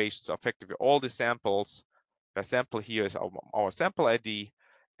configurations, effectively all the samples. The sample here is our sample ID.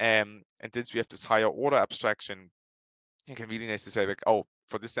 And since we have this higher order abstraction, you can really nicely say, like, oh,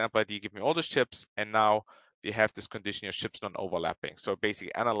 for this sample ID, give me all the chips. And now we have this condition here, chips non-overlapping. So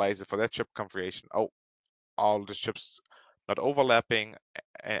basically analyze it for that chip configuration. Oh, all the chips not overlapping,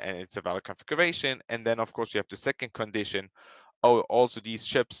 and it's a valid configuration. And then of course you have the second condition also these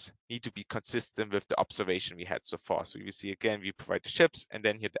ships need to be consistent with the observation we had so far. So you see again, we provide the ships, and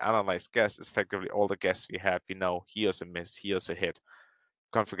then here the analyzed guess is effectively all the guess we have. We know here's a miss, here's a hit.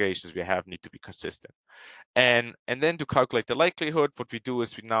 Configurations we have need to be consistent. And then to calculate the likelihood, what we do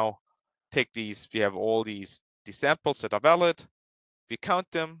is we now take these, we have all these samples that are valid, we count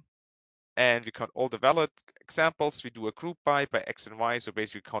them, and we count all the valid examples. We do a group by X and Y. So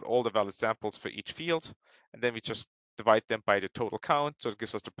basically we count all the valid samples for each field, and then we just divide them by the total count. So it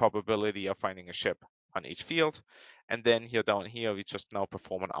gives us the probability of finding a ship on each field. And then here down here, we just now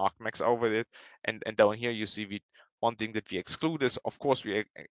perform an argmax over it. And down here, you see one thing that we exclude is, of course, we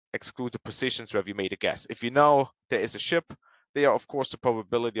exclude the positions where we made a guess. If you know there is a ship there, of course, the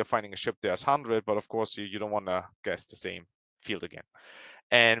probability of finding a ship there is 100, but of course, you don't want to guess the same field again.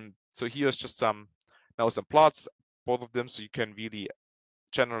 And so here's just some plots, both of them, so you can really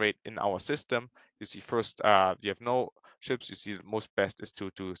generate in our system. You see first, you have no ships. You see the most best is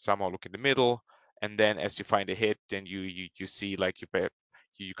to somehow look in the middle, and then as you find a hit, then you see like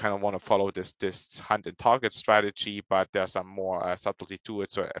you kind of want to follow this hunt and target strategy, but there's some more subtlety to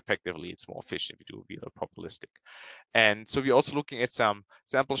it. So effectively, it's more efficient if you do real probabilistic. And so we're also looking at some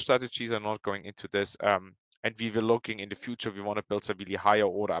sample strategies. I'm not going into this. And we were looking in the future, we want to build some really higher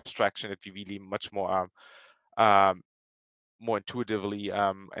order abstraction that we really much more more intuitively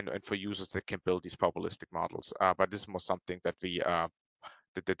and for users that can build these probabilistic models. But this is more something that we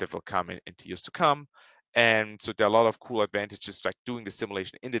that will come into years to come. And so there are a lot of cool advantages like doing the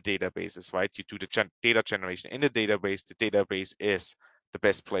simulation in the databases, right? You do the data generation in the database. The database is the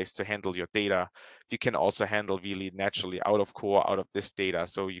best place to handle your data. You can also handle really naturally out of core, out of this data.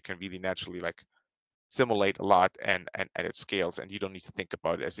 So you can really naturally like simulate a lot and it scales, and you don't need to think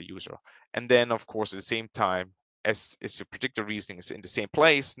about it as a user. And then of course at the same time, as your predictor reasoning is in the same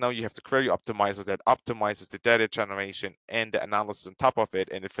place, now you have the query optimizer that optimizes the data generation and the analysis on top of it.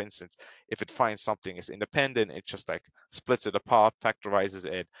 And if, for instance, if it finds something is independent, it just like splits it apart, factorizes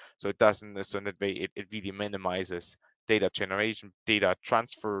it, so it doesn't, so in that way it really minimizes data generation, data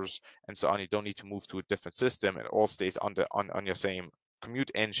transfers, and so on. You don't need to move to a different system. It all stays on your same commute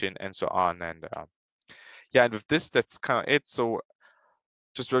engine and so on. And yeah, and with this, that's kind of it. So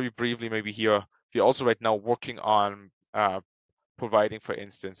just very briefly, maybe here, we're also right now working on providing, for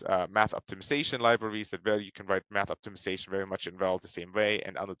instance, math optimization libraries that where you can write math optimization very much in RHEL the same way.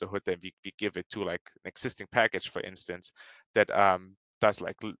 And under the hood, then we give it to like an existing package, for instance, that does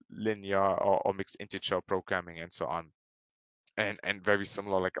like linear or mixed integer programming and so on. And very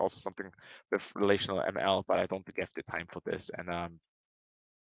similar, like also something with relational ML, but I don't think I have the time for this. And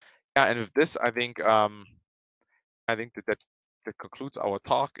yeah, and with this, I think that concludes our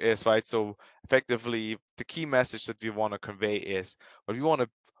talk is right. So effectively, the key message that we want to convey is what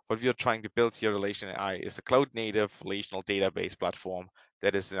we are trying to build here, RelationalAI, is a cloud-native relational database platform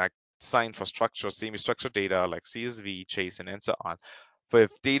that is like designed for structured, semi-structured data like CSV, JSON, and so on,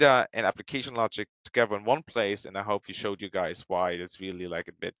 with data and application logic together in one place. And I hope we showed you guys why it's really like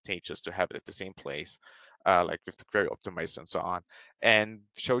advantageous to have it at the same place, like with the query optimizer and so on, and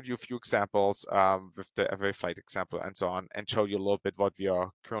showed you a few examples with the very flight example and so on, and showed you a little bit what we are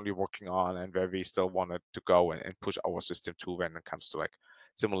currently working on and where we still wanted to go and push our system to when it comes to like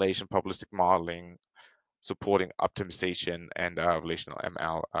simulation, probabilistic modeling, supporting optimization, and relational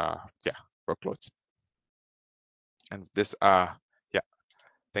ML workloads. And this yeah,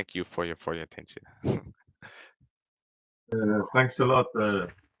 thank you for your attention. Thanks a lot,